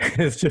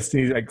 It's just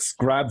he like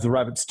grabs the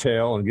rabbit's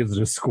tail and gives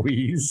it a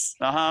squeeze.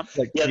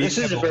 Like, this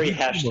is a very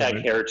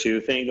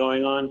 #Hair2 thing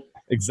going on.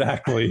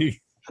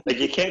 Exactly. Like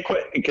you can't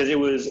quit because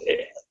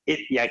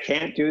I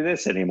can't do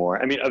this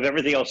anymore. I mean, of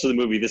everything else in the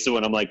movie, this is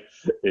when I'm like,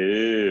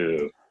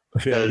 ew.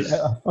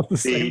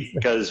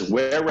 Because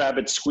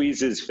Were-Rabbit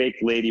squeezes fake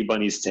Lady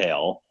Bunny's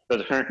tail,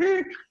 but her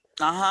fake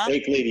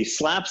lady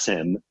slaps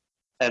him,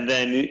 And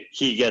then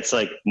he gets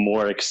like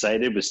more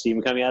excited with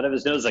steam coming out of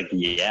his nose. Like,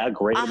 yeah,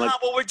 great. I'm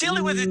like, well, we're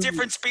dealing with a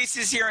different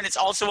species here, and it's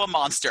also a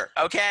monster.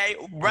 Okay,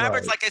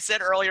 rabbits, like I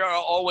said earlier, are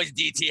always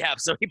DTF,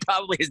 so he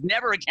probably has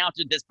never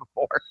encountered this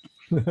before.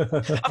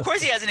 Of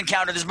course, he hasn't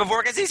encountered this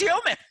before because he's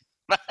human.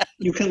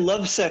 You can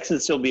love sex and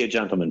still be a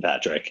gentleman,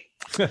 Patrick.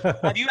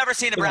 Have you ever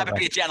seen a rabbit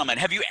be a gentleman?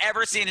 Have you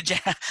ever seen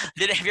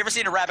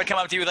a rabbit come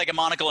up to you with like a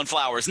monocle and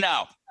flowers?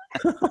 No.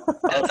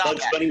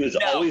 Bugs Bunny was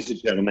always a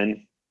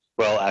gentleman.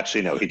 Well,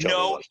 actually, no, he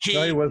totally was.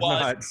 No, he was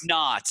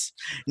not.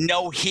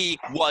 No, he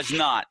was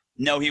not.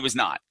 No, he was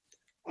not.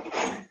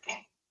 And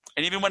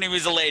even when he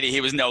was a lady, he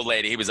was no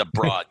lady. He was a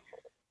broad.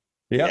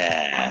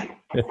 Yeah.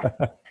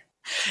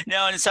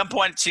 No, and at some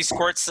point she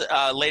squirts,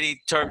 Lady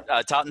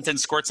Tottenton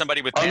squirts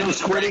somebody with pansy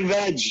squirting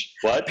veg.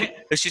 What?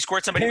 She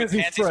squirts somebody with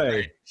pansy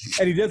spray.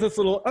 And he does this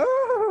little,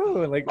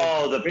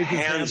 the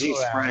pansy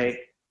spray.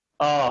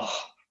 Oh.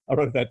 I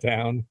wrote that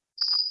down.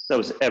 That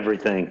was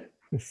everything.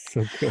 It's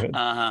so good.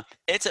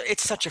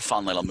 It's such a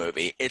fun little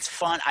movie. It's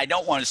fun. I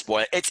don't want to spoil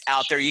it. It's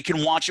out there. You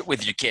can watch it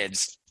with your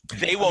kids.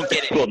 They won't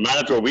get it. Well, not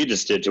after what we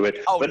just did to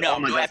it. Oh,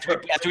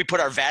 after we put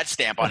our vag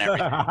stamp on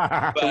everything.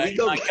 But, we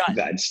go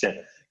vag stamp.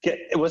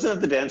 Wasn't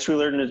that the dance we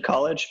learned in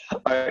college?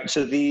 All right,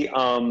 so we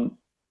have.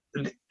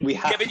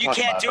 Yeah, but you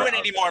can't do it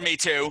anymore. Me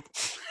too.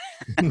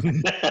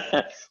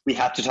 We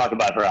have to talk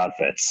about her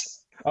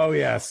outfits. Oh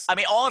yes. I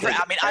mean, all of her.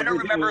 I mean, I don't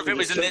remember if it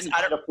was in this. I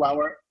don't. A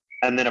flower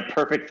and then a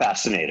perfect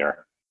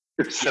fascinator.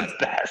 It's the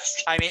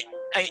best. I mean,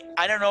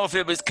 I don't know if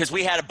it was because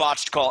we had a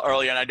botched call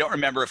earlier, and I don't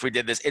remember if we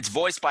did this. It's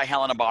voiced by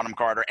Helena Bonham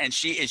Carter, and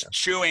she is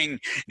chewing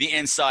the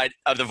inside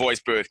of the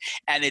voice booth,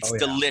 and it's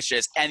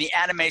delicious. And the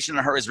animation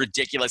on her is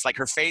ridiculous. Like,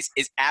 her face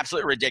is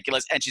absolutely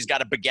ridiculous, and she's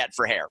got a baguette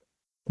for hair.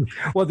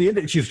 Well, at the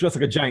end, she's just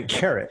like a giant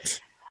carrot.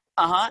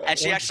 And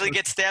she actually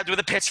gets stabbed with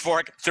a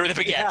pitchfork through the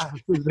baguette. Yeah,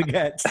 through the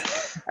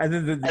baguette. And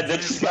then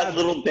she's got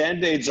little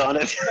band-aids on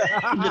it.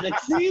 The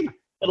next scene,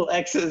 little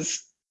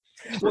X's.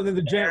 Well, then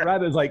the giant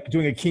rabbit is like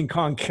doing a King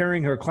Kong,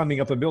 carrying her,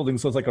 climbing up a building.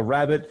 So it's like a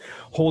rabbit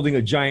holding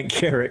a giant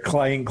carrot,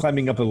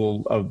 climbing up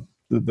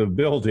the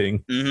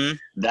building. Mm-hmm.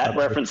 That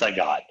reference I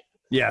got.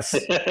 Yes.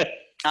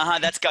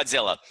 That's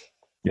Godzilla.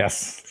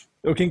 Yes.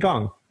 Oh, King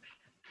Kong.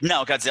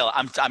 No, Godzilla.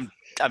 I'm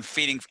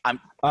feeding.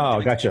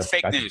 Gotcha.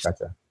 Fake news.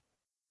 Gotcha.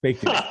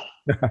 Fake news.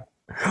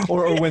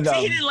 or when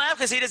he didn't laugh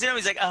because he doesn't know.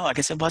 He's like, I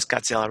guess it was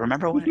Godzilla.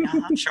 Remember when?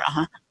 I'm sure.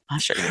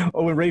 Sure.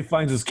 Oh, when Ray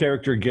finds his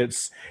character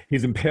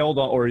he's impaled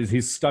on, or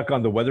he's stuck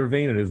on the weather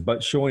vane and his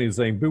butt showing, he's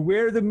saying,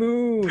 "Beware the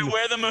moon!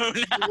 Beware the moon!"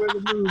 Beware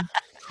the moon!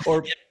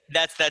 Or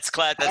that's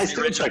class. I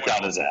still checked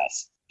out his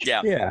ass.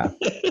 Yeah. Yeah.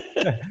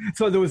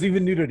 So there was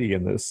even nudity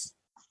in this.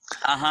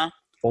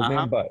 Old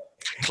man butt.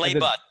 Clay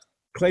butt.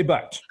 Clay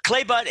butt.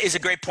 Clay butt is a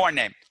great porn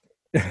name.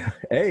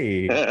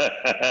 Hey.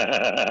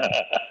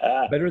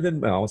 Better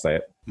than I'll say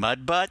it.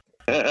 Mud butt.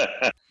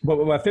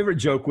 But my favorite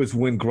joke was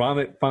when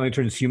Gromit finally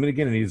turns human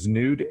again and he's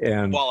nude,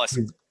 and Wallace.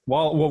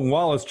 When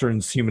Wallace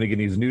turns human again,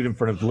 he's nude in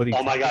front of Liddy.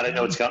 Oh my God, I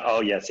know it's coming.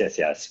 Oh yes.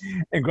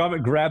 And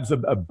Gromit grabs a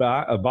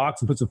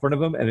box and puts it in front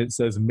of him, and it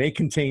says "may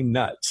contain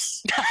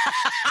nuts."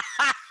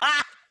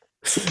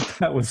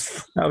 That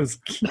was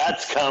cute.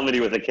 That's comedy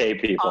with a K,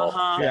 people.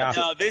 Yeah.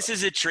 No, this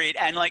is a treat.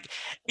 And like,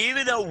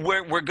 even though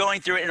we're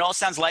going through it, it all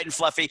sounds light and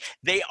fluffy,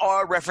 they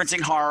are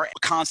referencing horror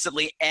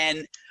constantly,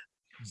 and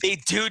they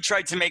do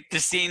try to make the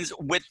scenes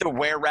with the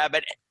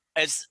were-rabbit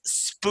as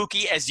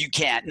spooky as you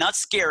can. Not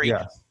scary,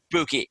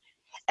 spooky.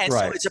 And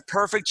so it's a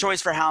perfect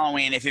choice for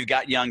Halloween if you've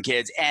got young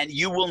kids, and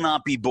you will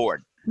not be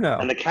bored. No.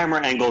 And the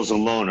camera angles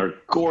alone are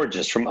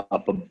gorgeous, from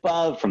up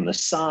above, from the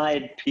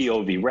side,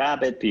 POV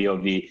rabbit,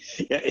 POV.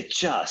 Yeah, it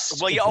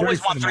just. Well, you always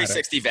want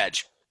 360 veg.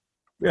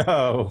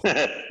 Oh.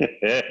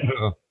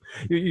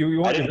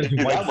 you want I didn't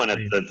do that one at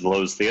the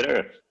Lowe's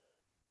Theater.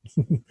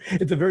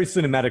 It's a very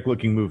cinematic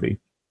looking movie.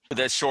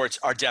 The shorts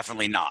are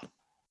definitely not.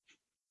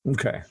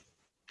 Okay.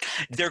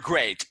 They're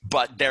great,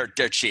 but they're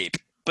cheap.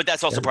 But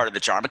that's also part of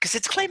the charm because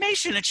it's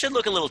claymation. It should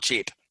look a little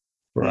cheap.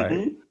 Right.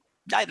 Mm-hmm.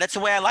 That's the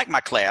way I like my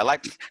clay. I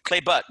like clay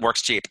butt.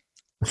 Works cheap.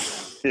 I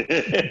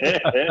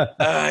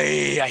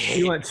hate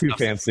You went too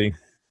fancy.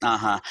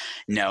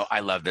 No, I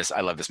love this.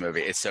 I love this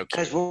movie. It's so cute.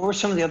 Guys, what were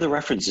some of the other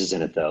references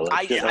in it, though?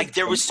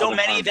 There was so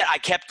many that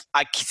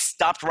I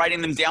stopped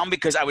writing them down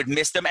because I would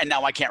miss them, and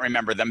now I can't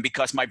remember them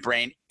because my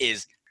brain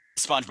is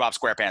SpongeBob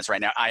SquarePants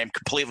right now. I am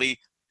completely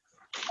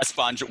a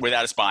sponge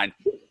without a spine.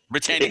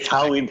 Retaining. It's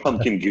Halloween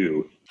pumpkin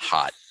goo.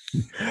 Hot.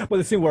 Well,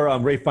 the scene where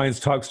Ray Fiennes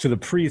talks to the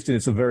priest, and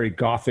it's a very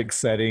gothic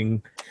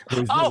setting.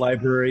 There's the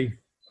library.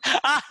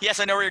 Yes,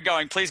 I know where you're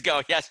going. Please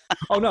go. Yes.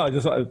 Oh no,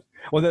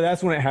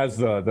 that's when it has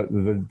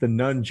the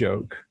nun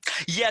joke.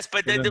 Yes,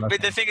 but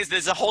the thing is,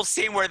 there's a whole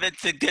scene where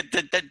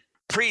the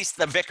priest,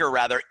 the vicar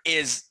rather,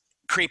 is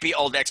creepy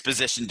old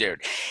exposition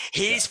dude.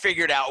 He's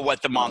figured out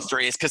what the monster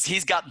is because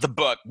he's got the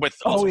book with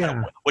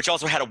which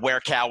also had a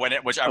were-cow in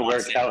it, which I want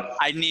to see.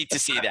 I need to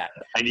see that.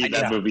 I need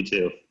that movie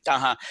too.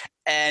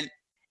 And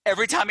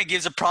every time he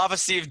gives a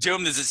prophecy of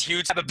doom, there's this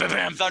huge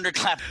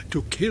thunderclap.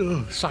 To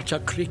kill such a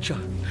creature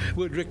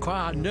would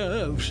require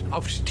nerves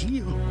of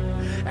steel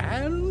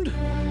and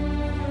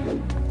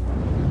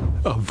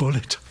A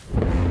bullet.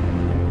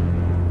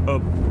 A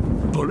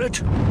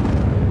bullet?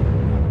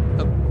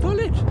 A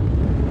bullet?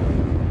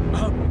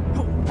 Oh!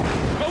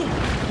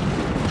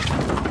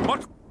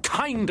 What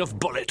kind of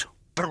bullet?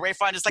 But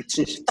Rayfine is like,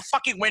 shut the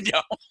fucking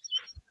window.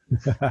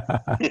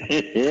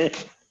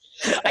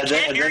 I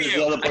can't hear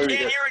you. I can't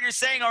hear what you're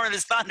saying over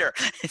this thunder.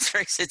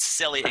 It's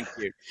silly and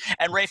cute.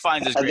 And Ray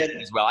Fiennes is great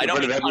as well. I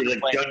don't have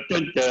like, dun,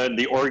 dun, dun,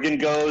 the organ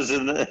goes,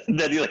 and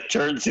then he like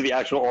turns to the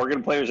actual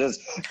organ player and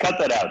says, "Cut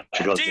that out."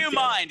 Do you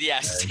mind?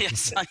 Yes.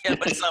 Yes. Yeah,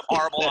 but it's a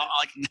horrible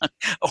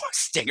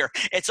stinger.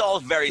 It's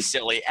all very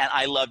silly, and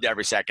I loved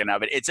every second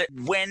of it.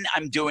 When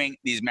I'm doing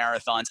these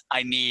marathons,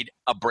 I need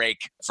a break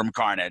from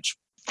carnage,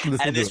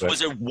 and this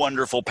was a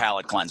wonderful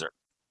palate cleanser.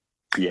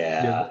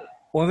 Yeah.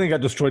 One thing got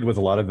destroyed with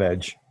a lot of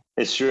veg.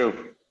 It's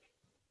true.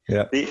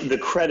 Yeah. The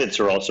credits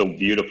are also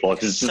beautiful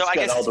because it's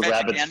got all the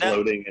rabbits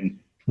floating and.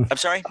 I'm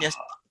sorry. Yes.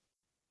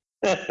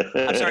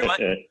 I'm sorry.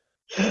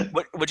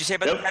 What? What'd you say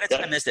about the credits?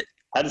 I missed it.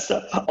 I just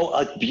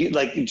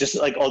just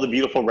like all the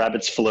beautiful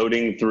rabbits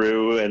floating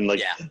through and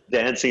like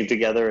dancing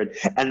together,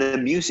 and the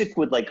music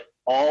would like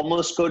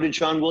almost go to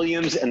John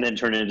Williams and then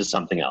turn into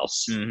something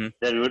else. Mm-hmm.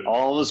 Then it would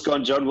almost go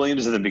on John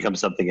Williams and then become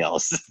something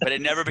else. But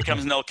it never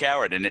becomes Noel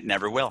Coward, and it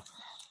never will.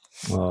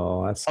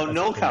 Oh, that's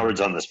Noel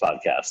Coward's on this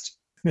podcast.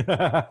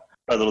 A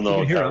little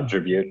Noel Coward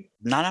tribute.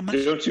 Not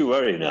much. Don't you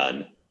worry,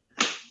 none.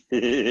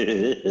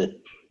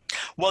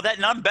 Well, that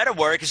none better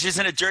worry because she's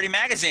in a dirty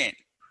magazine.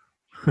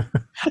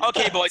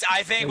 Okay, boys,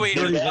 I think we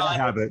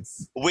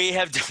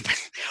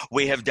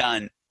have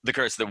done The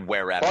Curse of the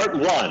Were-Rabbit. Part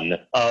 1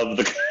 of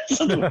The Curse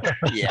of the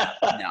Were-Rabbit. Yeah,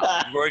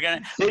 no, we're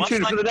gonna. Much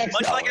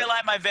like I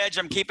like my veg,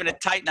 I'm keeping it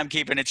tight and I'm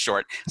keeping it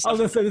short. So, I was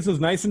gonna say this is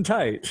nice and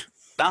tight.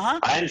 I'm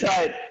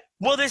tight.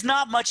 Well, there's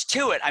not much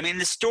to it. I mean,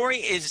 the story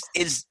is.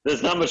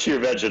 There's not much to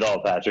your veg at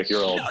all, Patrick.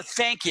 You're old. No,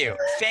 thank you.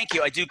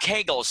 I do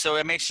Kegels, so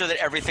I make sure that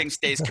everything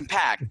stays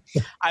compact.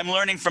 I'm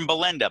learning from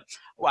Belinda.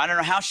 Well, I don't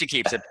know how she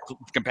keeps it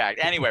compact.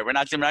 Anyway, we're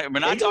not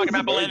talking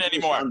about Belinda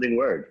anymore. Sounding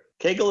word.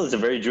 Kegel is a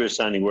very Jewish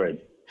sounding word.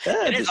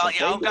 Yeah, it is. I'll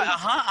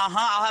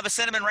have a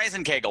cinnamon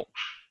raisin Kegel.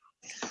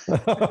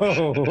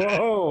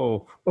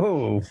 Oh.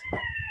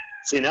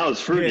 See, now it's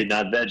fruity,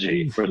 not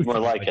veggie. It's more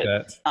like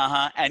it.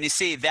 And you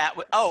see that.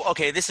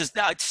 Okay. This is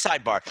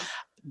sidebar.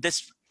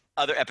 This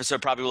other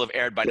episode probably will have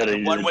aired by now.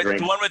 The one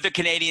with the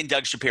Canadian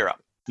Doug Shapiro,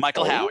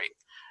 Michael Howie.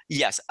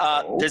 Yes.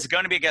 There's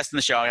going to be a guest in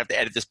the show. I have to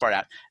edit this part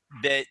out.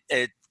 That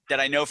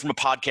I know from a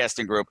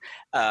podcasting group.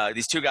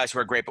 These two guys who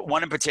are great, but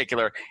one in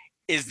particular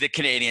is the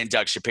Canadian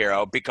Doug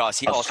Shapiro because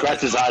he also scratch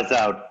his eyes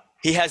out.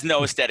 He has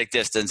no aesthetic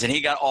distance, and he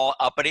got all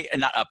uppity,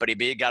 and not uppity,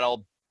 but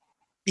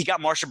he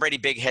got Marsha Brady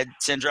big head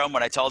syndrome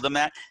when I told him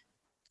that.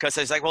 Because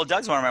I was like, well,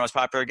 Doug's one of my most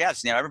popular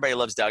guests. You know, everybody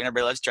loves Doug and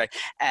everybody loves Trey.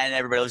 And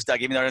everybody loves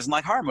Doug even though he doesn't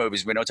like horror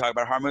movies. We don't talk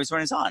about horror movies when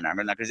he's on. I'm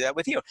not going to do that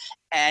with you.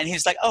 And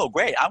he's like, oh,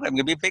 great. I'm going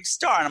to be a big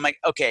star. And I'm like,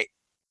 okay,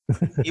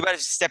 you better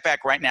step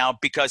back right now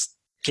because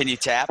can you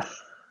tap?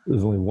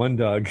 There's only one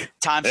Doug.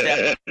 Time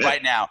step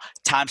right now.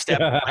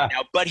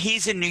 But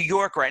he's in New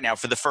York right now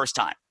for the first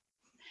time.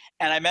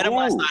 And I met him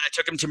last night. I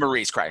took him to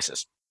Marie's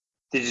Crisis.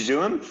 Did you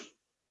do him?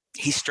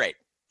 He's straight.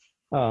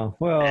 Oh,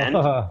 well. And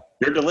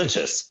you're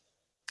delicious.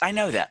 I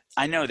know that.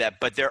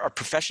 But there are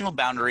professional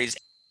boundaries.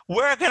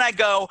 Where can I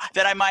go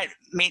that I might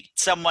meet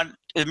someone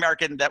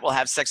American that will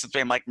have sex with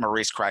me? I'm like,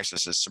 Marie's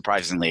Crisis is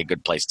surprisingly a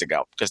good place to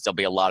go because there'll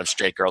be a lot of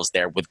straight girls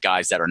there with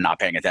guys that are not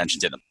paying attention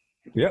to them.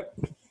 Yep.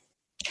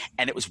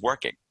 And it was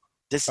working.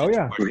 This is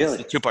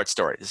a two-part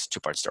story.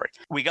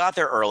 We got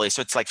there early,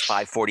 so it's like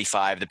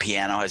 5:45. The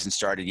piano hasn't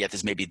started yet.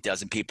 There's maybe a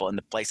dozen people in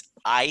the place.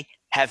 I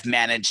have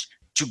managed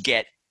to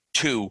get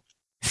 2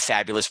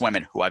 fabulous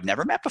women who I've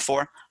never met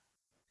before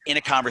in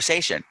a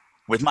conversation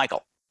with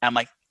Michael. And I'm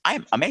like,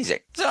 I'm amazing.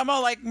 So I'm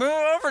all like, move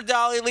over,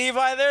 Dolly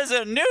Levi. There's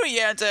a new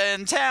Yenta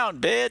in town,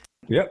 bitch.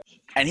 Yep.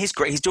 And he's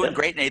great. He's doing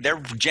great. And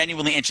they're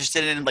genuinely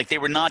interested in him. Like, they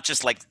were not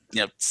just like,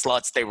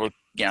 sluts. They were,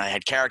 they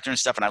had character and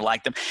stuff, and I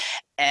liked them.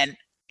 And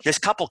this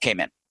couple came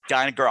in,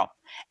 guy and a girl.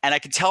 And I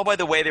could tell by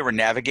the way they were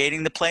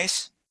navigating the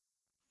place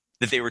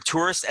that they were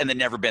tourists and they'd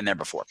never been there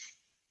before.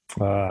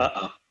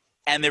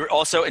 And they were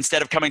also,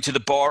 instead of coming to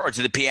the bar or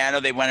to the piano,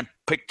 they went and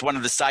picked one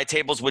of the side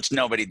tables, which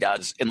nobody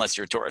does unless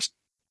you're a tourist.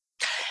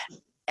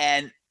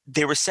 And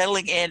they were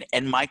settling in,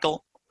 and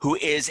Michael, who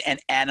is an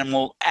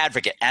animal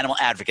advocate,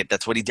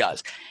 that's what he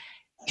does.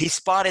 He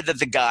spotted that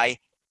the guy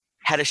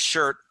had a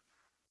shirt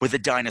with a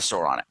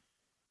dinosaur on it.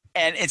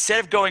 And instead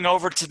of going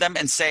over to them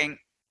and saying,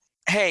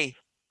 hey,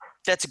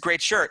 that's a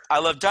great shirt, I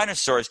love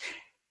dinosaurs,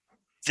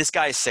 this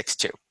guy is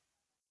 6'2"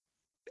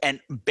 and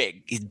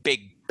big. He's a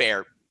big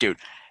bear dude.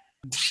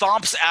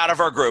 Thumps out of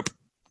our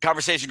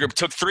conversation group,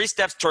 took 3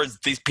 steps towards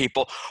these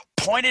people,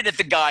 pointed at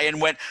the guy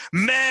and went,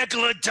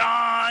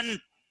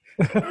 Megalodon!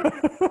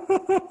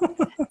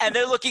 And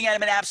they're looking at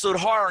him in absolute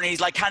horror, and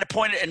he's like kind of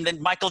pointed, and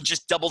then Michael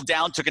just doubled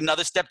down, took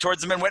another step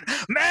towards them and went,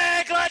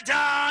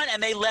 Megalodon!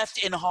 And they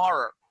left in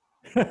horror.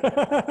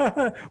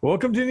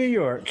 Welcome to New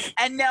York.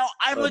 And now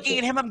I'm looking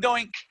at him, I'm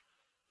going,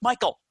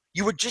 Michael,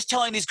 you were just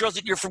telling these girls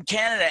that you're from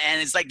Canada,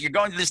 and it's like you're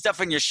going through this stuff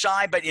and you're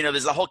shy, but,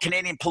 there's a whole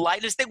Canadian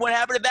politeness thing. What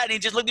happened to that? And he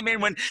just looked at me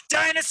and went,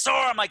 dinosaur!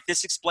 I'm like,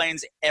 this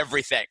explains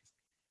everything.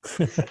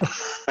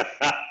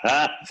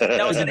 That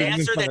was an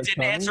answer that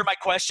didn't answer my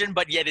question,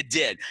 but yet it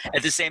did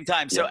at the same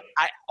time. So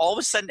all of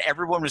a sudden,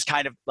 everyone was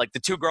kind of like, the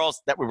two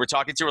girls that we were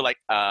talking to were like,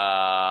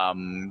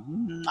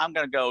 I'm going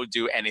to go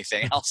do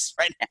anything else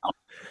right now.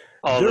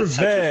 Oh, that's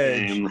such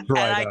a shame. And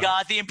I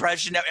got the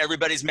impression that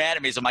everybody's mad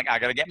at me. So I'm like, I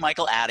got to get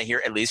Michael out of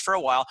here, at least for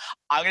a while.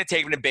 I'm going to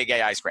take him to Big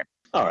A Ice Cream.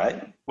 All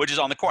right. Which is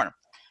on the corner.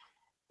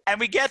 And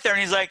we get there,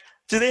 and he's like,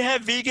 do they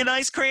have vegan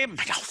ice cream? I'm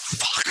like, oh,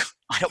 fuck.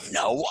 I don't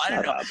know.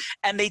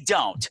 And they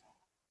don't.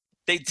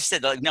 They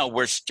said, like, no,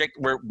 we're strict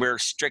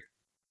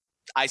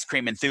ice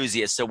cream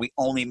enthusiasts, so we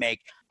only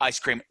make ice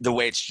cream the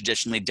way it's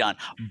traditionally done.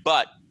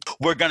 But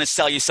we're going to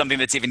sell you something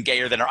that's even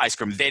gayer than our ice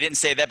cream. They didn't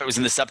say that, but it was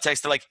in the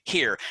subtext. They're like,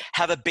 here,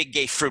 have a big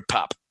gay fruit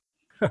pop.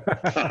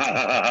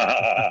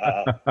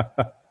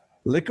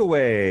 Lick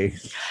away.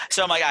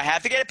 So I'm like, I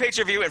have to get a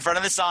picture of you in front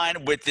of the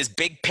sign with this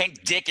big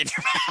pink dick in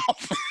your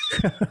mouth.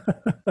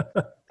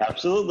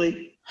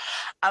 Absolutely.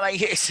 I'm like,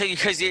 so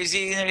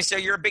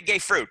you're a big gay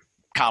fruit,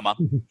 comma,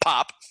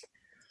 pop.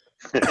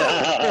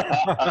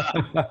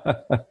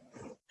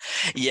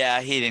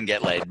 Yeah, he didn't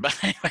get laid, but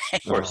anyway.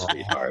 Poor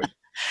sweetheart.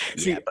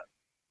 See,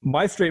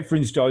 my straight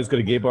friends used to always go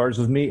to gay bars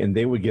with me, and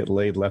they would get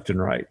laid left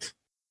and right.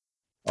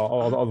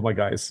 All of my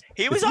guys.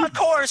 He was on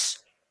course.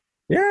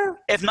 Yeah.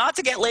 If not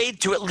to get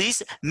laid, to at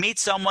least meet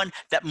someone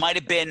that might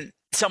have been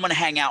someone to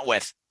hang out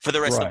with for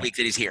the rest of the week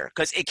that he's here.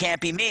 Because it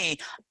can't be me.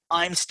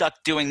 I'm stuck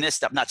doing this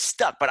stuff. Not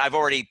stuck, but I've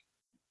already,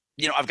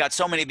 I've got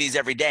so many of these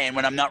every day. And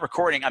when I'm not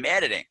recording, I'm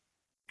editing.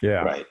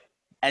 Yeah. Right.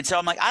 And so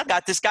I'm like, I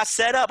got this guy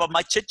set up. I'm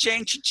like,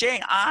 cha-ching,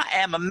 cha-ching. I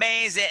am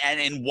amazing. And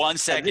in 1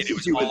 second, it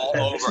was all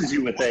over. This is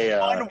you with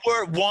a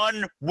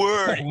one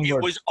word.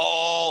 It was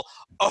all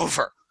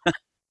over.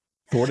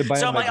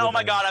 So I'm like, oh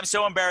my God, I'm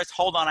so embarrassed.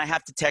 Hold on, I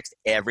have to text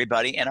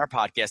everybody in our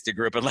podcasting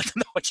group and let them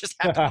know what just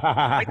happened.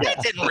 Like,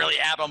 that didn't really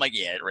happen. I'm like,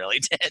 yeah, it really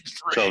did. It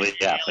really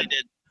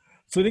did.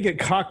 So they didn't get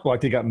cock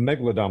blocked, they got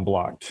megalodon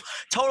blocked.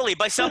 Totally,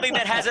 by something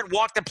that hasn't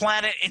walked the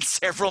planet in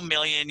several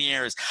million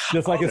years.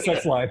 Just like his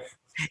sex life.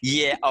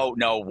 Yeah. Oh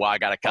no. Well, I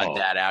gotta cut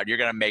that out. You're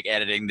gonna make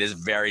editing this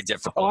very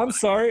difficult. Oh, I'm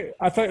sorry.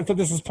 I thought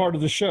this was part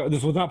of the show.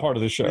 This was not part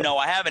of the show. No,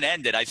 I haven't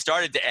ended. I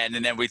started to end,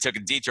 and then we took a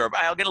detour.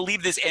 But I'm gonna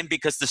leave this in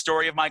because the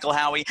story of Michael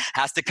Howie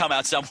has to come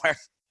out somewhere.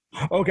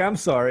 Okay, I'm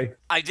sorry.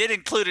 I did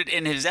include it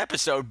in his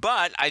episode,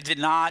 but I did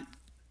not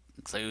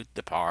include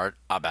the part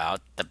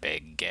about the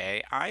big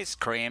gay ice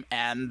cream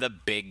and the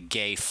big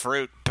gay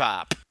fruit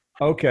pop.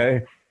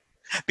 Okay.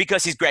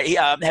 Because he's great.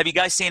 Have you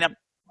guys seen him?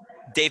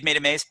 Dave Made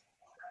a Maze?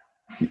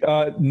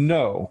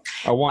 No,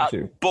 I want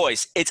to.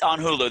 Boys, it's on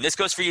Hulu. This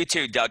goes for you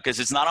too, Doug, because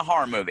it's not a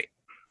horror movie.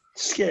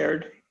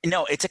 Scared.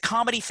 No, it's a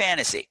comedy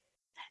fantasy.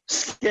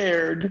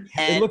 Scared.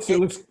 And it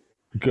looks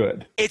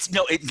good. It's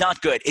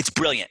not good. It's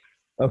brilliant.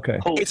 Okay.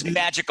 It's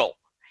magical.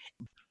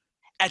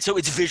 And so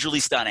it's visually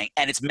stunning,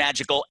 and it's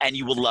magical, and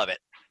you will love it.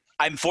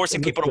 I'm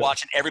forcing people to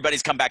watch it.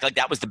 Everybody's come back like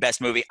that was the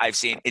best movie I've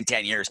seen in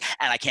 10 years,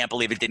 and I can't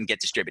believe it didn't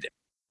get distributed.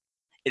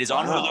 It is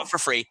on Hulu for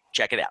free.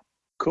 Check it out.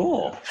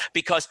 Cool.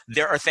 Because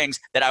there are things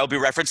that I will be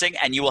referencing,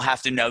 and you will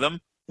have to know them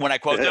when I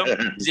quote them.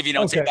 Because if you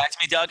don't say back to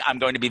me, Doug, I'm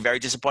going to be very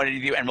disappointed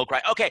in you, and we'll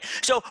cry. Okay,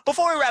 so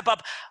before we wrap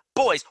up,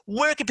 boys,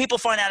 where can people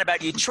find out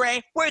about you?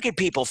 TRAE, where can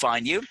people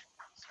find you?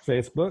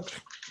 Facebook.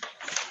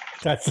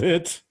 That's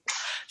it.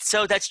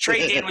 So that's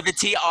TRAE DEAN with the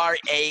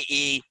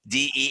TRAEDEAN.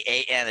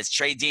 That's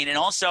TRAE DEAN. And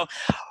also,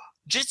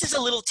 just as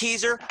a little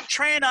teaser,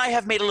 TRAE and I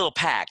have made a little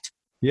pact.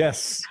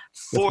 Yes.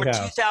 For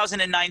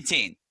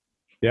 2019.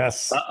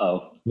 Yes.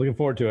 Uh-oh. Looking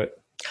forward to it.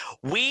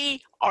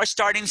 We are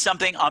starting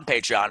something on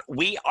Patreon.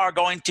 We are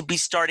going to be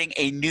starting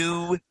a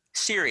new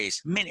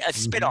series, a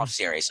spin-off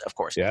series, of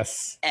course.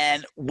 Yes.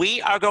 And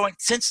we are going,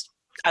 since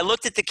I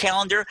looked at the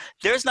calendar,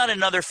 there's not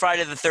another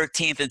Friday the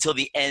 13th until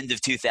the end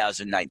of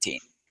 2019.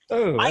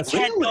 Oh, I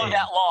can't go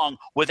that long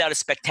without a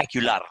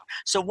spectacular.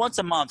 So once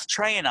a month,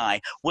 TRAE and I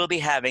will be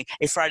having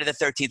a Friday the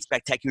 13th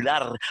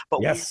spectacular, but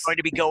we're going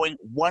to be going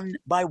one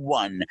by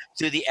one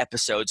through the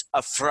episodes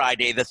of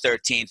Friday the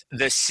 13th,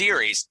 the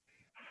series.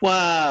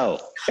 Wow.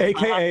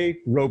 AKA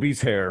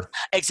Roby's hair.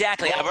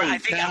 Exactly. I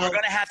think we're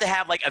going to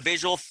have like a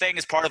visual thing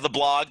as part of the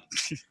blog.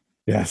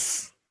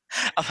 Yes.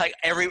 Like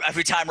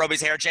every time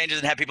Roby's hair changes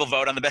and have people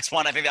vote on the best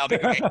one, I think that'll be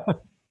great.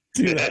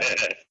 Do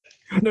that.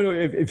 No.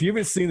 If you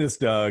haven't seen this,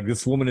 Doug,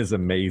 this woman is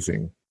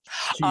amazing.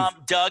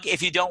 Doug,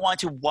 if you don't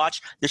want to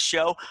watch the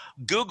show,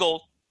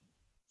 Google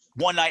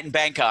One Night in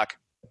Bangkok.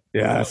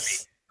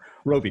 Yes.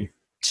 Roby.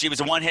 She was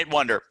a one-hit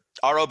wonder.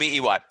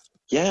 ROBEY.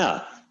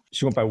 Yeah.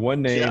 She went by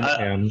one name.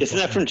 Isn't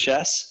that from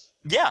Chess?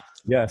 Yeah.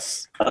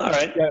 Yes. All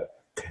right. Yeah.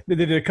 They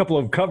did a couple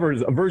of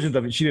versions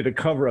of it. She did a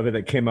cover of it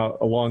that came out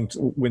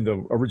when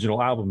the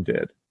original album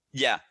did.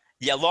 Yeah.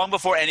 Yeah, long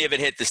before any of it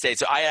hit the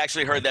States. So I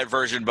actually heard that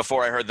version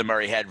before I heard the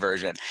Murray Head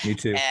version. Me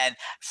too. And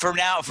for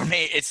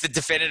me, it's the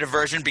definitive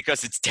version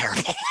because it's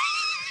terrible.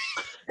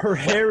 Her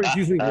hair is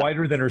usually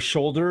wider than her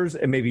shoulders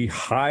and maybe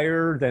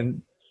higher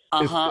than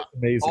Uh-huh. It's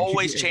amazing.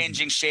 Always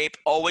changing shape,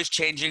 always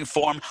changing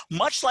form,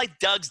 much like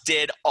Doug's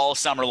did all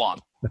summer long.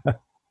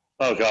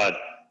 Oh, God.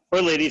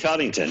 Or Lady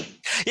Toddington.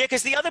 Yeah,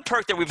 because the other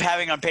perk that we've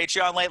having on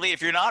Patreon lately,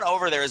 if you're not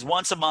over there, is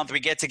once a month we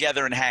get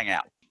together and hang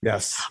out.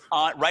 Yes.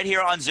 Right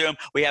here on Zoom,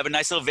 we have a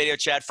nice little video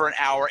chat for an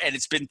hour, and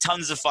it's been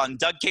tons of fun.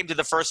 Doug came to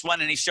the first one,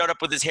 and he showed up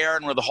with his hair,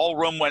 and where the whole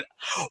room went,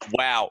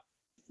 wow.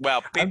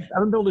 Well, I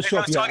don't know the show.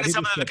 I was talking to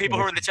some of the people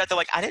who were in the chat. They're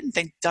like, I didn't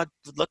think Doug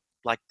would look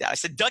like that. I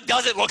said, Doug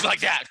doesn't look like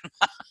that.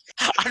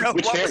 I don't know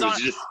what was on.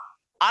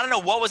 I don't know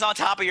what was on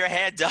top of your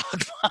head, Doug.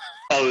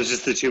 Oh, it was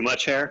just the too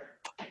much hair?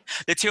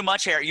 The too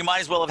much hair. You might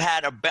as well have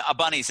had a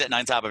bunny sitting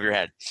on top of your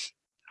head.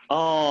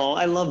 Oh,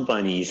 I love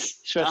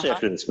bunnies, especially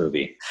after this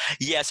movie.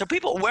 Yeah, so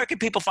where can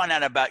people find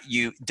out about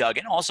you, Doug?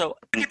 And also,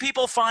 where can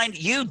people find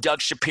you,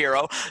 Doug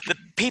Shapiro? The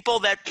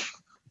people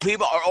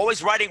are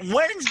always writing,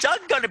 when's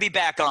Doug going to be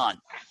back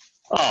on?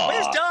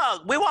 Where's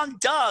Doug? We want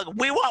Doug.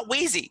 We want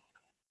Wheezy.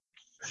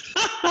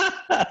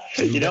 I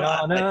think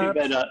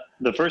that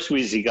the first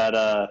Wheezy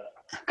got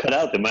cut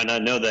out. They might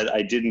not know that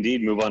I did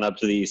indeed move on up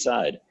to the east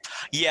side.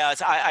 Yeah,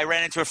 I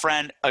ran into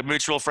a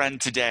mutual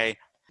friend today,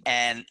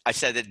 and I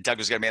said that Doug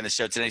was going to be on the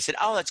show today. He said,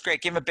 oh, that's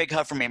great. Give him a big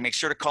hug for me. Make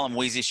sure to call him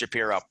Wheezy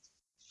Shapiro.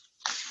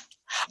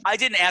 I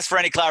didn't ask for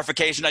any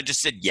clarification. I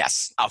just said,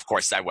 yes, of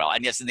course I will.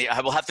 And yes,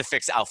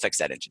 I'll fix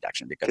that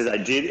introduction. Because I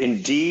did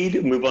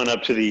indeed move on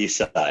up to the east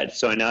side.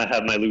 So I now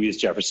have my Louis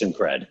Jefferson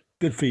cred.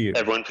 Good for you.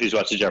 Everyone, please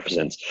watch the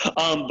Jeffersons.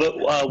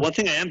 But one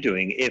thing I am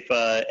doing, if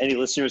any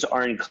listeners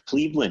are in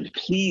Cleveland,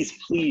 please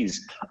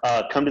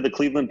come to the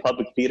Cleveland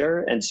Public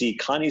Theater and see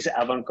Connie's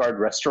Avant-Garde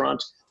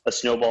Restaurant, A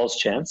Snowball's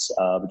Chance,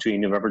 between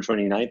November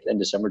 29th and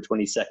December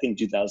 22nd,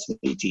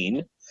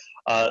 2018.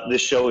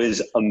 This show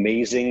is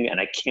amazing, and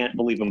I can't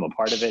believe I'm a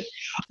part of it.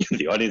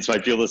 The audience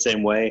might feel the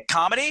same way.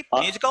 Comedy?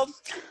 Musical?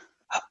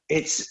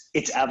 It's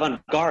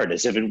avant-garde,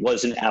 as if it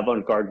was an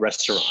avant-garde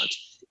restaurant.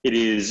 It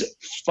is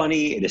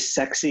funny. It is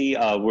sexy.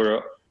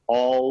 We're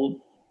all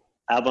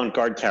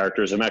avant-garde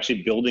characters. I'm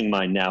actually building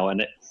mine now,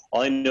 and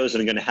all I know is that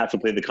I'm going to have to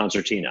play the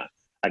concertina.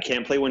 I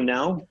can't play one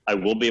now. I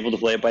will be able to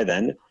play it by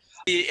then.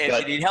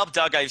 If you need help,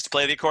 Doug, I used to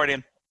play the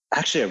accordion.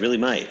 Actually, I really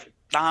might.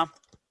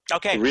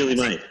 Okay. I really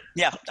might.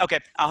 Yeah. Okay.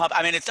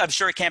 I'm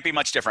sure it can't be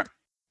much different.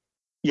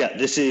 Yeah.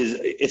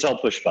 It's all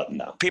push button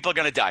now. People are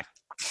going to die.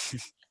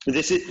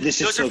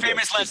 Those are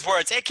famous last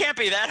words. It can't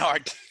be that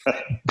hard.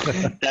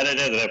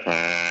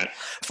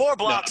 4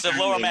 blocks of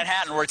Lower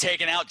Manhattan were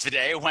taken out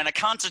today when a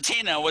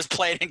concertina was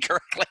played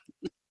incorrectly.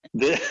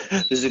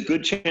 There's a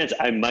good chance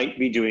I might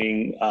be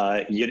doing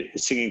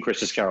singing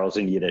Christmas carols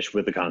in Yiddish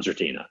with the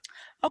concertina.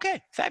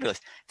 Okay, fabulous.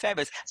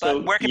 But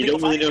so where can you people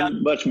don't really find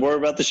know much more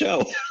about the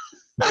show.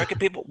 Where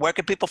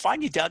can people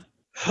find you, Doug?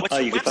 What's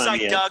your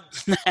website, Doug?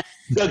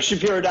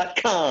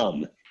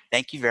 DougShapiro.com.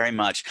 Thank you very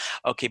much.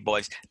 Okay,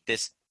 boys,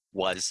 this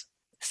was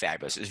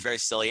fabulous. It was very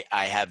silly.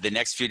 I have the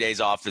next few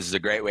days off. This is a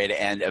great way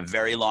to end a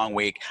very long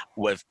week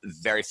with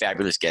very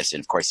fabulous guests.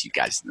 And, of course, you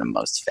guys are the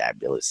most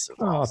fabulous.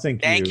 Oh,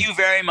 thank you. Thank you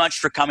very much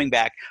for coming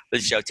back for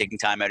the show, taking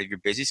time out of your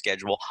busy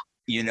schedule.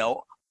 You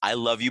know, I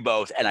love you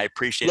both, and I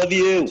appreciate it. Love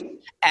you.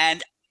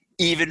 And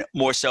even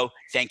more so,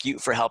 thank you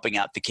for helping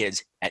out the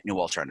kids at New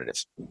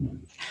Alternatives.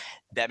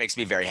 That makes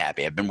me very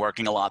happy. I've been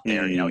working a lot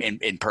there,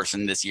 in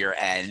person this year,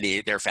 and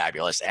they're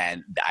fabulous.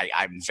 And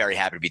I'm very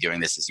happy to be doing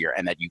this year,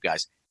 and that you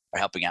guys are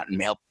helping out and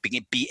helping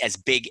it be as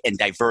big and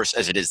diverse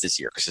as it is this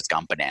year, because it's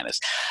gone bananas.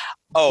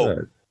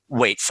 Oh,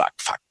 wait, fuck.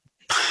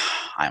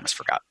 I almost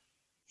forgot.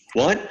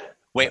 What?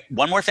 Wait,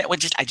 one more thing.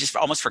 I just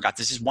almost forgot.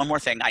 This is one more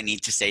thing I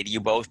need to say to you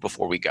both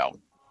before we go.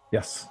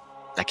 Yes.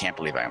 I can't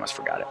believe I almost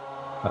forgot it.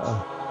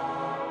 Uh-oh.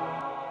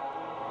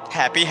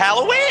 Happy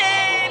Halloween!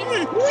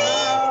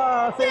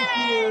 Ah, thank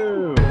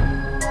you!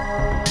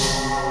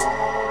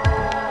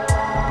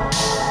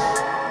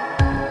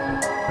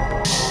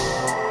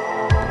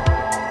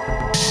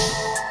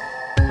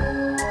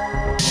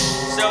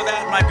 So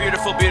that, my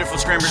beautiful, beautiful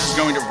Screamers, is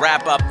going to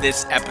wrap up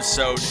this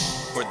episode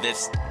for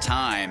this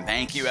time.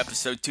 Thank you,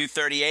 episode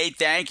 238.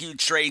 Thank you,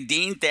 TRAE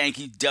DEAN. Thank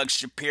you, Doug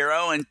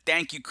Shapiro. And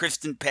thank you,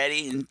 Kristen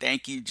Petty. And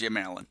thank you, Jim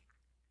Allen.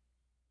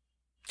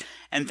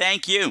 And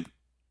thank you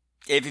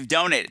if you've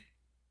donated.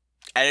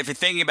 And if you're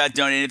thinking about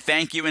donating,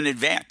 thank you in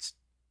advance.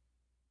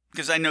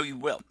 Because I know you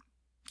will.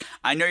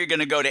 I know you're going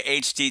to go to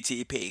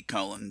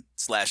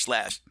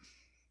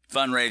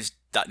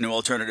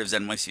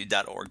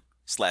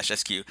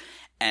http://fundraise.newalternativesnyc.org/SQ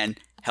and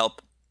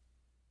help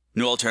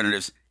New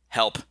Alternatives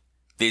help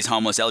these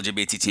homeless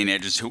LGBT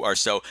teenagers who are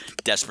so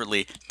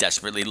desperately,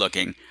 desperately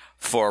looking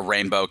for a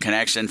rainbow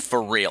connection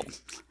for real.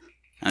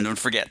 And don't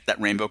forget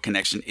that rainbow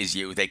connection is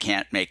you. They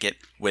can't make it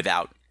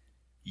without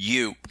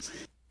you.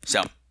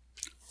 So,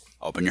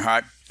 open your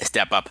heart,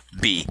 step up,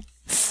 be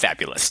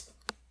fabulous.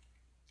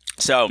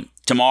 So,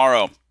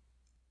 tomorrow,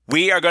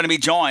 we are going to be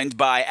joined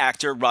by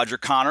actor Roger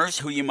Connors,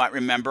 who you might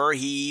remember.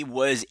 He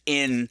was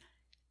in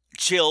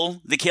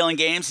Chill, The Killing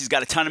Games. He's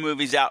got a ton of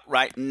movies out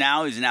right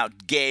now. He's an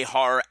out gay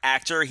horror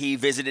actor. He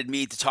visited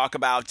me to talk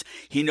about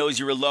He Knows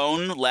You're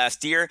Alone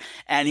last year.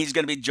 And he's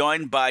going to be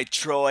joined by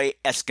Troy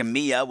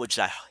Escamilla, which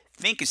I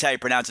think is how you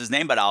pronounce his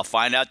name, but I'll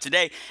find out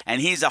today.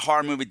 And he's a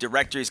horror movie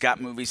director. He's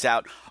got movies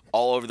out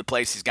all over the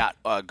place. He's got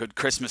a good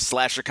Christmas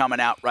slasher coming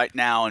out right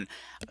now, and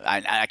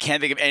I can't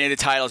think of any of the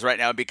titles right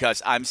now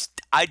because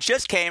I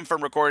just came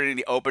from recording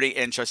the opening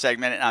intro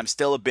segment, and I'm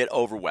still a bit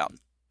overwhelmed.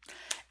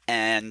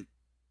 And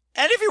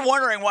if you're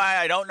wondering why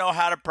I don't know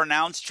how to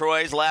pronounce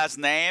Troy's last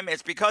name,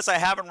 it's because I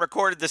haven't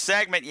recorded the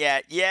segment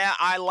yet. Yeah,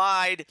 I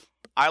lied.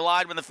 I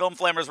lied when the Film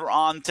Flamers were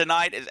on.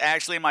 Tonight is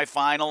actually my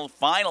final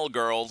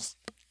girls,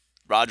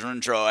 Roger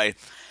and Troy.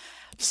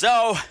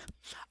 So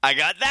I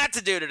got that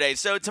to do today.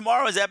 So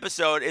tomorrow's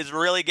episode is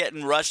really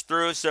getting rushed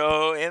through,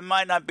 so it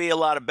might not be a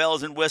lot of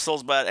bells and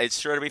whistles, but it's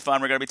sure to be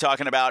fun. We're going to be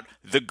talking about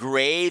The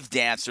Grave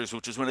Dancers,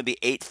 which was one of the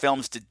 8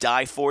 films to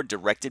die for,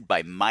 directed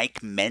by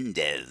Mike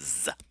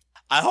Mendez.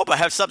 I hope I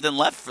have something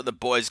left for the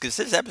boys, because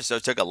this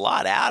episode took a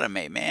lot out of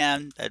me,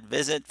 man. That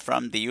visit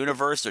from the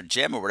universe or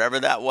Jim or whatever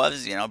that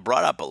was,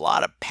 brought up a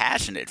lot of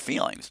passionate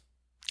feelings.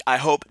 I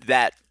hope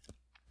that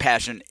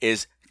passion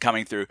is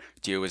coming through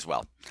to you as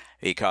well,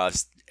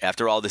 because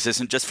after all, this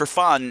isn't just for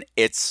fun.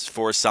 It's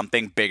for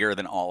something bigger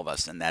than all of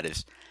us, and that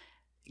is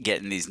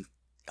getting these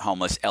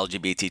homeless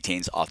LGBT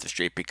teens off the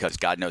street, because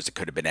God knows it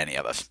could have been any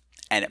of us,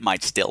 and it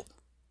might still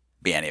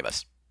be any of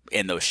us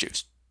in those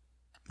shoes.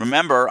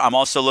 Remember, I'm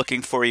also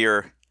looking for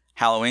your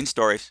Halloween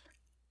stories.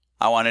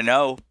 I want to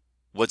know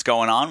what's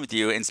going on with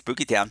you in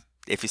Spooky Town.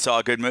 If you saw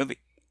a good movie,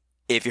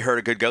 if you heard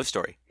a good ghost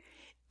story,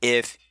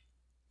 if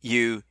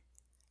you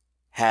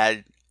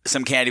had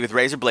some candy with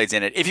razor blades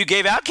in it. If you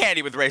gave out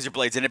candy with razor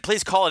blades in it,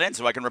 please call it in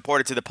so I can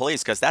report it to the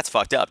police, because that's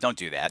fucked up. Don't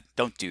do that.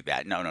 Don't do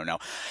that. No.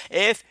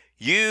 If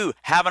you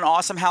have an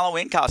awesome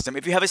Halloween costume,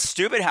 if you have a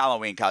stupid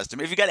Halloween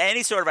costume, if you got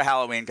any sort of a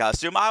Halloween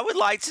costume, I would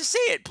like to see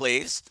it,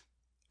 please.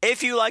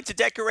 If you like to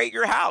decorate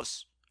your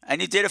house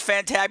and you did a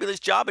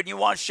fantabulous job and you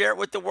want to share it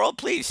with the world,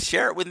 please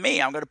share it with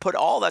me. I'm going to put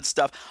all that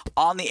stuff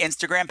on the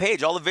Instagram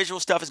page. All the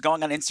visual stuff is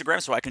going on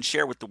Instagram so I can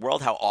share with the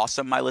world how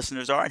awesome my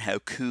listeners are and how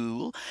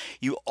cool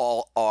you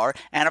all are.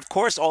 And of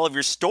course, all of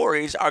your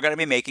stories are going to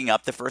be making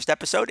up the first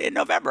episode in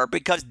November,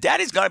 because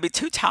Daddy's going to be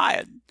too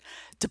tired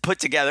to put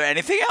together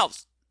anything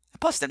else.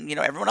 Plus, then,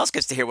 everyone else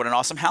gets to hear what an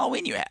awesome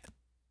Halloween you had.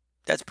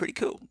 That's pretty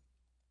cool.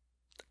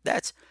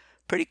 That's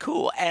pretty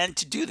cool. And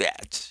to do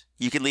that,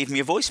 you can leave me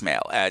a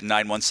voicemail at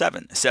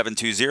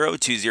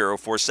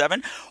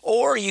 917-720-2047,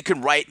 or you can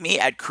write me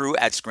at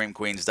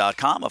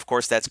crew@screamqueens.com. Of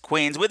course, that's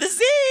Queens with a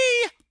Z.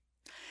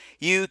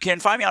 You can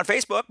find me on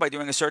Facebook by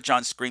doing a search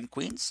on Scream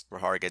Queens,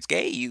 where horror gets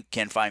gay. You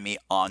can find me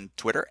on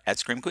Twitter at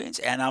Scream Queens,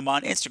 and I'm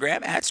on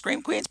Instagram at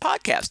Scream Queens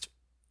Podcast.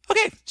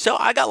 Okay, so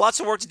I got lots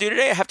of work to do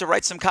today. I have to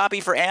write some copy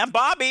for Ann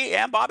Bobby.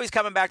 Ann Bobby's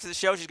coming back to the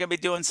show. She's going to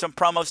be doing some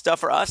promo stuff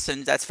for us,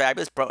 and that's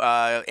fabulous.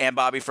 Ann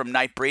Bobby from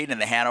Nightbreed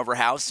and the Hanover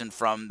House and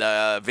from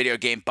the video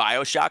game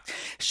BioShock.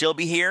 She'll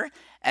be here,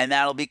 and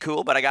that'll be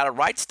cool. But I got to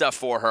write stuff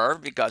for her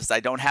because I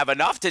don't have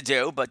enough to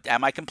do. But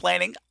am I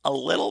complaining? A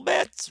little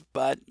bit.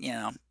 But,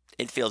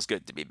 it feels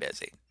good to be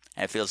busy.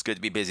 And it feels good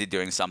to be busy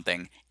doing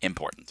something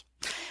important.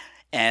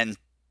 And,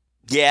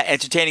 yeah,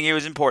 entertaining you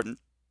is important.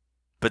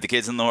 But the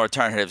kids in the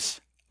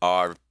alternatives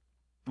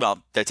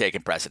they're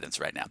taking precedence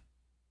right now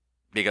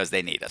because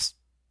they need us.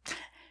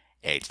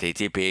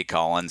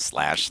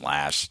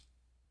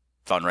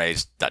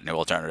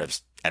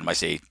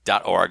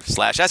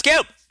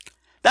 http://fundraise.newalternatives.nyc.org/SQ.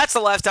 That's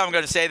the last time I'm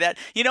going to say that.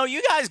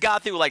 You guys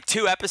got through like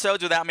 2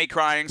 episodes without me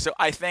crying, so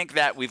I think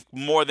that we've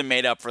more than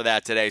made up for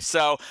that today.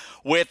 So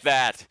with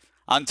that,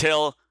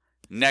 until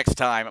next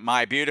time,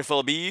 my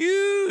beautiful,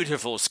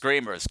 beautiful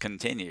screamers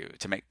continue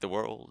to make the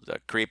world a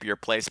creepier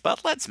place.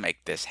 But let's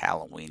make this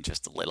Halloween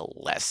just a little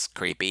less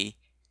creepy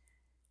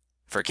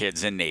for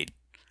kids in need.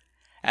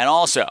 And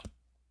also,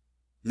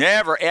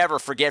 never ever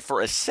forget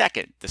for a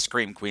second the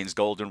Scream Queen's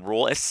golden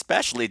rule,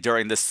 especially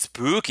during the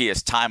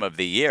spookiest time of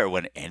the year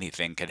when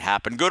anything can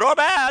happen, good or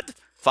bad.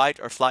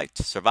 Fight or flight,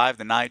 survive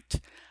the night,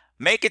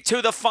 make it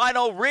to the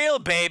final reel,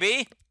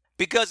 baby.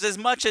 Because as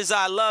much as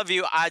I love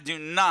you, I do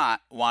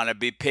not want to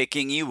be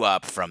picking you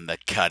up from the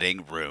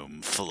cutting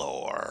room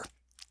floor.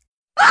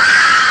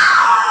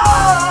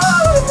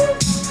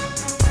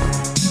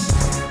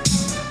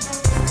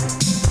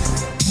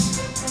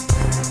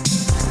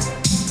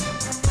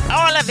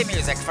 All of the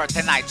music for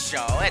tonight's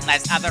show,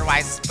 unless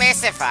otherwise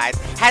specified,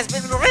 has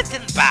been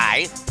written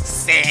by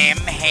Sam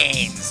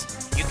Haynes.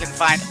 You can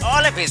find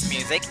all of his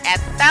music at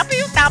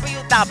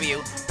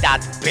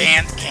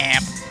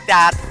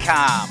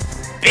www.bandcamp.com.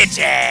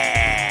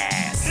 Bitches!